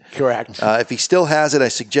hasn't. Correct. If he still has it, I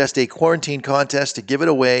suggest a quarantine contest to give it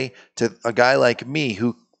away to a guy like me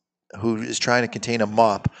who is trying to contain a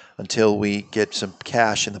mop until we get some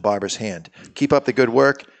cash in the barber's hand. Keep up the good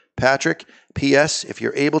work, Patrick. P.S. If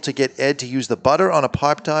you're able to get Ed to use the butter on a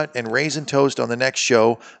Pop-Tart and raisin toast on the next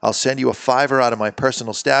show, I'll send you a $5 out of my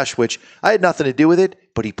personal stash, which I had nothing to do with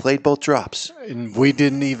it, but he played both drops. And we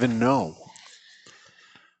didn't even know.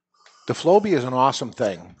 The Floby is an awesome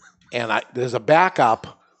thing. And there's a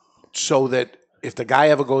backup so that if the guy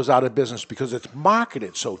ever goes out of business, because it's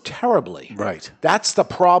marketed so terribly. Right. That's the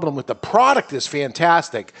problem with the product is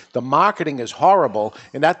fantastic. The marketing is horrible.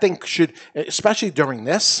 And that thing should, especially during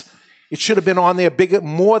this, it should have been on there bigger,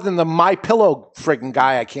 more than the MyPillow friggin'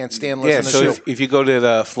 guy I can't stand listening to. So if you go to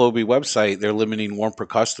the Floby website, they're limiting one per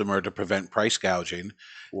customer to prevent price gouging.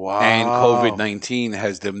 Wow. And COVID-19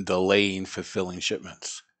 has them delaying fulfilling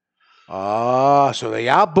shipments. So they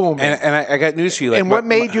are booming. And I got news for you. And what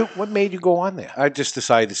made you go on there? I just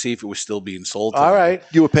decided to see if it was still being sold. All right.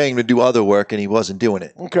 You were paying him to do other work, and he wasn't doing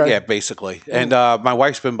it. Okay. Yeah, basically. And my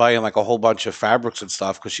wife's been buying like a whole bunch of fabrics and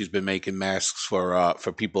stuff because she's been making masks for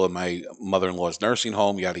people in my mother-in-law's nursing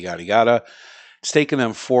home, yada, yada, yada. It's taken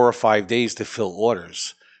them 4 or 5 days to fill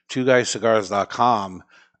orders. 2guyscigars.com.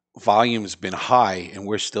 Volume's been high, and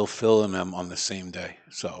we're still filling them on the same day.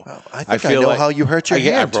 So I feel know how you hurt your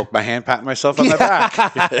hand. I broke my hand patting myself on the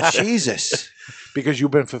back. Jesus. Because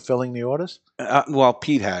you've been fulfilling the orders? Well,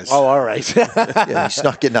 Pete has. Oh, all right. Yeah, he's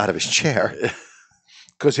not getting out of his chair.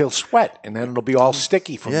 Because he'll sweat, and then it'll be all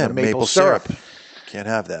sticky from the maple syrup. Can't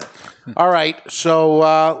have that. All right,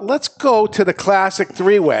 so let's go to the Classic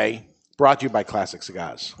Three-Way, brought to you by Classic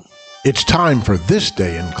Cigars. It's time for This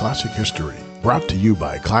Day in Classic History, brought to you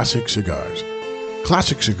by Classic Cigars.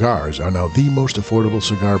 Classic Cigars are now the most affordable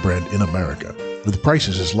cigar brand in America. With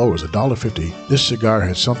prices as low as $1.50, this cigar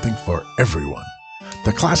has something for everyone.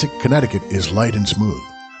 The Classic Connecticut is light and smooth.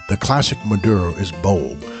 The Classic Maduro is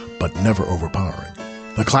bold, but never overpowering.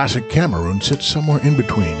 The Classic Cameroon sits somewhere in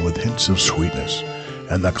between with hints of sweetness.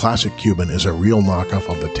 And the Classic Cuban is a real knockoff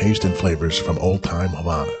of the taste and flavors from old-time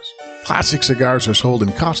Havanas. Classic cigars are sold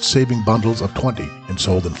in cost-saving bundles of 20 and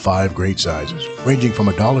sold in 5 great sizes, ranging from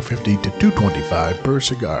 $1.50 to $2.25 per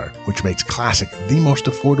cigar, which makes Classic the most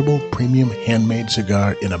affordable premium handmade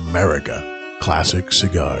cigar in America. Classic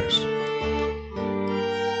Cigars.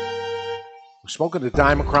 We're smoking the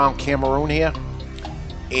Diamond Crown Cameroon here,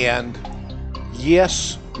 and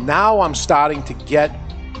yes, now I'm starting to get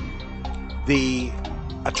the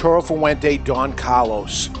Arturo Fuente Don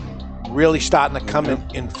Carlos really starting to come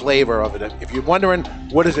in flavor of it. If you're wondering,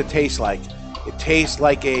 what does it taste like? It tastes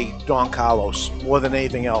like a Don Carlos more than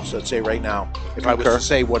anything else, I'd say right now, if I was to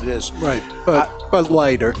say what it is. Right, but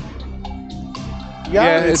lighter.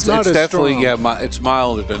 Yeah, it's not as definitely strong. it's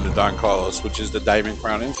milder than the Don Carlos, which is the Diamond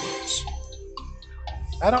Crown influence.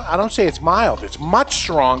 I don't say it's mild. It's much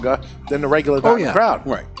stronger than the regular Diamond Crown.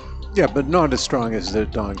 Right. Yeah, but not as strong as the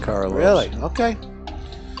Don Carlos. Really? Okay.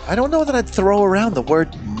 I don't know that I'd throw around the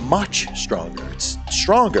word much stronger. It's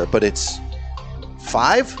stronger, but it's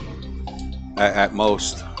 5? At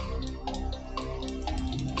most.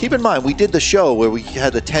 Keep in mind, we did the show where we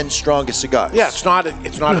had the 10 strongest cigars. Yeah, it's not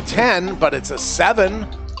a 10, but it's a 7.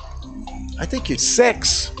 I think it's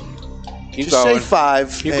 6. Keep Just going. say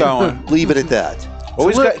 5 Keep and going. leave it at that.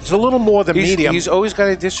 It's a little more than medium. He's always got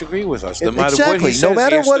to disagree with us. No matter exactly. what he says, no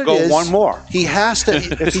matter he has what to go it is, one more. He has to.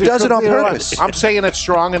 He does it on purpose. I'm saying it's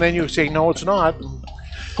strong, and then you say, no, it's not.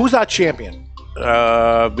 Who's our champion?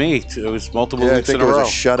 Me. It was multiple I weeks think in it a was row. a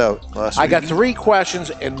shutout last I week. got 3 questions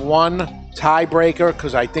and 1 tiebreaker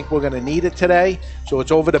because I think we're going to need it today. So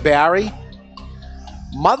it's over to Barry.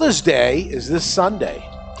 Mother's Day is this Sunday,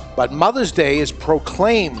 but Mother's Day is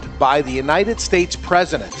proclaimed by the United States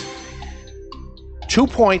President. 2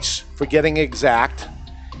 points for getting exact,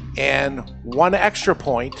 and 1 extra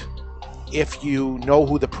point if you know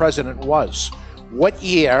who the president was. What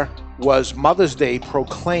year was Mother's Day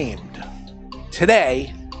proclaimed?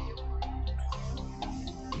 Today.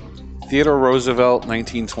 Theodore Roosevelt,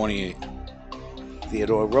 1928.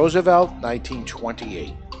 Theodore Roosevelt,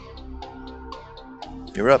 1928.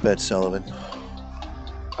 You're up, Ed Sullivan.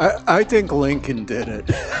 I think Lincoln did it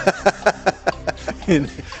in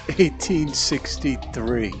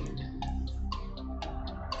 1863.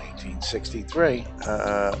 1863.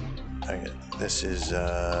 This is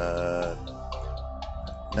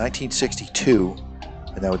 1962,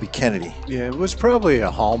 and that would be Kennedy. Yeah, it was probably a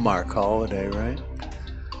Hallmark holiday, right?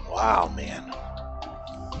 Wow, man.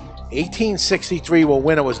 1863 will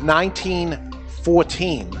win. It was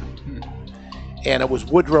 1914, and it was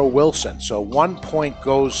Woodrow Wilson. So 1 point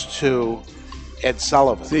goes to Ed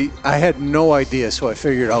Sullivan. See, I had no idea, so I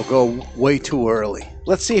figured I'll go way too early.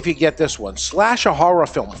 Let's see if you get this one. Slasher horror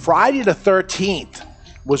film Friday the 13th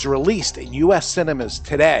was released in U.S. cinemas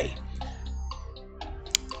today.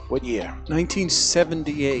 What year?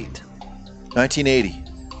 1978. 1980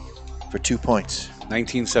 for 2 points.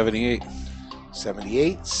 1978.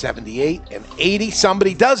 78, 78, and 80.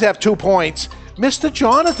 Somebody does have 2 points. Mr.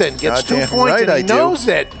 Jonathan gets 2 Goddamn points, right and he I do. knows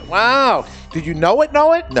it. Wow. Did you know it?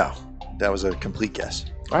 No, that was a complete guess.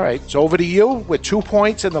 All right, so over to you with 2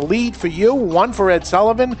 points in the lead for you, 1 for Ed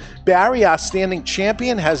Sullivan. Barry, our standing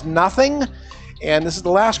champion, has nothing. And this is the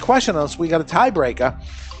last question, unless we got a tiebreaker.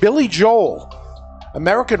 Billy Joel,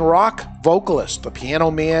 American rock vocalist, the piano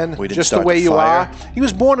man, We didn't just the start way the you fire. are. He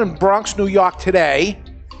was born in Bronx, New York today.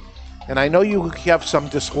 And I know you have some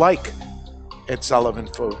dislike, Ed Sullivan,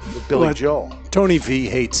 for Billy But Joel. Tony V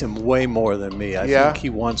hates him way more than me. I Yeah? think he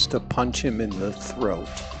wants to punch him in the throat.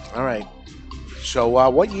 All right. So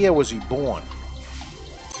what year was he born?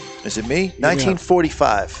 Is it me?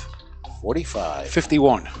 1945. 45.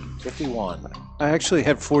 51. 51. I actually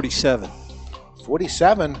had 47.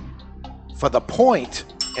 47 for the point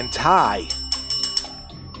and tie.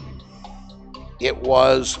 It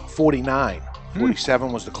was 49.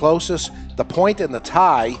 47 was the closest. The point and the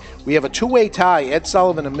tie. We have a 2-way tie. Ed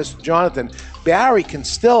Sullivan and Mr. Jonathan. Barry can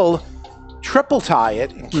still triple tie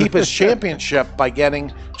it and keep his championship by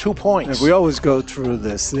getting 2 points. We always go through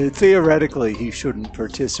this. Theoretically, he shouldn't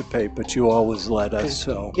participate, but you always let us.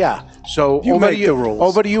 So Yeah. So You over make to you, the rules.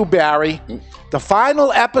 Over to you, Barry. The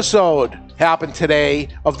final episode happened today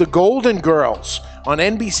of The Golden Girls on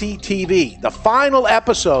NBC TV. The final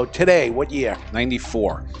episode today. What year?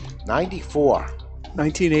 94. 94.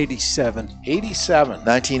 1987. 87.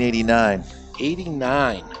 1989.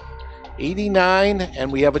 89. 89,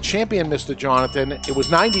 and we have a champion, Mr. Jonathan. It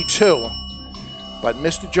was 92. But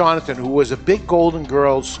Mr. Jonathan, who was a big Golden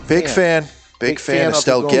Girls Big fan. Big fan. of the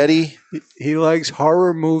Estelle Golden- Getty. He likes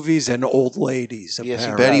horror movies and old ladies, Yes,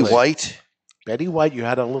 he apparently. Betty White. Betty White, you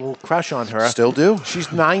had a little crush on her. Still do.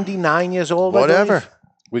 She's 99 years old. I Whatever. believe.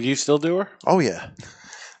 Would you still do her? Oh, yeah.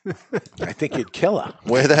 I think you'd kill her.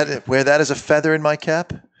 Wear that as a feather in my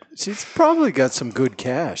cap. She's probably got some good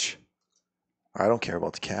cash. I don't care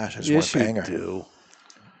about the cash. I just Yes, want to you bang her. do.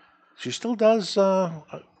 She still does a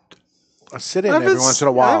sit-in every once in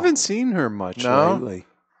a I while. haven't seen her much No? lately.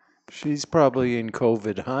 She's probably in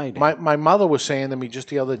COVID hiding. My mother was saying to me just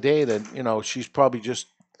the other day that, she's probably just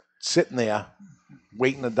sitting there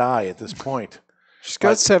waiting to die at this point. She's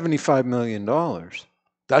got $75 million.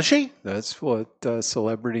 Does she? That's what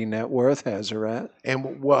Celebrity Net Worth has her at.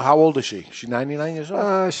 And how old is she? She's 99 years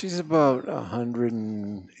old? She's about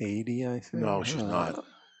 180, I think. No, she's not.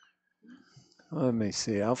 Let me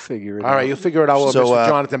see. I'll figure it out. All right, you'll figure it out while So, Mr.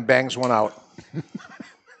 Jonathan bangs one out.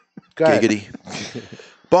 Go ahead. Giggity.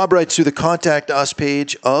 Bob writes to the Contact Us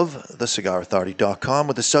page of thecigarauthority.com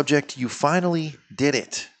with the subject, "You finally did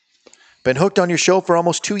it. Been hooked on your show for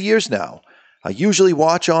almost 2 years now. I usually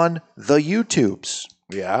watch on the YouTubes.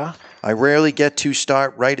 Yeah? I rarely get to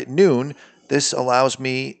start right at noon. This allows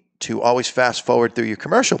me to always fast forward through your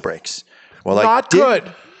commercial breaks. Well, Not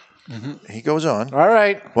good. He goes on. All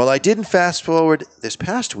right. Well, I didn't fast forward this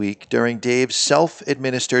past week during Dave's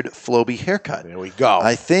self-administered Floby haircut. There we go.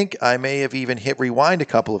 I think I may have even hit rewind a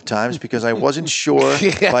couple of times because I wasn't sure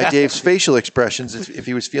by Dave's facial expressions if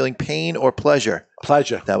he was feeling pain or pleasure.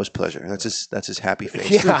 Pleasure. That was pleasure. That's his happy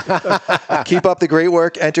face. Keep up the great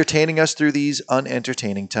work entertaining us through these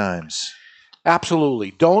unentertaining times.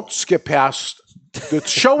 Absolutely. Don't skip past. The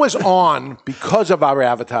show is on because of our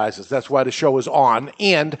advertisers. That's why the show is on.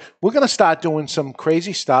 And we're going to start doing some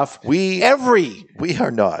crazy stuff. We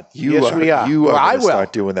are not. Yes, we are. You are I going to will.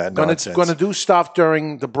 start doing that nonsense. Going to do stuff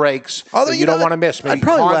during the breaks Although that you don't know want to miss. Maybe I'd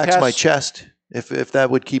probably wax contests. my chest if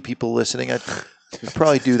that would keep people listening. I'd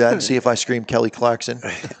probably do that and see if I scream Kelly Clarkson.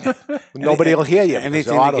 Nobody will hear you.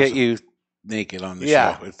 Anything to get you naked on the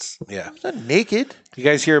show. It's not naked. You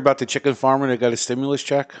guys hear about the chicken farmer that got a stimulus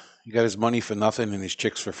check? He got his money for nothing and his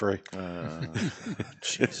chicks for free.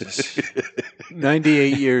 Jesus.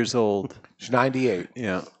 98 years old. She's 98.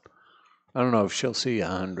 Yeah. I don't know if she'll see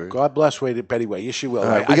 100. God bless Betty Way. Yes, she will. All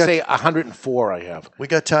right, I say 104 I have. We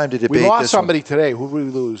got time to debate We lost this somebody today. Who did we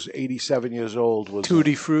lose? 87 years old. Was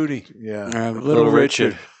Tutti Frutti. Yeah. Little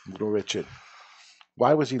Richard. Little Richard.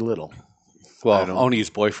 Why was he little? Well, only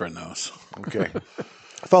his boyfriend knows. Okay.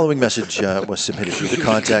 The following message was submitted through the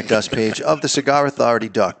Contact Us page of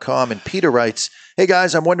thecigarauthority.com. And Peter writes, "Hey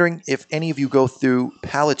guys, I'm wondering if any of you go through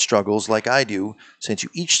palate struggles like I do, since you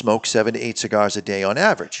each smoke 7 to 8 cigars a day on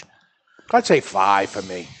average." I'd say 5 for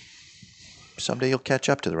me. Someday you'll catch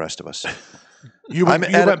up to the rest of us. You've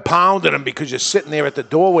been pounding them because you're sitting there at the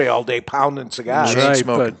doorway all day pounding cigars. Right,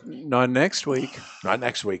 but not next week. Not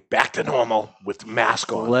next week. Back to normal with the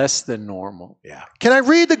mask on. Less than normal. Yeah. Can I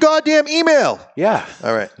read the goddamn email? Yeah.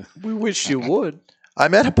 All right. We wish you would.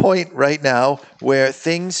 I'm at a point right now where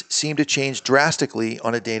things seem to change drastically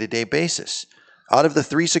on a day-to-day basis. Out of the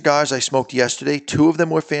 3 cigars I smoked yesterday, 2 of them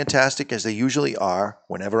were fantastic, as they usually are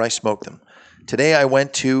whenever I smoke them. Today I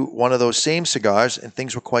went to one of those same cigars and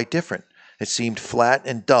things were quite different. It seemed flat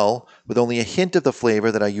and dull with only a hint of the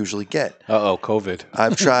flavor that I usually get. Uh-oh, COVID.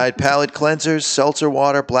 I've tried palate cleansers, seltzer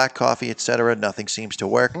water, black coffee, etc. Nothing seems to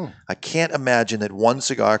work. I can't imagine that one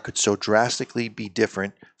cigar could so drastically be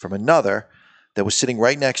different from another that was sitting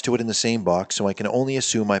right next to it in the same box, so I can only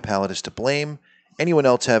assume my palate is to blame. Anyone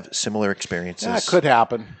else have similar experiences? Yeah, it could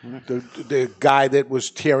happen. The guy that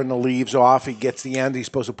was tearing the leaves off, he gets the end, he's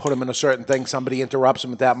supposed to put them in a certain thing. Somebody interrupts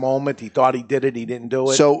him at that moment. He thought he did it, he didn't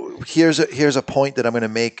do it. So here's a point that I'm going to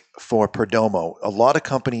make for Perdomo. A lot of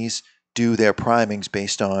companies do their primings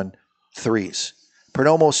based on 3s.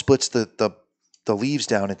 Perdomo splits the leaves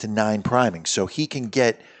down into 9 primings, so he can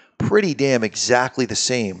get pretty damn exactly the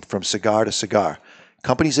same from cigar to cigar.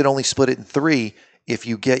 Companies that only split it in 3, if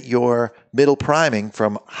you get your middle priming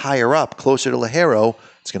from higher up, closer to Ligero,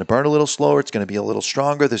 it's going to burn a little slower, it's going to be a little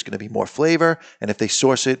stronger, there's going to be more flavor, and if they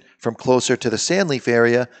source it from closer to the sandleaf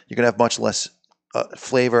area, you're going to have much less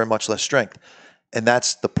flavor and much less strength. And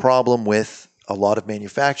that's the problem with a lot of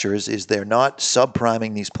manufacturers, is they're not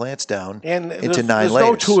sub-priming these plants down into 9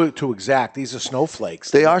 layers. There's no too exact. These are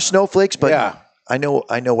snowflakes. They are snowflakes, but yeah. I know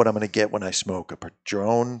what I'm going to get when I smoke a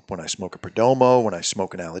Padron, when I smoke a Perdomo, when I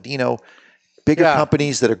smoke an Aladino. Bigger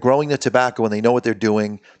companies that are growing the tobacco and they know what they're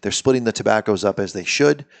doing, they're splitting the tobaccos up as they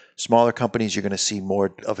should. Smaller companies, you're going to see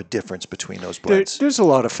more of a difference between those blends. There's a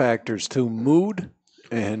lot of factors too. Mood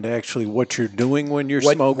and actually what you're doing when you're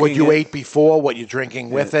smoking what you ate before, what you're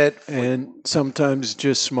drinking with it. And sometimes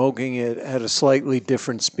just smoking it at a slightly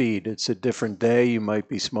different speed. It's a different day. You might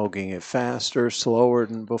be smoking it faster, slower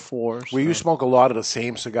than before. Well, you smoke a lot of the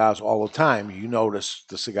same cigars all the time. You notice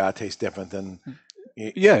the cigar tastes different than...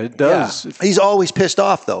 Yeah, it does. Yeah. He's always pissed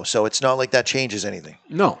off, though, so it's not like that changes anything.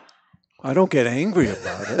 No. I don't get angry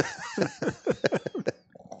about it.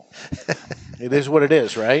 It is what it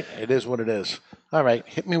is, right? It is what it is. All right,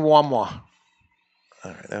 hit me one more.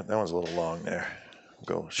 All right, that one's a little long there.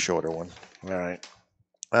 Go shorter one. All right.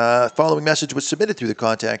 Following message was submitted through the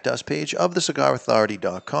Contact Us page of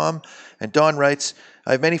thecigarauthority.com. And Don writes,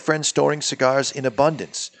 I have many friends storing cigars in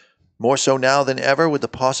abundance. More so now than ever with the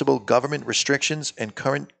possible government restrictions and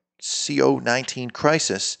current CO-19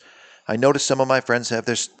 crisis. I noticed some of my friends have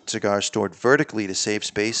their cigars stored vertically to save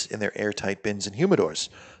space in their airtight bins and humidors.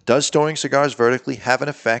 Does storing cigars vertically have an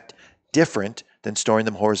effect different than storing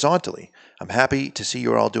them horizontally? I'm happy to see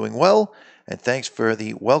you're all doing well, and thanks for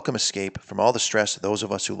the welcome escape from all the stress of those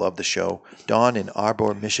of us who love the show. Don in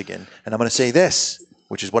Arbor, Michigan. And I'm going to say this,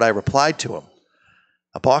 which is what I replied to him.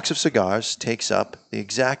 A box of cigars takes up the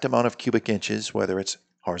exact amount of cubic inches, whether it's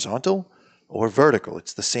horizontal or vertical.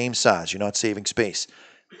 It's the same size. You're not saving space.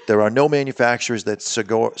 There are no manufacturers that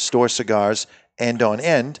store cigars end on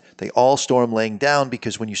end. They all store them laying down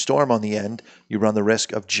because when you store them on the end, you run the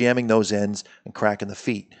risk of jamming those ends and cracking the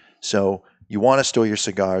feet. So you want to store your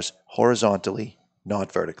cigars horizontally,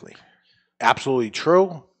 not vertically. Absolutely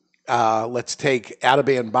true. Let's take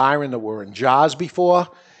Ataban Byron that were in jars before,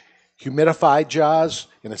 humidified jars,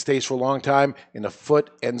 and it stays for a long time, and the foot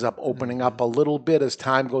ends up opening up a little bit as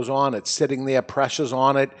time goes on. It's sitting there, pressure's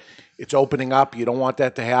on it. It's opening up. You don't want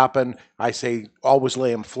that to happen. I say always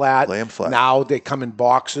lay them flat. Lay them flat. Now they come in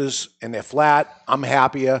boxes, and they're flat. I'm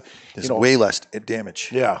happier. There's way less damage.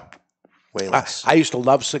 Yeah. Way less. I used to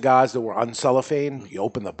love cigars that were uncellophane. You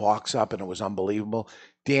open the box up, and it was unbelievable.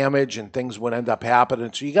 Damage and things would end up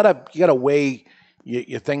happening. So you gotta weigh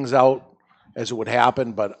your things out as it would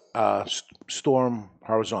happen, but store them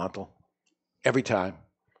horizontal every time.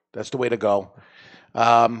 That's the way to go.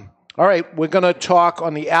 All right, we're going to talk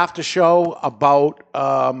on the after show about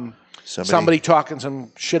somebody talking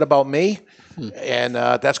some shit about me, and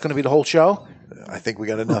that's going to be the whole show. I think we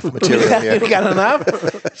got enough material here. We got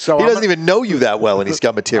enough? So he doesn't even know you that well, and he's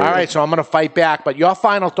got material. All right, so I'm going to fight back. But your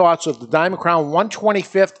final thoughts of the Diamond Crown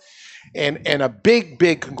 125th, and a big,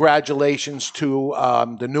 big congratulations to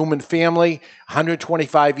the Newman family.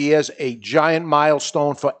 125 years, a giant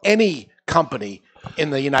milestone for any company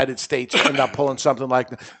in the United States to end up pulling something like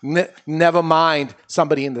that. Never mind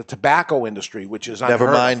somebody in the tobacco industry, which is unheard of.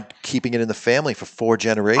 Never mind keeping it in the family for 4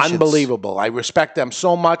 generations. Unbelievable. I respect them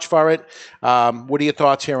so much for it. What are your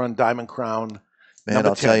thoughts here on Diamond Crown? Man,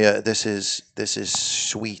 I'll tell you, this is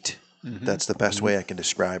sweet. Mm-hmm. That's the best way I can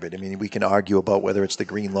describe it. I mean, we can argue about whether it's the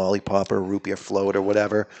green lollipop or root beer float or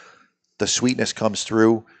whatever. The sweetness comes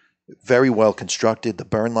through. Very well constructed. The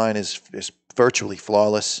burn line is virtually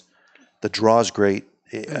flawless. The draw's great.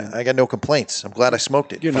 I got no complaints. I'm glad I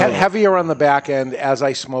smoked it. Heavier on the back end. As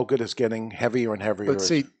I smoke it, it's getting heavier and heavier. But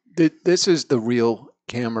see, this is the real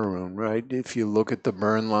Cameroon, right? If you look at the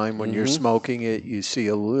burn line when you're smoking it, you see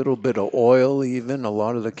a little bit of oil even. A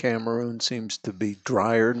lot of the Cameroon seems to be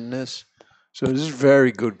drier than this. So this is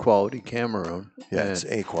very good quality Cameroon. Yeah, it's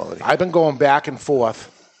A quality. I've been going back and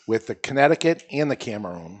forth with the Connecticut and the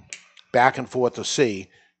Cameroon, back and forth to see.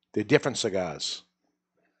 They're different cigars.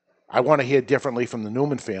 I want to hear differently from the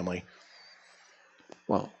Newman family.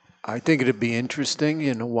 Well, I think it'd be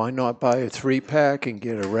interesting. Why not buy a 3-pack and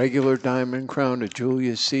get a regular Diamond Crown, a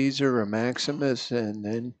Julius Caesar, a Maximus, and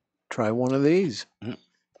then try one of these. Yeah.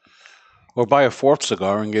 Or buy a 4th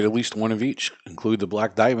cigar and get at least one of each. Include the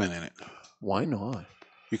Black Diamond in it. Why not?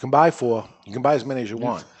 You can buy 4. You can buy as many as you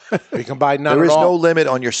want. Or you can buy none There at is all. no limit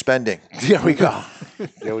on your spending. There we go.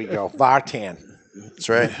 There we go. Vartan. That's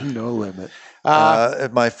right. No limit.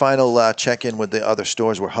 My final check-in with the other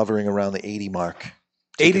stores were hovering around the 80 mark.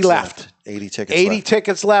 80 left. 80 tickets 80 left.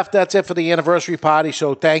 tickets left. That's it for the anniversary party.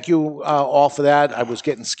 So thank you all for that. I was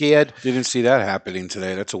getting scared. Didn't see that happening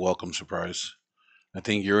today. That's a welcome surprise. I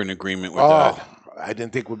think you're in agreement with that. I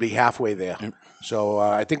didn't think we'd be halfway there. Yep. So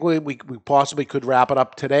I think we possibly could wrap it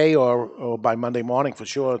up today or by Monday morning for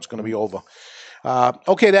sure. It's going to be over.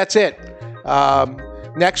 Okay, that's it.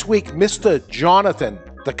 Next week, Mr. Jonathan,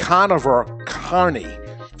 the Carnivore Carney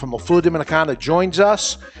from Aflu Dominicana joins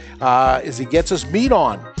us as he gets us meat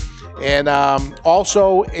on. And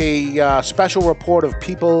also a special report of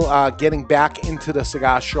people getting back into the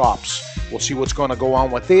cigar shops. We'll see what's going to go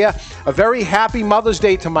on with there. A very happy Mother's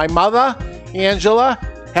Day to my mother, Angela.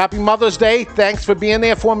 Happy Mother's Day. Thanks for being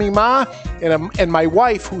there for me, Ma. And my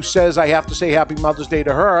wife, who says I have to say Happy Mother's Day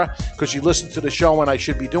to her because she listened to the show and I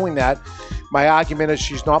should be doing that. My argument is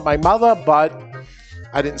she's not my mother, but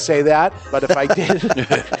I didn't say that. But if I did,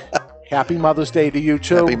 Happy Mother's Day to you,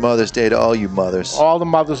 too. Happy Mother's Day to all you mothers. All the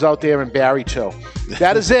mothers out there, and Barry, too.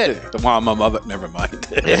 That is it. The mom, my mother, never mind.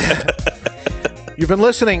 You've been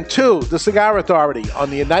listening to The Cigar Authority on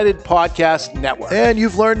the United Podcast Network. And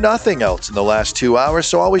you've learned nothing else in the last 2 hours,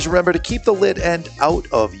 so always remember to keep the lid end out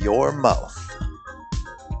of your mouth.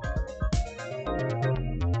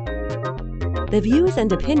 The views and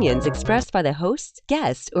opinions expressed by the hosts,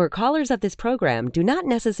 guests, or callers of this program do not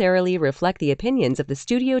necessarily reflect the opinions of the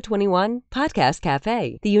Studio 21 Podcast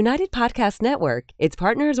Cafe, the United Podcast Network, its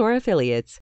partners, or affiliates.